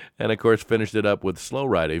 And, of course, finished it up with Slow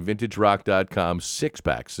Ride, a VintageRock.com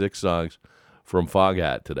six-pack, 6 songs from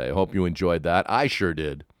Foghat today. I hope you enjoyed that. I sure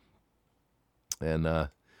did. And,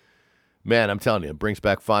 man, I'm telling you, it brings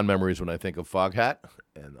back fond memories when I think of Foghat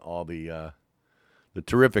and all the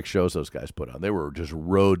terrific shows those guys put on. They were just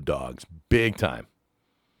road dogs, big time.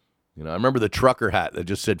 You know, I remember the trucker hat that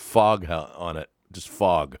just said Fog on it, just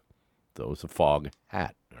Fog. So it was a Fog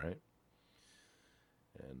hat, all right?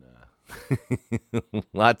 And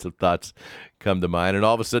lots of thoughts come to mind, and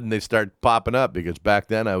all of a sudden they start popping up because back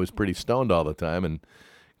then I was pretty stoned all the time and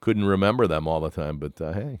couldn't remember them all the time. But,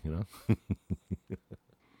 hey, you know.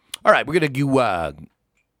 All right, we're going to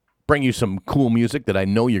bring you some cool music that I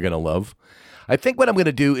know you're going to love. I think what I'm going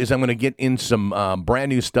to do is I'm going to get in some brand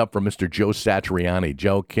new stuff from Mr. Joe Satriani.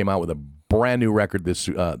 Joe came out with a brand new record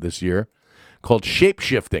this year called Shape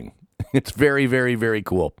Shifting. It's very, very, very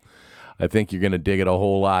cool. I think you're going to dig it a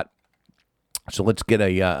whole lot. So let's get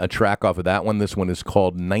a track off of that one. This one is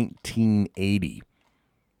called 1980.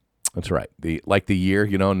 That's right. The year,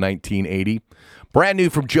 you know, 1980. Brand new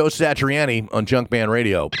from Joe Satriani on Junkman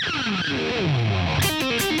Radio.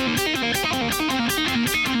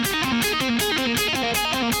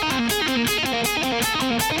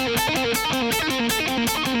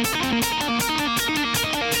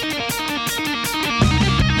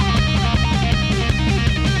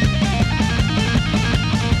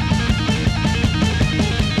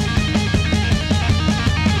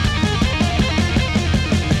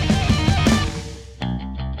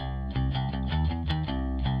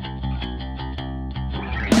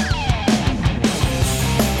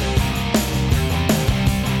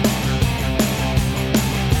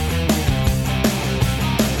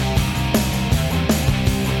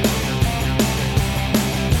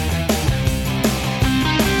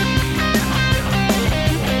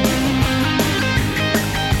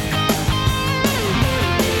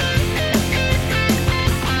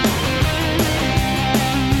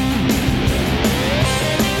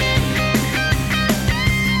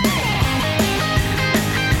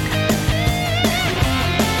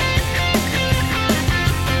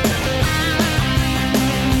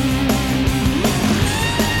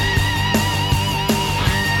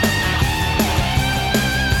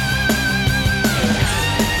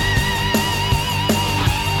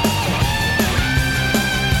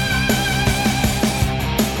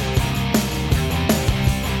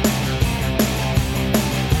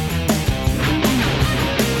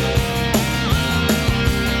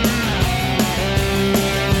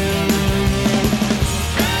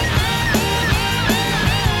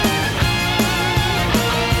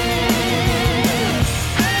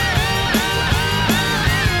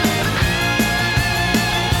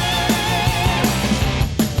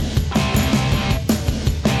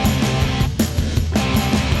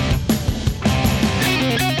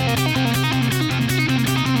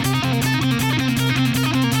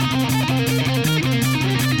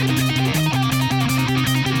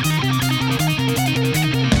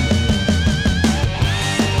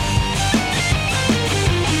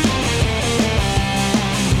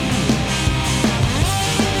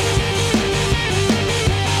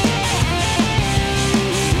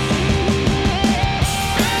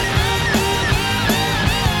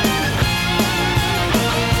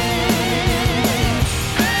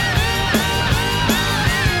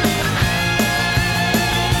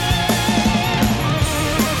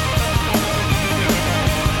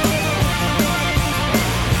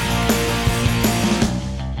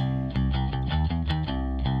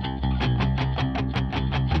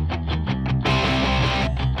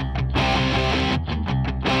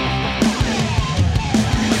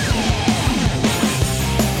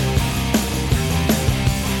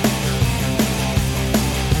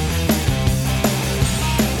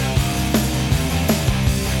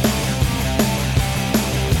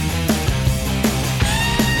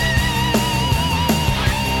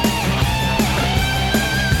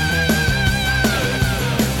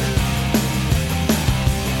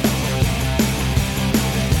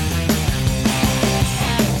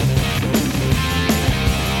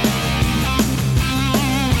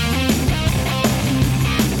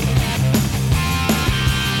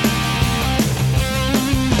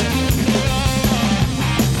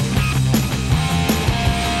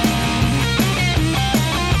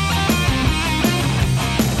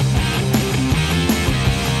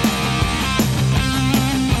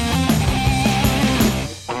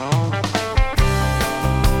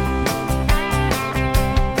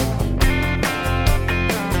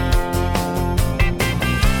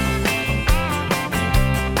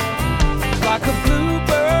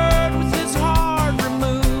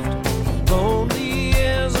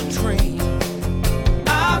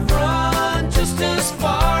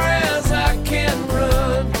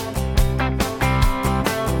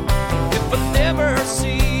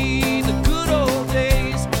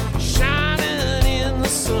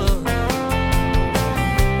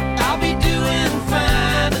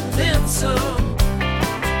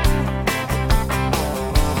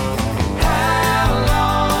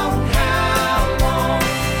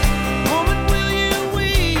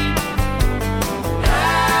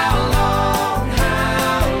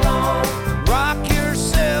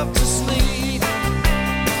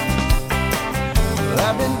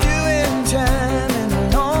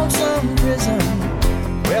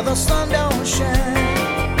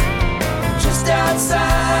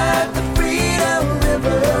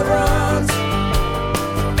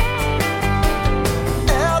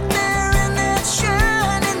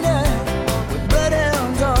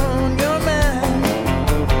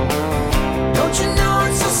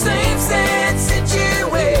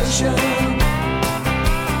 station.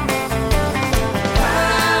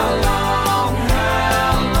 How long,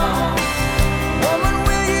 woman,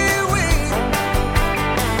 will you wait?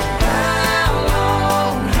 How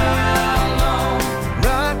long,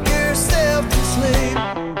 rock yourself to sleep.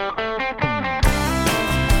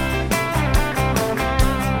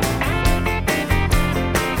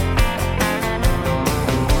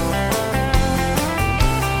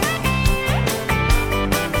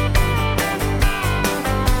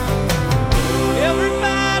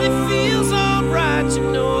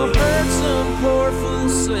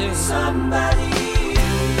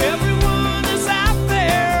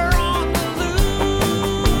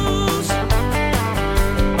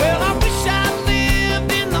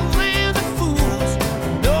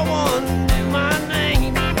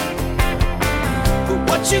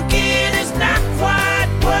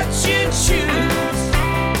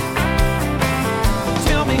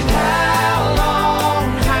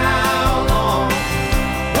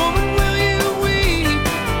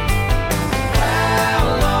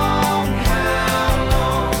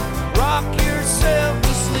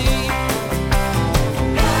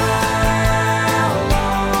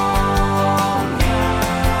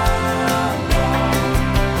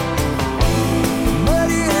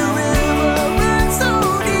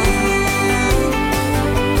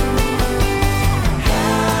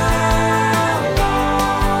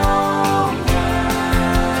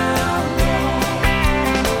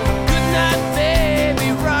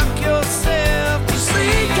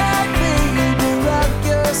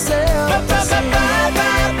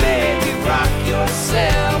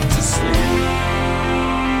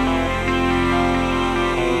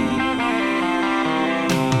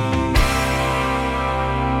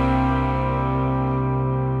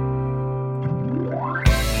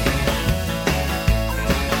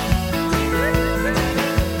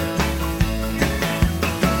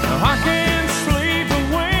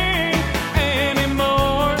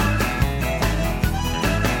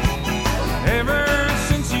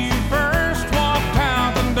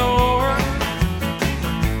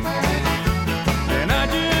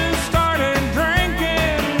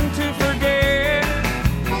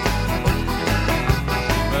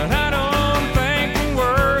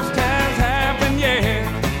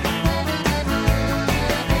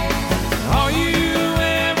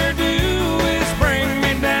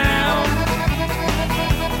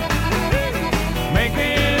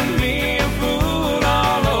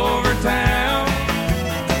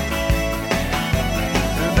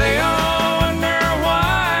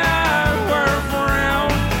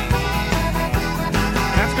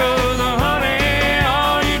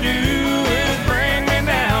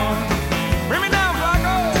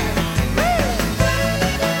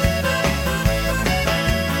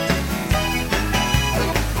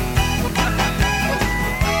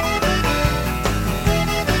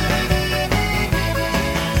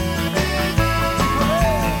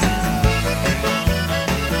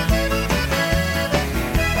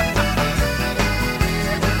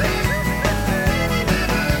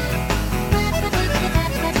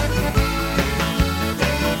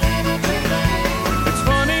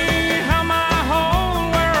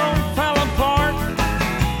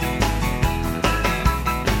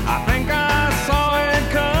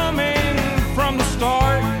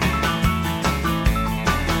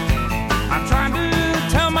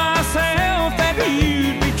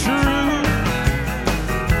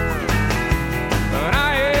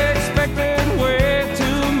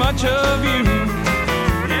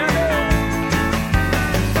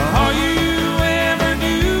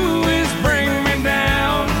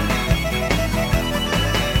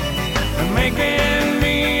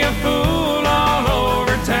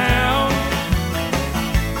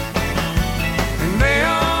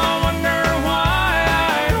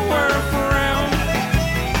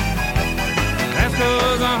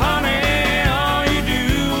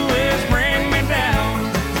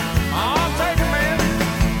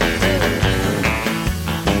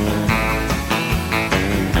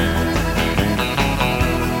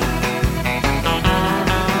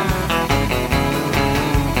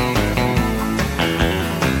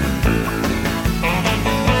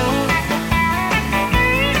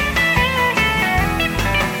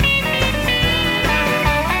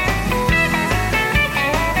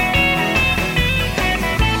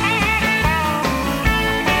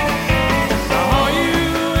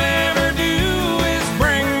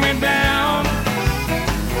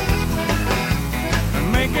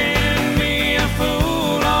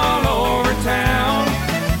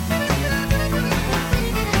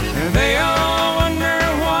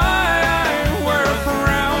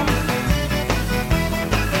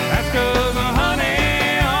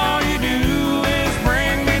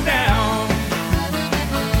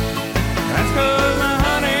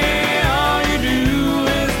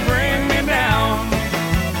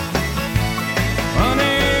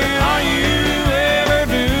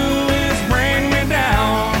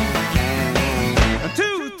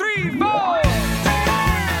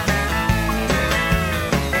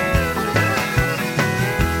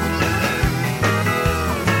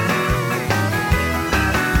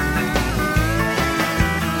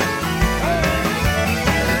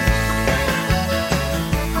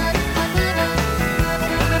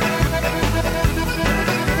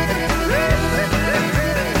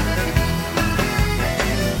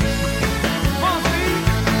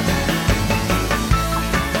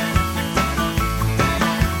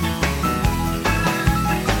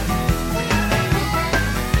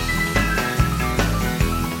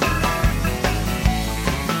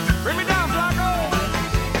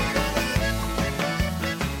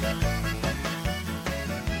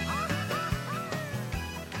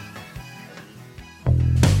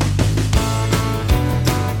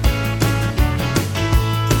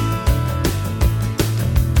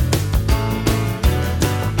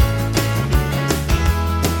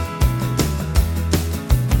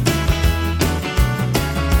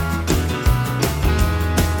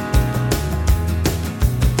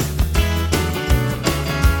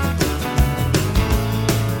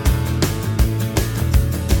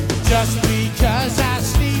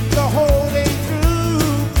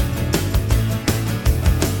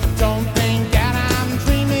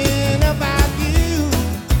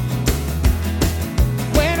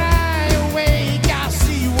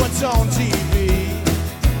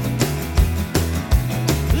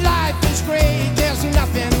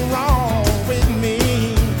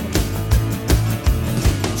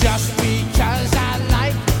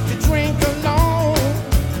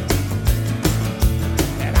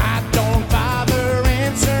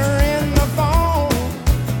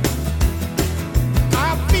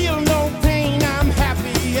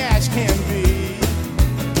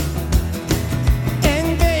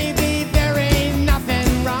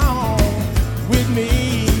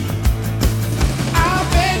 I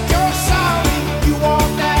bet you're sorry you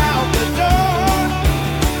walked out the door.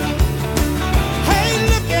 Hey,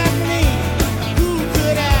 look at me, who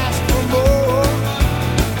could ask for more?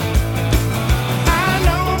 I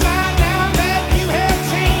know by now that you have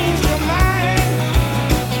changed your mind,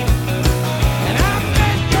 and I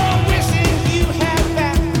bet you're wishing you had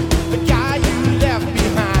back the guy you left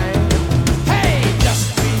behind. Hey, just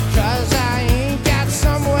because I ain't got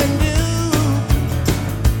someone new,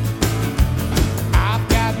 I've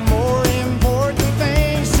got more important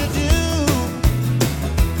things to do.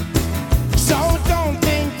 So don't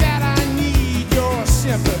think that I need your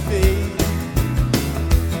sympathy.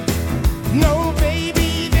 No,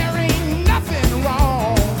 baby, there ain't nothing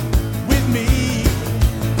wrong with me.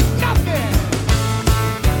 Nothing.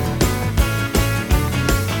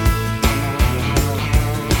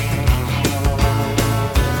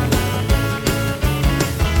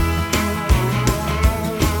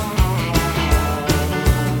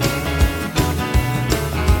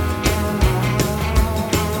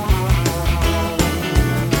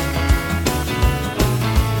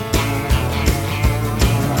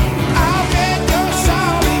 I bet you're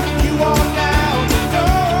sorry you walked out the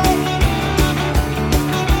door.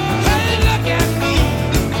 Hey, look at me,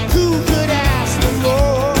 who could ask for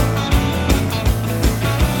more?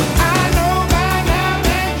 I know by now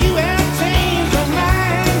that you have changed your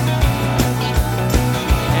mind,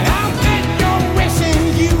 and I bet you're wishing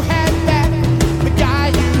you had back the guy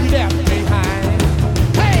you left behind.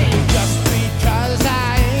 Hey, just because I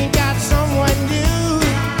ain't got someone new,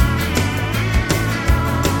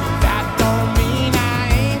 that don't mean I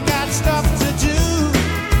ain't got stuff to do.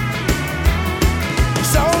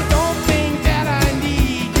 So don't think that I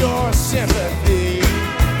need your sympathy.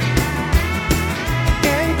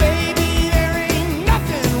 And baby, there ain't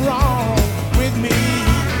nothing wrong with me.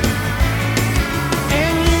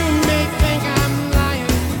 And you may think I'm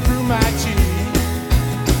lying through my teeth,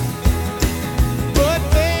 but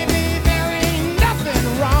baby, there ain't nothing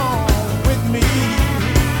wrong with me.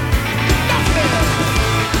 Nothing.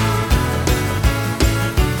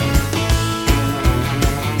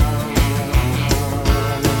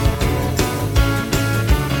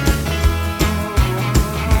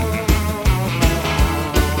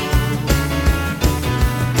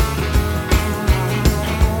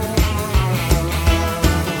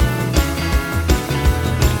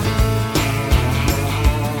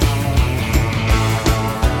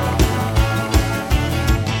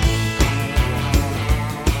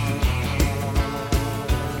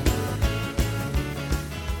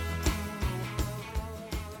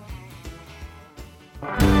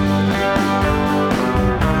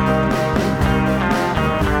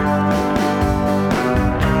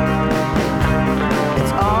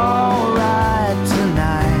 It's alright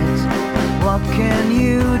tonight. What can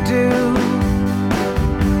you do?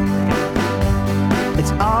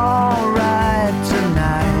 It's alright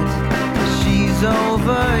tonight. She's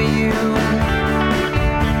over you.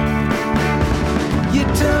 You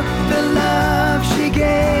took the love she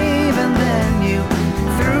gave and then you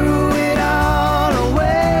threw it all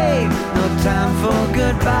away. No time for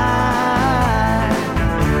goodbye.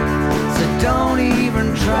 So don't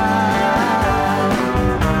even try.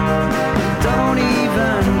 Don't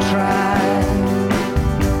even try.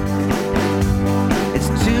 It's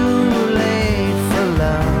too late for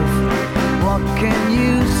love. What can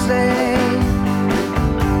you say?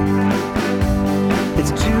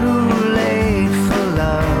 It's too late for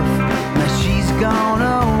love. Now she's gone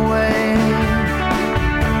away.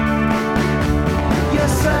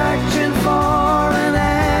 You're searching for an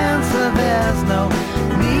answer. There's no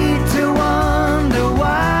need to wonder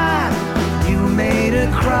why you made her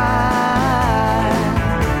cry.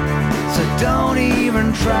 So don't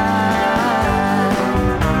even try.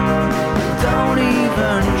 Don't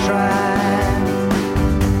even try.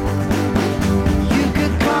 You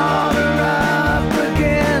could call her up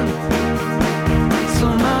again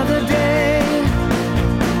some other day,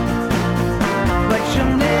 but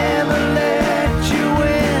she'll never let you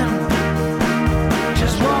in.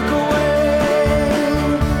 Just walk away.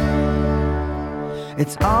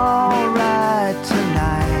 It's alright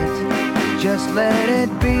tonight. Just let it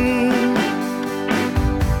be.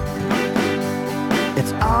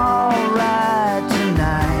 It's alright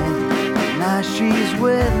tonight. Now she's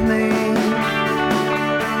with me.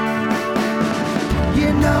 You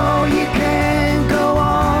know you can't go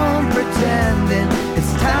on pretending.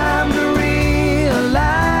 It's time to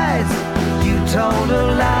realize you told her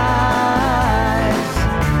lies.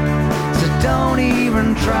 So don't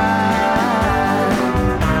even try.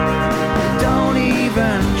 Don't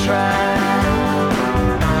even try.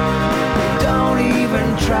 Don't even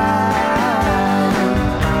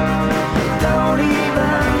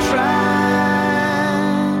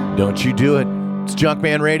Don't You Do It. It's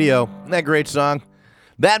Junkman Radio. Isn't that a great song?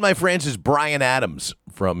 That, my friends, is Bryan Adams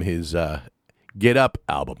from his Get Up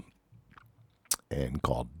album, and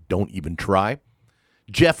called Don't Even Try.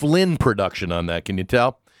 Jeff Lynne production on that, can you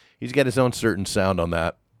tell? He's got his own certain sound on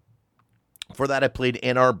that. For that, I played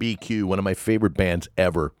NRBQ, one of my favorite bands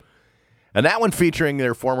ever. And that one featuring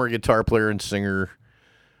their former guitar player and singer,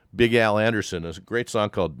 Big Al Anderson. It's a great song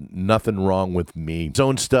called Nothing Wrong With Me. His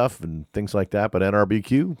own stuff and things like that, but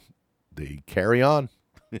NRBQ, they carry on.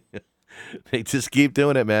 They just keep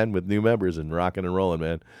doing it, man, with new members and rocking and rolling,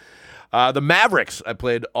 man. The Mavericks, I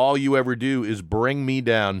played All You Ever Do Is Bring Me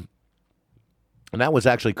Down. And that was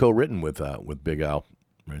actually co-written with Big Al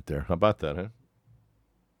right there. How about that, huh?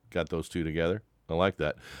 Got those two together. I like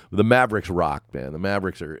that. The Mavericks rock, man. The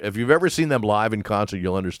Mavericks are, if you've ever seen them live in concert,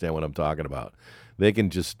 you'll understand what I'm talking about. They can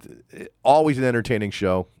just, always an entertaining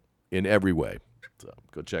show in every way. So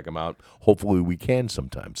go check them out. Hopefully we can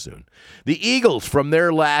sometime soon. The Eagles, from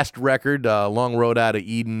their last record, Long Road Out of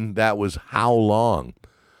Eden, that was How Long?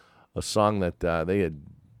 A song that they had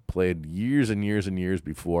played years and years and years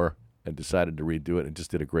before and decided to redo it and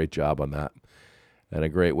just did a great job on that. And a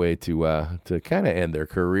great way to kind of end their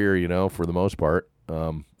career, you know, for the most part.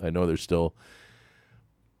 I know they're still,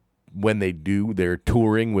 when they do, they're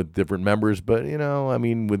touring with different members. But, you know, I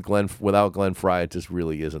mean, without Glenn Frey, it just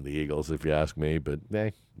really isn't the Eagles, if you ask me. But,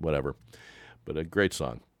 hey, whatever. But a great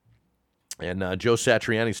song. And Joe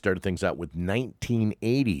Satriani started things out with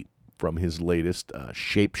 1980 from his latest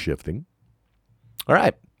Shape-Shifting. All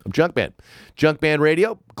right, I'm Junkman. Junkman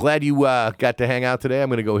Radio. Glad you got to hang out today. I'm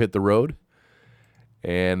going to go hit the road.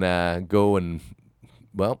 And go and,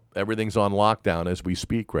 well, everything's on lockdown as we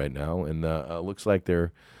speak right now. And looks like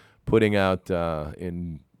they're putting out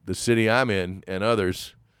in the city I'm in and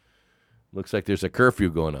others, looks like there's a curfew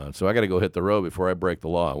going on. So I got to go hit the road before I break the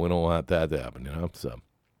law. We don't want that to happen, you know. So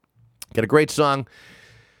got a great song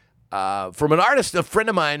from an artist, a friend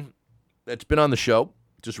of mine that's been on the show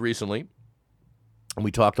just recently. And we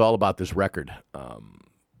talked all about this record.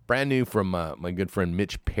 Brand new from my good friend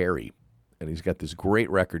Mitch Perry. And he's got this great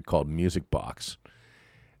record called Music Box.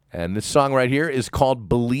 And this song right here is called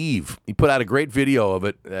Believe. He put out a great video of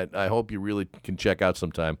it that I hope you really can check out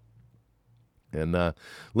sometime. And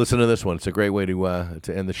listen to this one. It's a great way to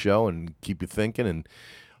end the show and keep you thinking and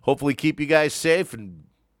hopefully keep you guys safe and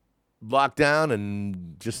locked down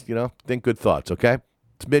and just, you know, think good thoughts, okay?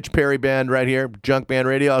 It's Mitch Perry Band right here, Junkman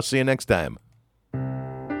Radio. I'll see you next time.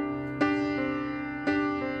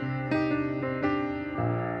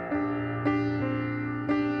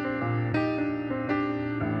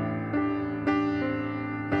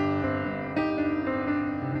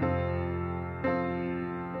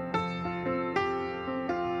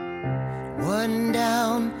 One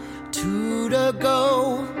down, two to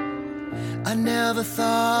go. I never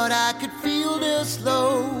thought I could feel this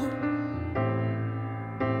low.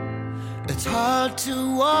 It's hard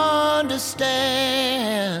to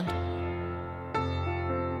understand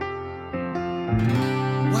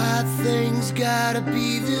why things gotta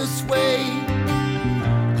be this way.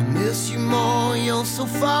 I miss you more, you're so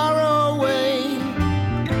far away.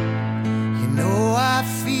 You know I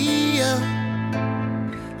feel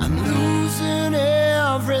I'm losing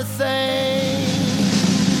everything.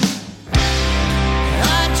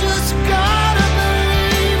 I just gotta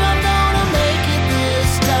believe I'm gonna make it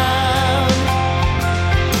this time.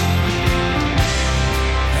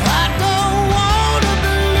 I don't wanna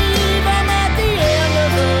believe I'm at the end of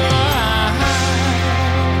the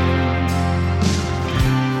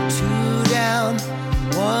line. 2 down,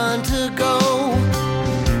 1 to go.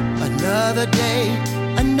 Another day,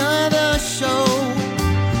 another show.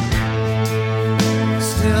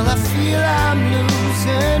 Still I feel I'm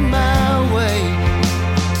losing my way.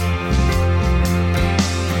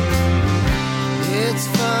 It's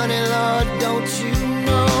funny, Lord, don't you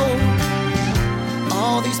know?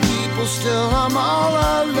 All these people still, I'm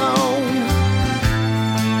all alone.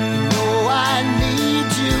 You know I need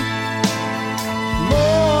you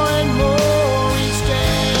more and more each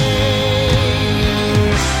day.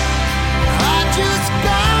 I just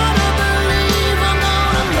gotta believe I'm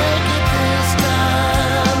gonna make it this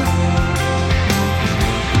time.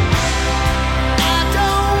 I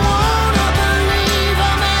don't wanna believe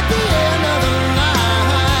I'm at the end of the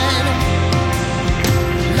line.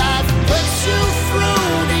 Life puts you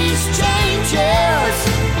through these changes.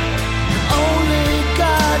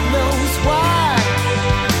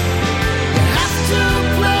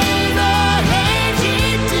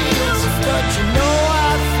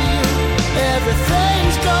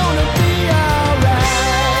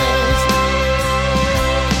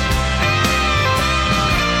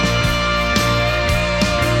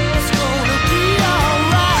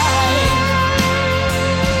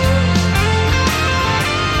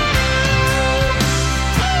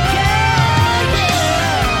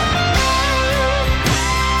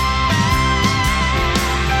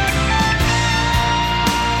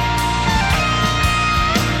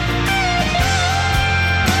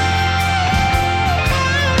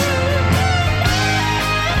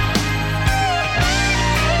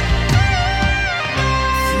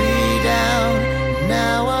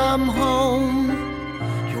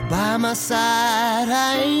 side,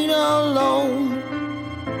 I ain't alone.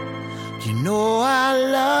 You know I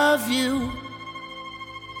love you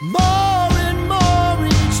more and more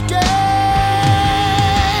each day.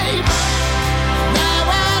 Now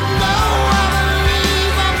I know, I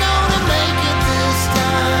believe I'm gonna make it this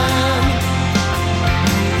time.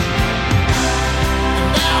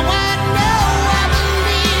 Now I know, I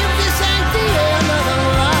believe this ain't the end of the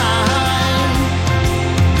line.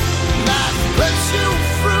 Life puts you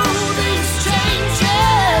through these changes.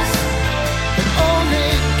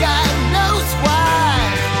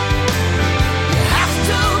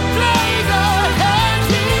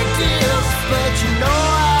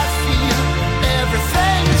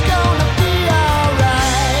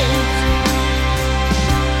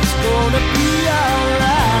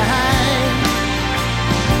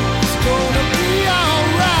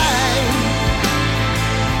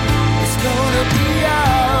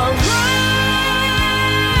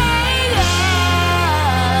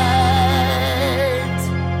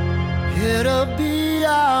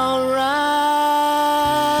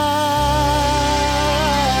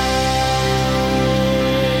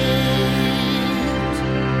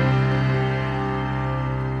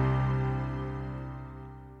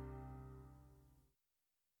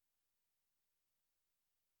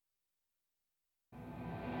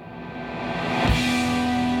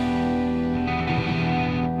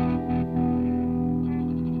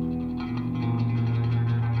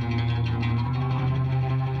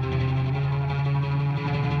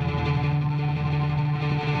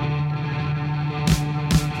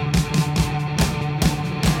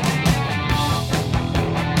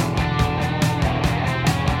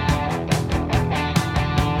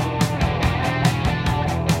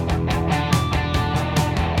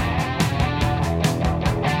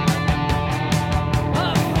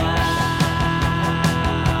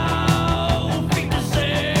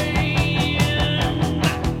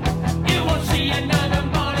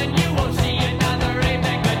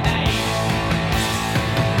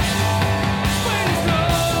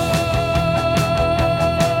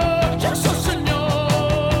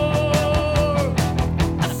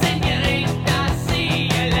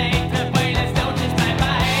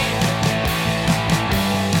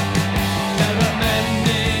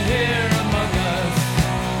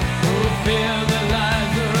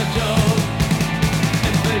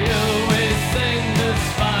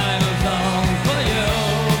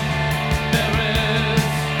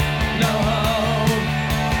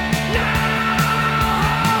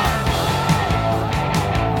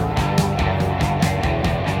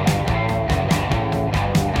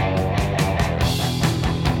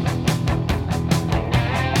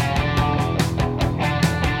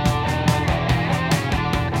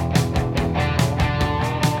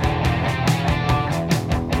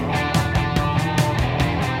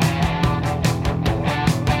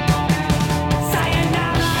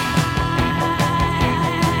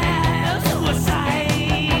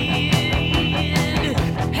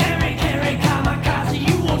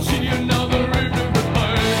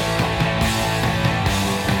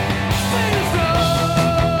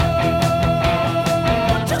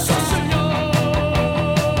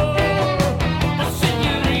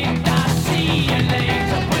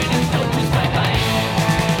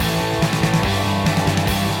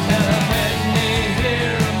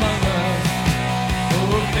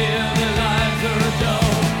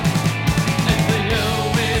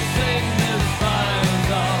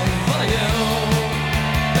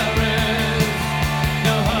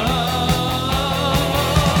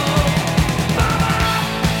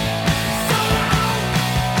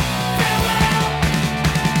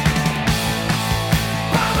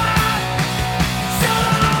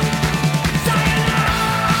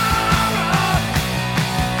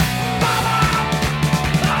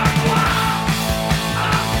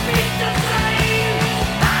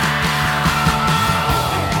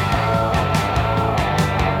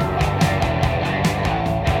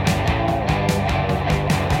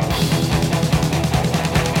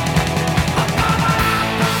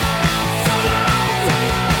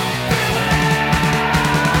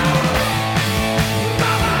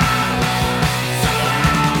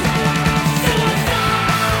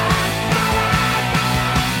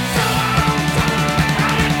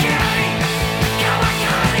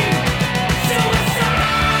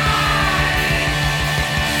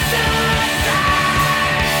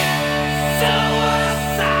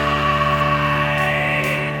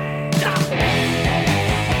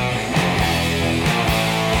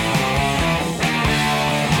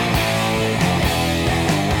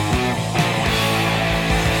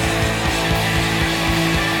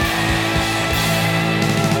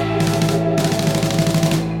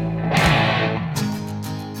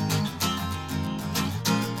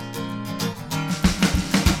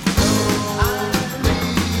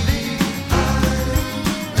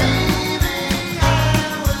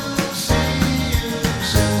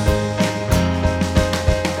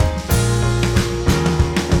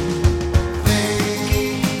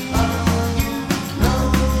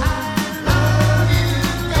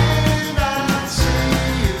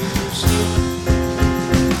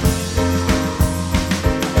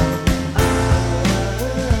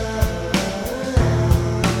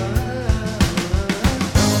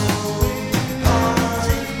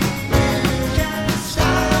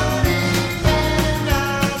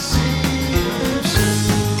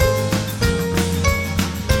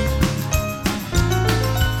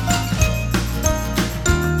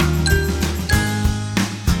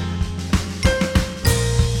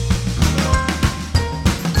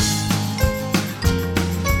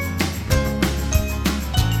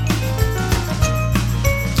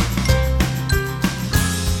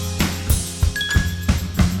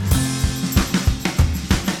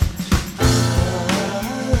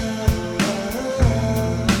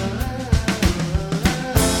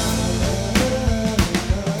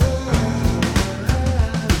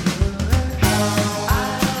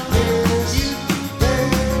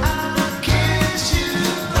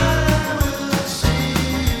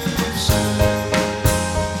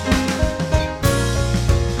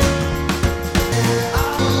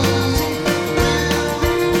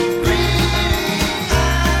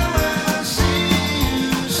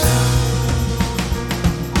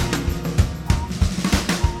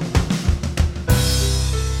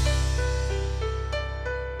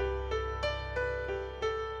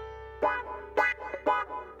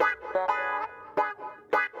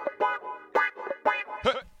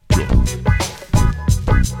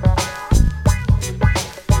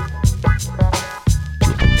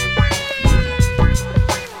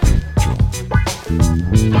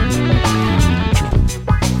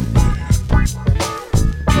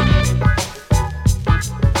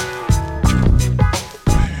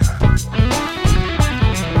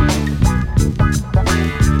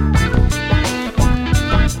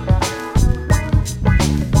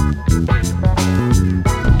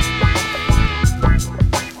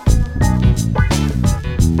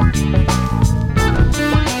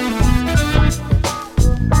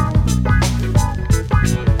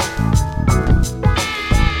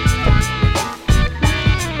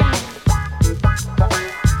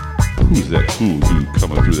 Who's that cool dude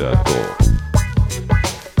coming through that door?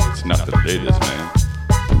 It's not the latest man.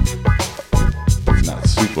 It's not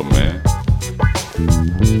Superman.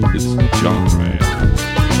 It's Junkman.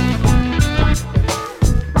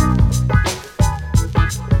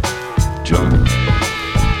 Junkman.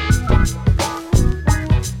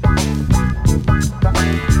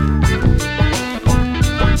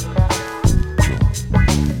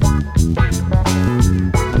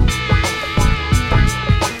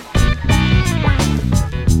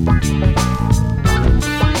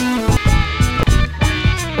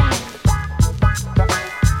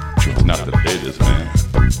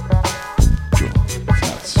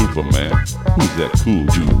 Man, who's that cool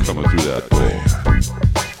dude coming through that door?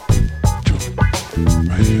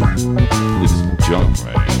 Right here. It's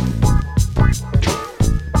Junkman.